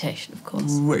by reputation, of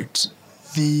course. Wait,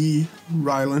 the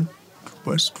Ryland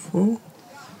Westfall?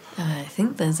 I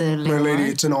think there's a My little... lady,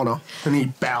 it's an honour. And he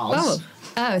bows.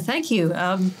 Oh, thank you.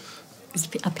 Are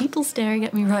people staring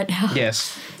at me right now?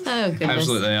 Yes, Oh, goodness.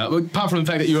 absolutely they are. Well, apart from the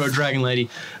fact that you're a dragon lady,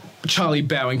 Charlie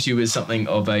bowing to you is something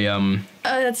of a... Oh,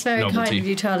 that's very kind Novelty. of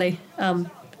you, Charlie.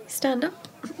 Stand up.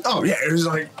 Oh, yeah, it was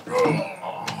like...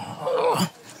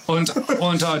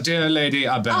 And our dear lady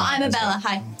Abella. Oh, I'm Abella.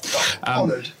 Hi.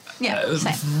 honoured. Yeah,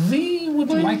 same. We would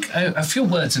like a few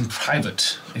words in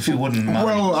private, if you wouldn't mind.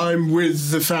 Well, I'm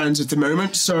with the fans at the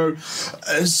moment, so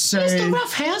say...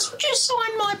 Roughhouse, would you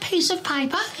sign my piece of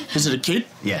paper? Is it a kid?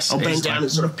 Yes, I'll it's bend down like-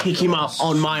 and sort of pick him up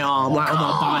on my arm, like on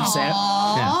my bicep.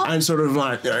 Yeah. And sort of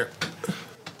like,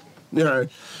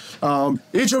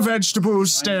 eat your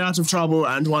vegetables, stay out of trouble,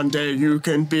 and one day you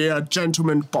can be a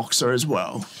gentleman boxer as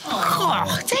well.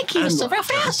 Oh, thank you, Mr.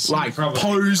 Roughhouse. Like,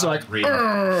 pose, like...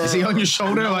 Is he on your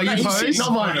shoulder like you He's pose? sitting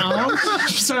on my arm.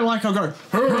 So, like, I'll go...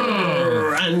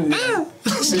 and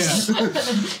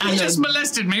He just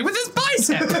molested me with his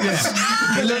bicep.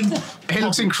 He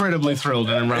looks incredibly thrilled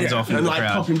and then runs off into and the like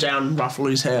crowd. pop him down, ruffle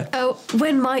his hair. Oh,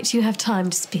 when might you have time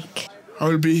to speak?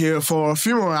 I'll be here for a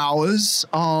few more hours.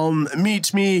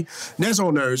 Meet me.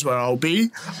 Nezor knows where I'll be.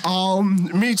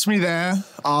 Meet me there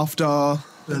after.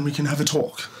 Then we can have a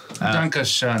talk.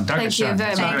 Dankeschön. Thank you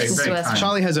very much, Mr. West.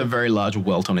 Charlie has a very large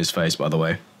welt on his face, by the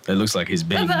way. It looks like he's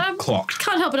been clocked.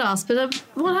 Can't help but ask, but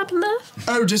what happened there?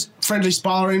 Oh, just friendly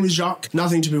sparring with Jacques.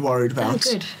 Nothing to be worried Oh, about.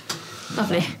 good.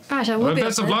 Lovely. Right, I will Well, be.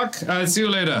 best of luck. See you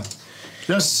later.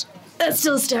 Yes. They're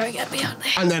still staring at me, aren't they?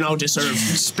 And then I'll just sort of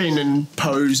spin and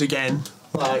pose again.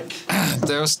 Like.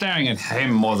 They're staring at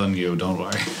him more than you, don't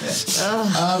worry.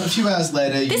 A few hours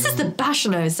later, This is the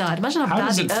Bashano side. Imagine how, How bad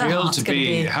does the it feel Earhart's to gonna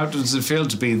be? How does it feel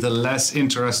to be the less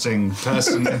interesting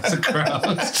person in the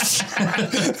crowd?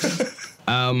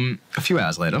 A few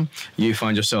hours later, you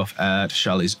find yourself at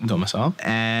Charlie's domicile,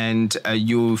 and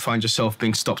you find yourself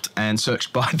being stopped and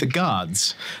searched by the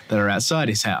guards that are outside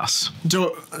his house.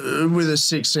 With a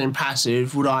 16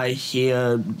 passive, would I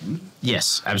hear?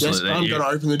 Yes, Yes, absolutely. I'm gonna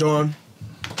open the door.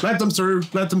 Let them through.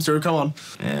 Let them through. Come on.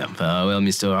 Yeah, well,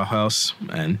 Mr. House,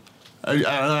 and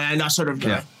And I sort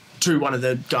of to one of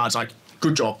the guards like,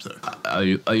 "Good job, though."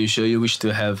 are you sure you wish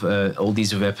to have all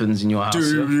these weapons in your house? Do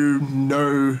sir? you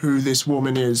know who this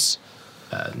woman is?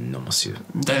 No, monsieur.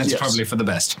 That's Yes. probably for the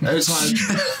best. It's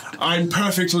like I'm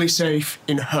perfectly safe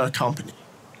in her company.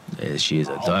 She is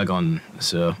a dragon,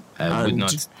 sir. I would And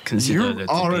not consider you that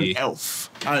are to be... an elf,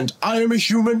 and I am a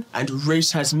human, and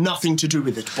race has nothing to do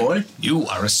with it, boy. You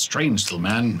are a strange little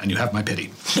man, and you have my pity.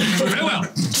 Very well.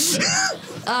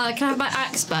 Can I have my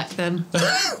axe back then?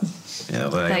 Yeah,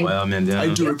 Thank- well, I mean...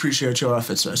 I do appreciate your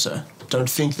efforts, sir. Don't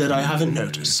think that I haven't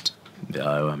noticed.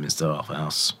 Mr.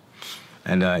 House.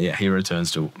 And he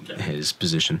returns to his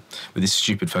position with his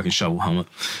stupid fucking shovel helmet.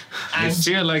 I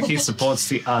feel like he supports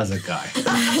the other guy.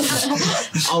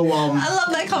 I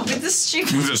love that comment. This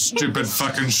stupid. With a stupid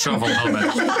fucking shovel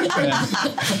helmet.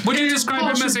 Would you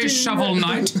describe him as a shovel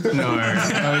knight? No,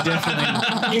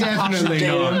 definitely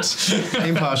not.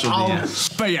 Impartial, yeah.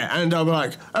 But yeah, and I'll be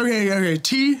like, okay,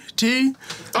 tea.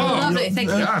 Oh, Lovely, thank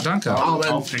you. yeah,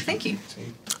 danke. Thank you.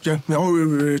 Yeah,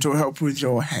 to help with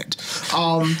your head.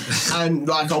 And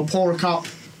like I'll pour a cup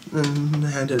and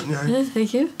hand it.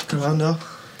 Thank you. Commander.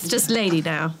 It's just lady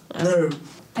now. No,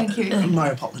 Thank you. my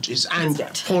apologies. And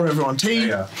pour everyone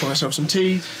tea. Pour myself some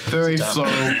tea. Very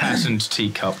floral patterned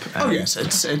teacup. Oh yes,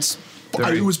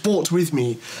 it was bought with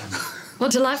me.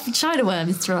 What delightful chinaware,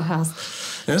 Mr.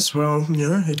 Rollhouse. Yes, well,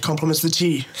 it complements the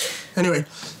tea. Anyway,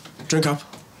 drink up.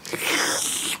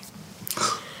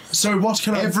 So what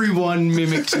can Everyone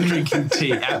mimicked drinking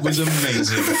tea. That was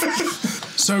amazing.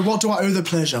 So what do I owe the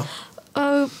pleasure?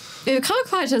 Oh, we've come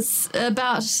across us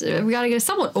regarding a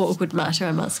somewhat awkward matter,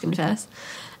 I must confess.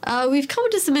 We've come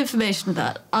to some information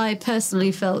that I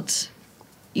personally felt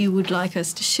you would like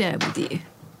us to share with you.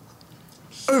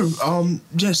 Oh,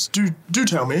 yes, do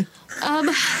tell me.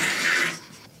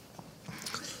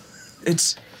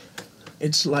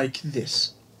 It's like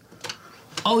this.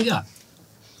 Oh, yeah.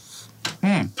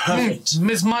 Perfect.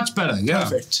 It's much better, yeah.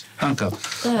 Perfect. Danke.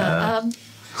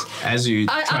 As you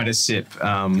try to sip,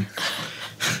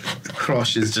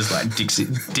 Krosh is just like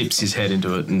dips his head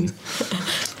into it, and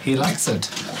He likes it.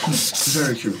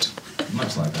 Very cute.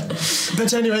 much like that.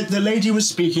 But anyway, the lady was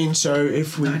speaking, so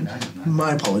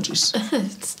my apologies.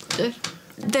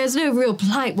 There's no real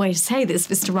polite way to say this,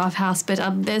 Mr. Rollhouse, but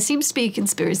there seems to be a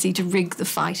conspiracy to rig the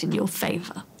fight in your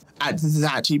favour. At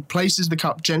that, he places the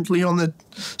cup gently on the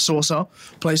saucer,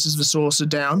 places the saucer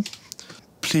down.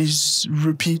 Please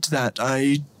repeat that.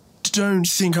 I don't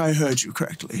think I heard you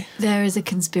correctly. There is a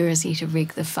conspiracy to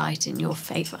rig the fight in your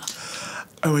favour.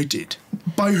 Oh, I did.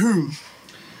 By whom?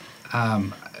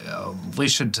 We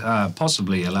should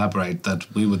possibly elaborate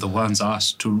that we were the ones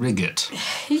asked to rig it.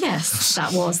 Yes,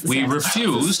 that was the We sense.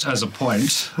 refused as a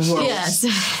point. Well, Yes.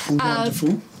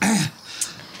 wonderful.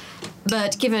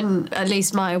 But given at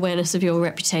least my awareness of your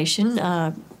reputation,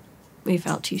 we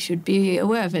felt you should be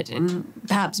aware of it, and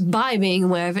perhaps by being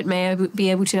aware of it may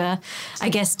be able to, I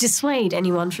guess, dissuade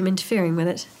anyone from interfering with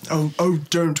it. Oh,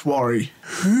 don't worry.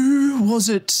 Who was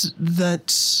it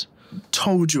that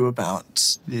told you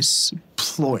about this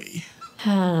ploy?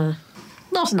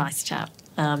 Not a nice chap.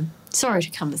 Sorry to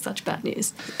come with such bad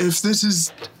news. If this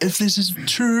is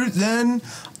true, then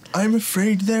I'm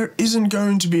afraid there isn't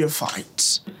going to be a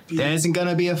fight. There isn't going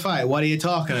to be a fight. What are you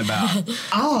talking about?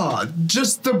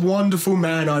 Just the wonderful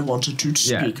man I wanted to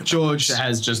speak Yeah, about. George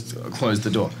has just closed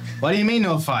the door. What do you mean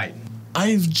no fight?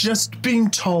 I've just been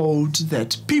told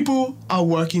that people are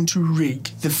working to rig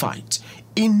the fight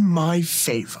in my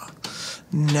favor.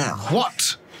 Now,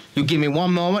 What? You give me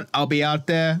one moment, I'll be out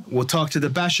there. We'll talk to the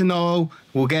Bashano.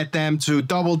 We'll get them to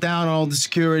double down on all the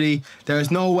security. There's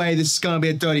no way this is going to be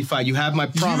a dirty fight. You have my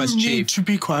promise, you Chief. need to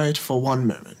be quiet for one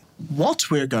moment.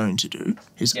 What we're going to do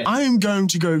is I am going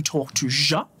to go talk to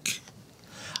Jacques.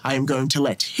 I am going to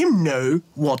let him know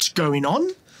what's going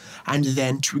on, and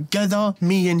then together,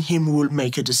 me and him will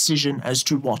make a decision as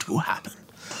to what will happen.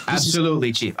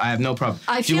 Absolutely, Chief. I have no problem.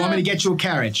 Do you want me to get you a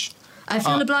carriage? I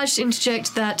feel obliged to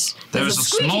interject that There's a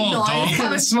squeaking small noise dog.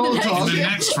 coming Small from the dog. In the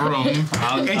next room.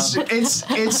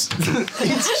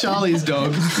 It's Charlie's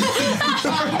dog.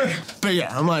 But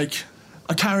yeah, I'm like,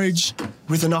 a carriage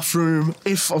with enough room.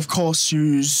 If, of course,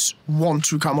 you want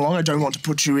to come along, I don't want to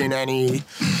put you in any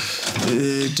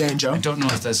danger. I don't know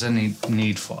if there's any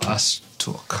need for us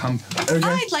to accompany. Okay.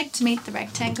 I'd like to meet the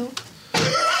rectangle.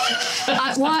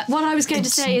 What I was going to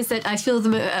say is that I feel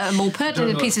the more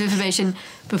pertinent piece of information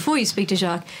before you speak to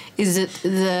Jacques is that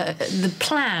the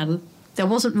plan, there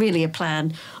wasn't really a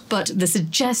plan, but the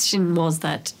suggestion was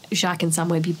that Jacques in some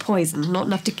way be poisoned. Not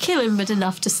enough to kill him, but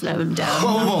enough to slow him down.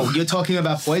 Whoa. You're talking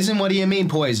about poison? What do you mean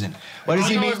poison? What does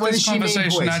he mean? What does This she mean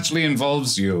conversation poison? actually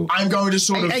involves you. I'm going to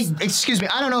sort of... Hey, excuse me.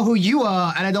 I don't know who you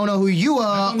are, and I don't know who you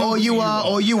are, or you are,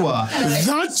 or you are.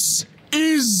 That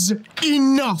is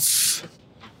enough.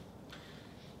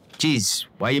 Jeez,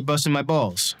 why are you busting my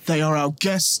balls? They are our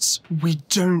guests. We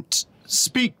don't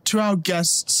speak to our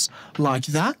guests like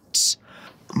that.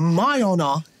 My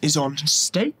honor is on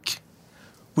stake,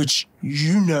 which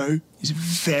you know is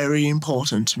very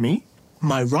important to me.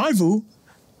 My rival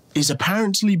is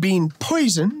apparently being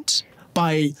poisoned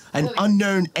by an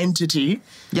unknown entity.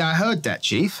 Yeah, I heard that,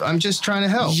 Chief. I'm just trying to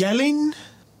help. Yelling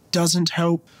doesn't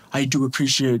help. I do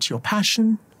appreciate your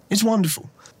passion. It's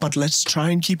wonderful. But let's try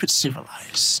and keep it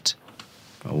civilized.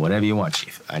 Well, whatever you want,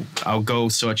 Chief. I'll go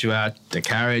sort you out. The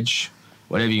carriage,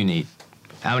 whatever you need.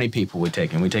 How many people we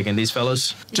taking? We taking these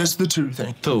fellows? Just the two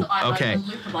thing. Two. Okay.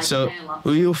 So,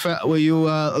 will you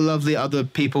lovely other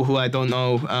people who I don't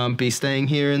know be staying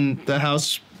here in the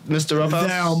house, Mr. Roughhouse?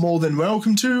 They are more than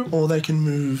welcome to, or they can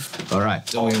move. All right.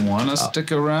 Do we want to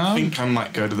stick around? I think I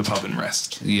might go to the pub and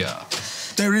rest. Yeah.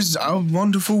 There is a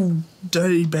wonderful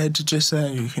day bed just there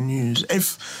you can use.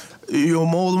 If you're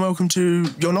more than welcome to...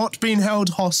 You're not being held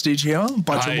hostage here,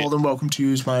 but you're more than welcome to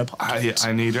use my apartment.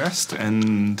 I need rest,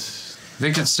 and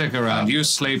They can stick around. You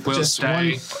sleep, we'll just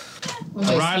stay.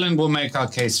 Ryland will make our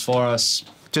case for us.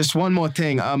 Just one more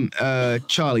thing.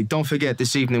 Charlie, don't forget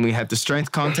this evening we have the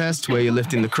strength contest where you're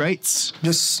lifting the crates.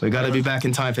 Yes. We got to be back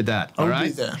in time for that. All I'll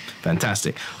right? be there.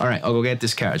 Fantastic. All right, I'll go get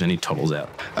this carriage. I need toddles out.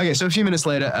 Okay, so a few minutes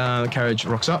later, the carriage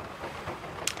rocks up.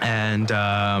 And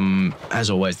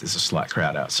as always, there's a slight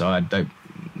crowd outside.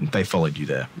 They followed you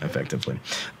there, effectively.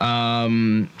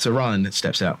 So Ryland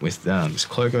steps out with this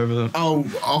cloak over them. I'll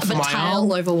offer A my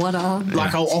towel arm. over one arm.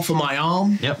 Like, I'll offer my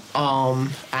arm. Yep.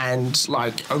 And,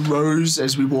 like, a rose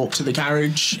as we walk to the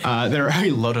carriage. There are a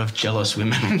lot of jealous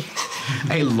women.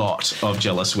 A lot of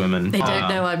jealous women. They don't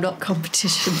know I'm not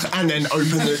competition. And then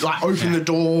open the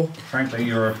door. Frankly,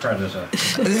 you're a predator.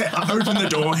 Open the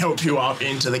door, help you up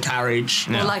into the carriage.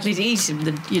 More likely to eat him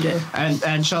than, you know.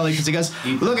 And Charlie, because he goes,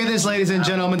 look at this, ladies and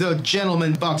gentlemen, the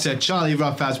gentleman boxer, Charlie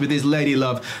Roughhouse, with his lady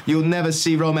love. You'll never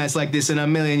see romance like this in a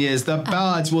million years. The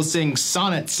bards will sing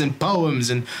sonnets and poems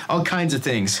and all kinds of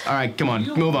things. All right, come on,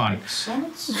 move on.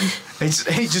 He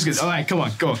just goes, all right, come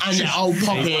on, go. And I'll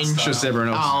pop in. Just everyone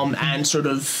else. And sort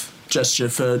of gesture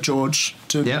for George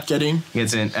to get in.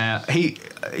 Gets in. He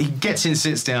gets in,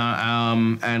 sits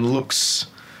down, and looks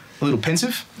a little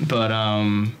pensive, but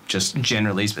just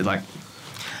generally, like.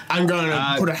 I'm going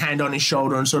to put a hand on his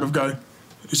shoulder and sort of go,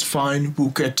 "It's fine. We'll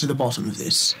get to the bottom of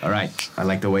this." All right. I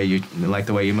like the way you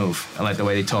move. I like the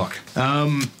way they talk.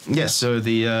 Yes. So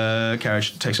the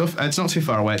carriage takes off. It's not too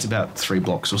far away. It's about 3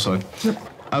 blocks or so. Yep.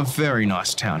 A very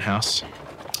nice townhouse.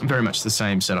 Very much the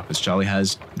same setup as Charlie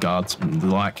has. Guards and the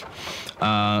like.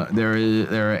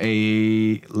 There are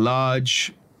a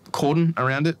large cordon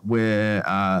around it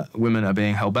where women are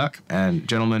being held back and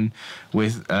gentlemen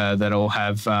with that all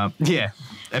have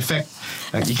effect.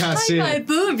 You can't see My it.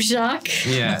 boob, Jacques.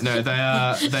 Yeah, no,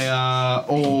 they are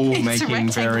all making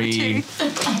very,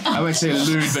 I won't say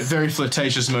lewd, but very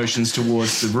flirtatious motions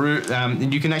towards the room.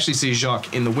 And you can actually see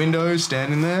Jacques in the window,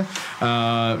 standing there,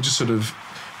 just sort of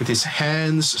with his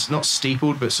hands not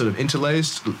steepled but sort of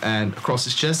interlaced and across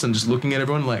his chest, and just looking at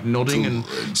everyone, like nodding and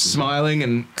smiling,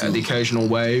 and the occasional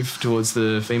wave towards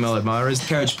the female admirers. The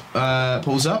carriage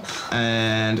pulls up,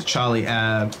 and Charlie,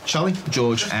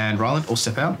 George, and Ryland all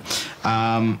step out.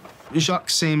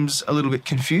 Jacques seems a little bit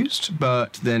confused,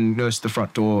 but then goes to the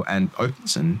front door and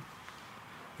opens and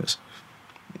goes,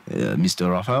 Mr.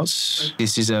 Roughhouse.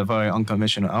 This is a very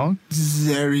unconventional hour.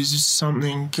 There is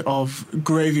something of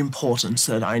grave importance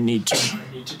that I need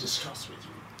to discuss with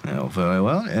you. Oh, very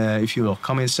well. If you will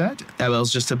come inside. I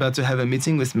was just about to have a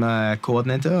meeting with my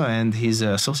coordinator and his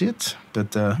associate,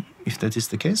 but if that is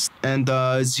the case. And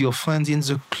is your friend in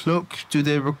the cloak? Do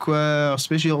they require a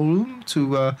special room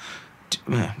to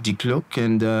decloak?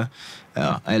 And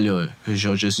hello,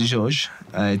 Georges George.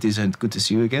 It isn't good to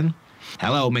see you again.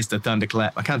 Hello, Mr.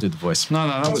 Thunderclap. I can't do the voice. No,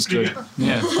 that was good.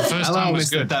 Yeah, the first Hello, time was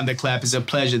Mr. good. Thunderclap. It's a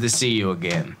pleasure to see you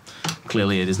again.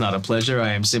 Clearly, it is not a pleasure.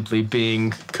 I am simply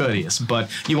being courteous, but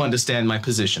you understand my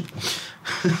position.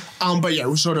 But yeah,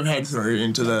 we'll sort of head through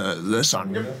into the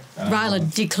sun.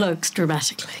 Ryland decloaks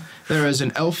dramatically. There is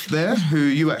an elf there who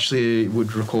you actually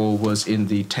would recall was in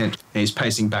the tent. He's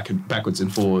pacing backwards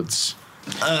and forwards.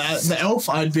 The elf,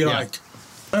 I'd be like,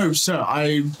 oh, sir,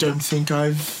 I don't think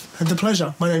I've had the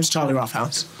pleasure. My name's Charlie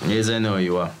Roughhouse. Yes, I know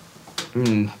you are.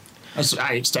 As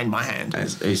I extend my hand.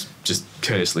 He's just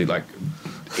courteously, like,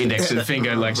 index and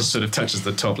finger, like, just sort of touches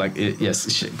the top, like,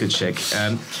 yes, good shake.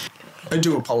 I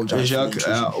do apologize. Jacques,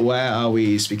 why are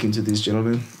we speaking to this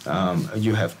gentleman?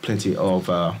 You have plenty of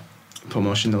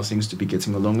promotional things to be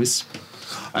getting along with.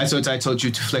 I thought I told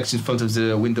you to flex in front of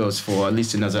the windows for at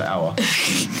least another hour.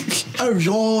 Oh,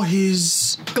 you're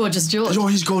his... Gorgeous George. You're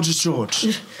his Gorgeous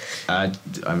George.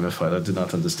 I'm afraid I do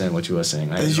not understand what you are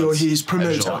saying. You're his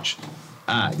promoter.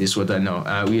 This is what I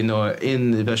know. We know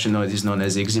in the version it is known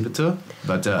as exhibitor,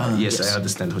 but yes, I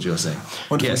understand what you are saying.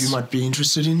 Wonderful, yes. you might be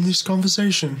interested in this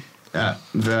conversation.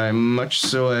 Very much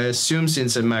so, I assume,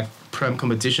 since my prime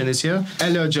competition is here.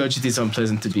 Hello, George. It is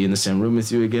unpleasant to be in the same room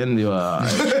with you again. You are...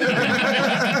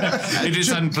 It is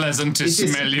unpleasant to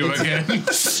smell you again.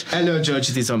 Hello, George.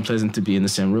 It is unpleasant to be in the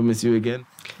same room with you again.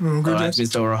 Good All right,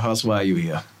 Mr. Roughhouse, why are you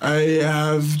here? I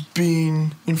have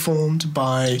been informed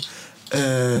by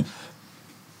a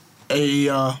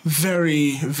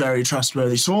very, very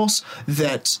trustworthy source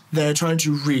that they're trying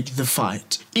to rig the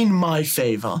fight in my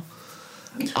favor.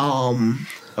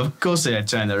 Of course they are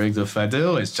trying to rig the fight. They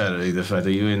always try to rig the fight.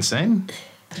 Are you insane?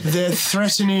 They're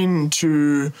threatening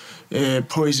to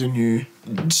poison you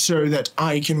so that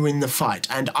I can win the fight,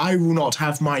 and I will not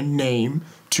have my name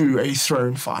to a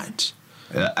throne fight.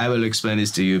 I will explain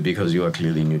this to you because you are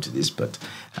clearly new to this, but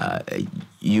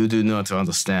you do not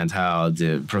understand how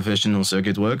the professional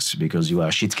circuit works because you are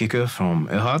a shit kicker from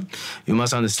Erhard. You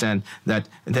must understand that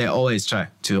they always try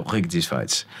to rig these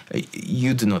fights.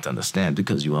 You do not understand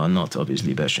because you are not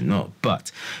obviously Bashano,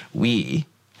 but we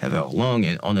have a long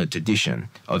and honored tradition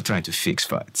of trying to fix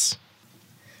fights.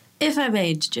 If I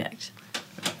may interject.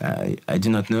 I do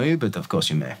not know you, but of course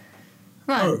you may.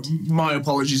 Right. Oh, my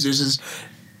apologies. This is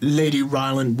Lady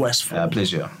Ryland Westford.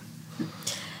 Pleasure.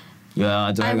 You are a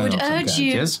I dragon would of some urge kind,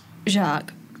 you, yes?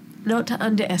 Jacques, not to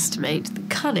underestimate the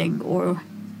cunning or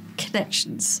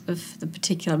connections of the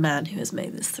particular man who has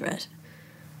made this threat.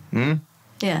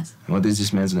 Yes. What is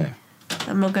this man's name?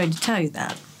 I'm not going to tell you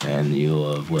that. And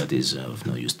your word is of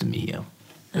no use to me here.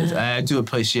 But I do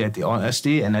appreciate the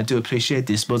honesty, and I do appreciate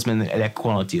the sportsmanlike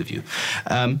quality of you.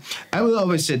 I will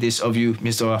always say this of you,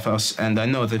 Mr. Roughhouse, and I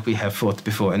know that we have fought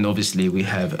before, and obviously we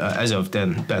have, as of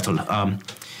then, battle,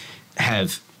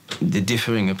 have the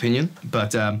differing opinion,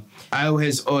 but I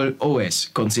always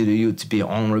consider you to be an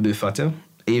honorable fighter,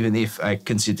 even if I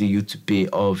consider you to be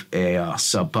of a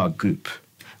subpar group.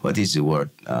 What is the word?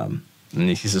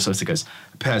 He's a sort of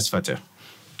prize fighter.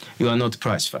 You are not a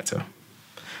prize fighter.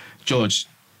 George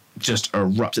just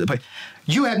erupted.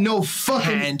 You have no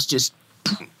fucking... Hand just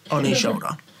on his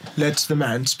shoulder. Let the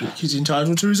man speak. He's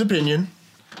entitled to his opinion.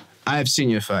 I have seen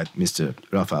you fight, Mr.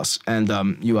 Roughhouse, and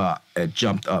you are a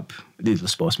jumped-up little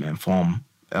sportsman from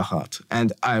Erhard.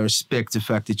 And I respect the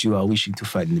fact that you are wishing to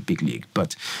fight in the big league,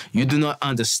 but you do not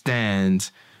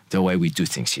understand the way we do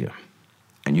things here.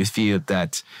 And you feel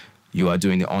that you are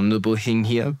doing the honorable thing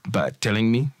here by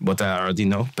telling me what I already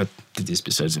know, but that is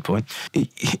besides the point.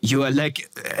 You are like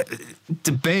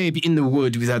the babe in the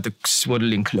wood without the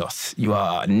swaddling cloth. You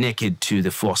are naked to the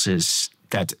forces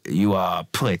that you are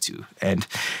prey to. And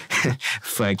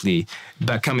frankly,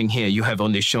 by coming here, you have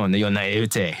only shown your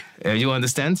naivete. You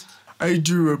understand? I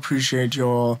do appreciate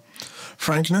your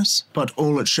frankness, but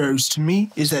all it shows to me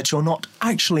is that you're not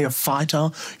actually a fighter.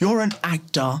 You're an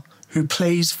actor who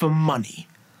plays for money.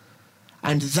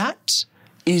 And that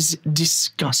is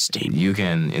disgusting. You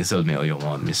can insult me all you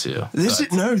want, monsieur. This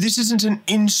isn't an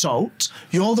insult.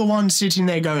 You're the one sitting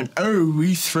there going, oh,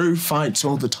 we throw fights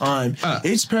all the time.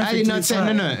 It's perfectly I did not say,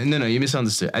 fine. no, you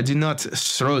misunderstood. I did not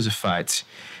throw the fight.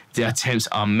 The attempts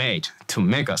are made to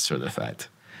make us throw the fight.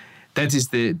 That is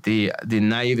the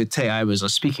naivete I was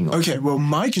speaking of. Okay, well,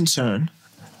 my concern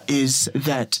is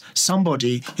that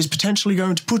somebody is potentially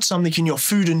going to put something in your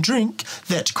food and drink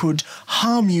that could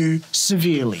harm you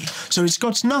severely. So it's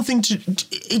got nothing to...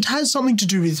 It has something to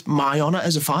do with my honour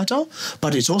as a fighter,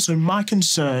 but it's also my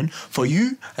concern for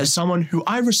you as someone who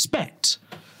I respect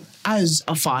as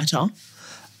a fighter,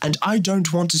 and I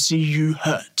don't want to see you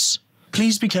hurt.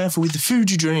 Please be careful with the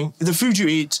food you drink, the food you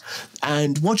eat,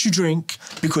 and what you drink,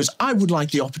 because I would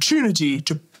like the opportunity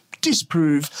to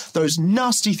disprove those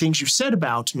nasty things you've said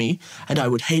about me, and I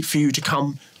would hate for you to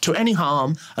come to any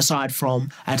harm aside from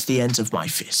at the ends of my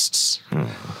fists.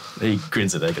 He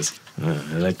grins at Agus.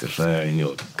 I like the fire in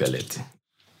your gullet.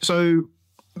 So,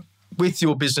 with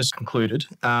your business concluded,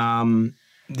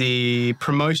 the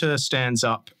promoter stands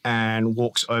up and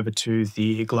walks over to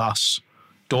the glass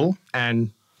door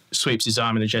and sweeps his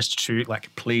arm in a gesture to,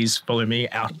 like, please follow me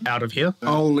out of here.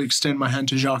 I'll extend my hand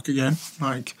to Jacques again,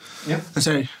 and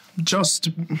say, just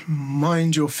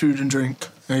mind your food and drink.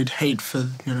 I'd hate for,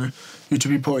 you to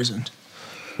be poisoned.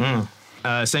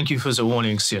 Thank you for the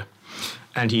warning, sir.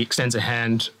 And he extends a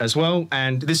hand as well,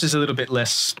 and this is a little bit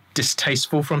less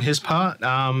distasteful from his part.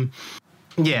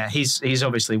 He's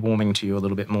obviously warming to you a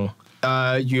little bit more.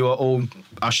 You are all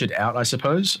ushered out, I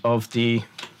suppose, of the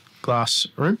glass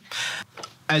room.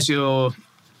 As you're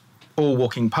all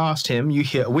walking past him, you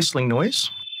hear a whistling noise,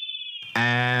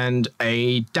 and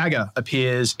a dagger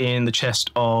appears in the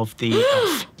chest of the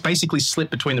elf, basically slit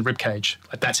between the ribcage.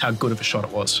 Like, that's how good of a shot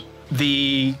it was.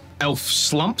 The elf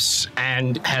slumps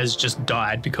and has just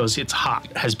died because its heart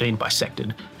has been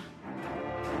bisected.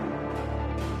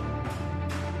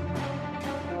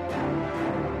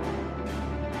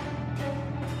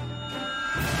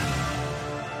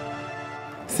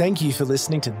 Thank you for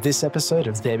listening to this episode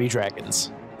of There Be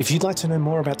Dragons. If you'd like to know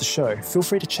more about the show, feel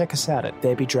free to check us out at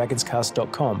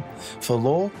therebedragonscast.com for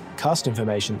lore, cast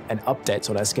information, and updates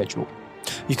on our schedule.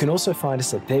 You can also find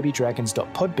us at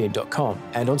therebedragons.podbean.com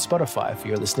and on Spotify for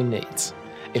your listening needs.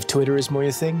 If Twitter is more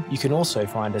your thing, you can also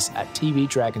find us at TV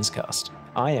Dragonscast.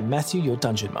 I am Matthew, your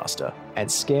Dungeon Master,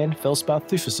 and Scan Felspar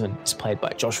Thuferson is played by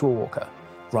Joshua Walker.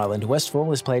 Ryland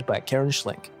Westfall is played by Karen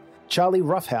Schlink. Charlie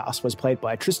Roughhouse was played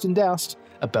by Tristan Doust.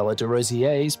 Abella de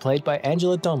Rosier is played by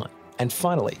Angela Donlan. And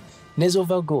finally, Nezil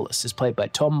Valgulis is played by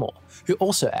Tom Moore, who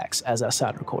also acts as our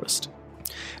sound recordist.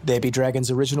 There Be Dragons'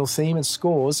 original theme and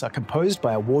scores are composed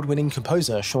by award-winning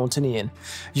composer Sean Tinian.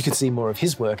 You can see more of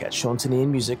his work at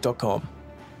seantinianmusic.com.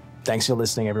 Thanks for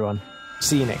listening, everyone.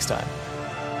 See you next time.